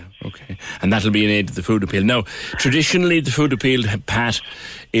 Yeah, okay. And that'll be in aid of the food appeal. Now, traditionally the food appeal, Pat,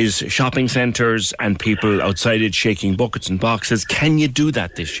 is shopping centres and people outside it shaking buckets and boxes. Can you do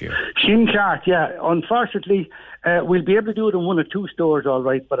that this year? Shincart, yeah. Unfortunately, we'll be able to do it in 1 or 2 stores, all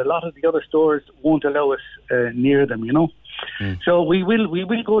right, but a lot of the other stores won't allow us near them, you know. So we will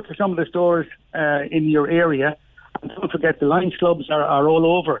go to some of the stores in your area. And don't forget, the Lions Clubs are all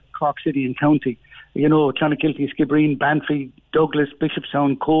over Cork City and County. You know, Clonakilty, Skibbereen, Bantry, Douglas,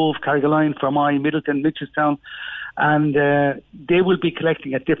 Bishopstown, Cove, Carrigaline, Fermoy, Middleton, Mitchelstown. and they will be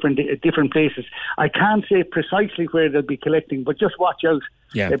collecting at different places. I can't say precisely where they'll be collecting, but just watch out.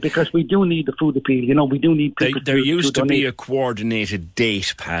 Yeah. Because we do need the food appeal. You know, we do need people. There used to be a coordinated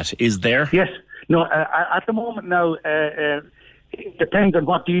date, Pat. Is there? Yes. No. At the moment now, it depends on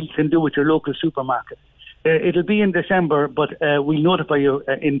what deal you can do with your local supermarket. It'll be in December, but we'll notify you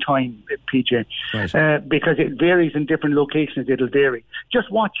in time, PJ, right. Because it varies in different locations. It'll vary. Just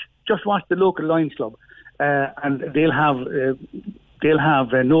watch the local Lions Club, and they'll have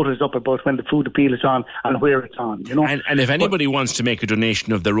notice up about when the food appeal is on and where it's on. You know, and if anybody wants to make a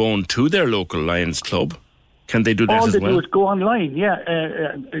donation of their own to their local Lions Club, can they do that as well? All they do is go online. Yeah,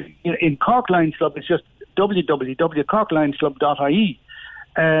 in Cork Lions Club, it's just www.corklionsclub.ie.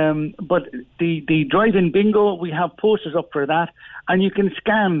 But the drive-in bingo, we have posters up for that, and you can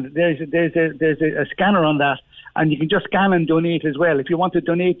scan. There's a scanner on that, and you can just scan and donate as well. If you want to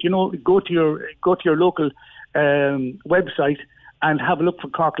donate, you know, go to your local website and have a look for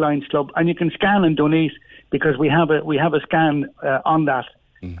Cork Lions Club, and you can scan and donate, because we have a scan on that,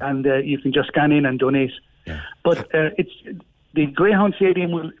 and you can just scan in and donate. Yeah. But the Greyhound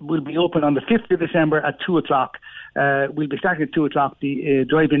Stadium will be open on the 5th of December at 2:00. We'll be starting at 2:00, the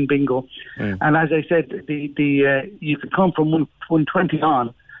drive-in bingo. And as I said, you can come from 1:20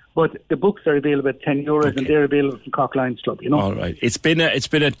 on, but the books are available at €10, and they're available from Cork Lions Club. You know. All right.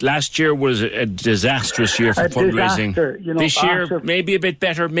 Last year was a disastrous year for fundraising. Disaster, you know, this year maybe a bit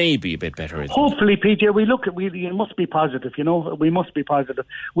better. Hopefully, PJ, we must be positive. You know, we must be positive.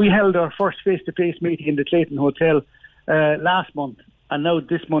 We held our first face-to-face meeting in the Clayton Hotel last month, and now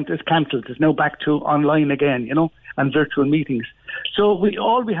this month is cancelled. It's now back to online again, you know, and virtual meetings. So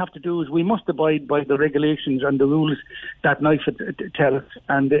all we have to do is we must abide by the regulations and the rules that NIFA tell us.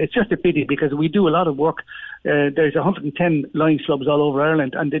 And it's just a pity, because we do a lot of work. There's 110 Lions Clubs all over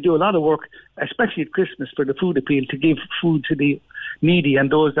Ireland, and they do a lot of work, especially at Christmas, for the food appeal, to give food to the needy and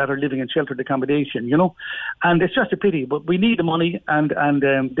those that are living in sheltered accommodation, you know. And it's just a pity, but we need the money, and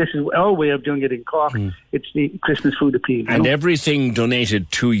this is our way of doing it in Cork. It's the Christmas food appeal. And everything donated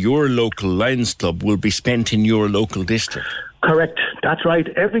to your local Lions Club will be spent in your local district. Correct. That's right.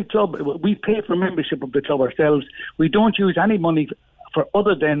 Every club, we pay for membership of the club ourselves. We don't use any money for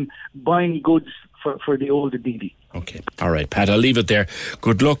other than buying goods for the old and needy. Okay. All right, Pat, I'll leave it there.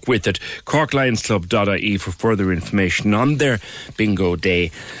 Good luck with it. CorkLionsClub.ie for further information on their bingo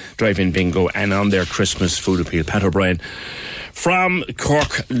day, drive-in bingo, and on their Christmas food appeal. Pat O'Brien from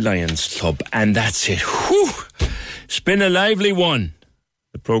Cork Lions Club. And that's it. Whew. It's been a lively one.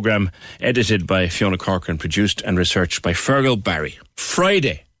 The programme edited by Fiona Corcoran, produced and researched by Fergal Barry.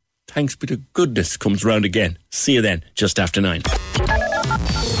 Friday, thanks be to goodness, comes round again. See you then, just after 9.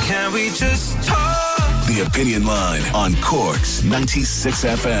 Can we just talk? The Opinion Line on Cork's 96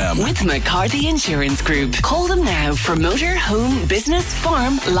 FM. With McCarthy Insurance Group. Call them now for motor, home, business,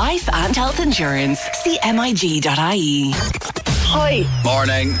 farm, life and health insurance. CMIG.ie. Hi.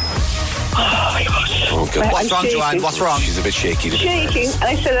 Morning. Oh my gosh. Oh, God. What's wrong, Joanne? What's wrong? She's a bit shaky. Shaking. And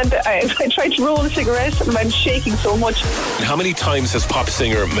I said, I tried to roll a cigarette and I'm shaking so much. How many times has pop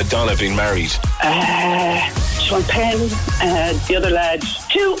singer Madonna been married? Sean Penn, the other lad,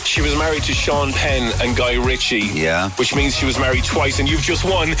 2. She was married to Sean Penn and Guy Ritchie. Yeah. Which means she was married twice, and you've just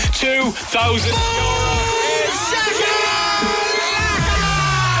won €2,000.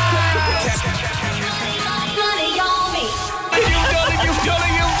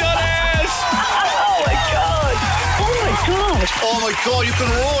 Oh my God, you can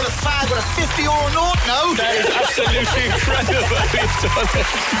roll a fag with a €50 note now. That is absolutely incredible. You've done it.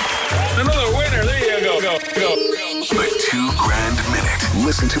 Another winner. There you go. Go. The $2,000 minute.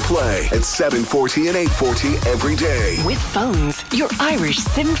 Listen to play at 7:40 and 8:40 every day. With Phones, your Irish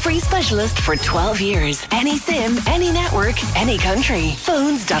SIM-free specialist for 12 years. Any SIM, any network, any country.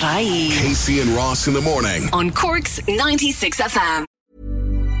 Phones.ie. Casey and Ross in the morning. On Cork's 96 FM.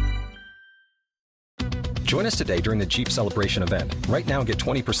 Join us today during the Jeep Celebration event. Right now, get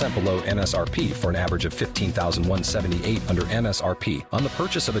 20% below MSRP for an average of $15,178 under MSRP on the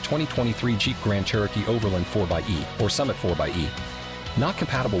purchase of a 2023 Jeep Grand Cherokee Overland 4xE or Summit 4xE. Not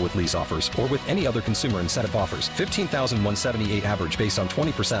compatible with lease offers or with any other consumer incentive offers. $15,178 average based on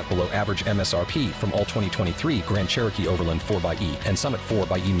 20% below average MSRP from all 2023 Grand Cherokee Overland 4xE and Summit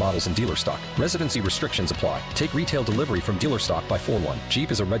 4xE models in dealer stock. Residency restrictions apply. Take retail delivery from dealer stock by 4/1.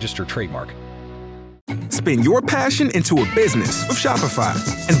 Jeep is a registered trademark. Spin your passion into a business with Shopify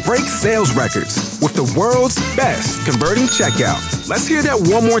and break sales records with the world's best converting checkout. Let's hear that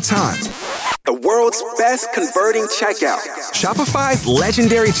one more time. The world's best converting checkout. Shopify's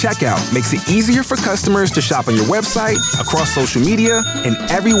legendary checkout makes it easier for customers to shop on your website, across social media, and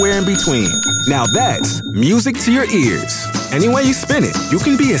everywhere in between. Now that's music to your ears. Any way you spin it, you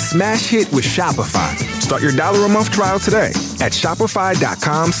can be a smash hit with Shopify. Start your $1 a month trial today at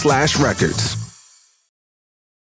shopify.com/records.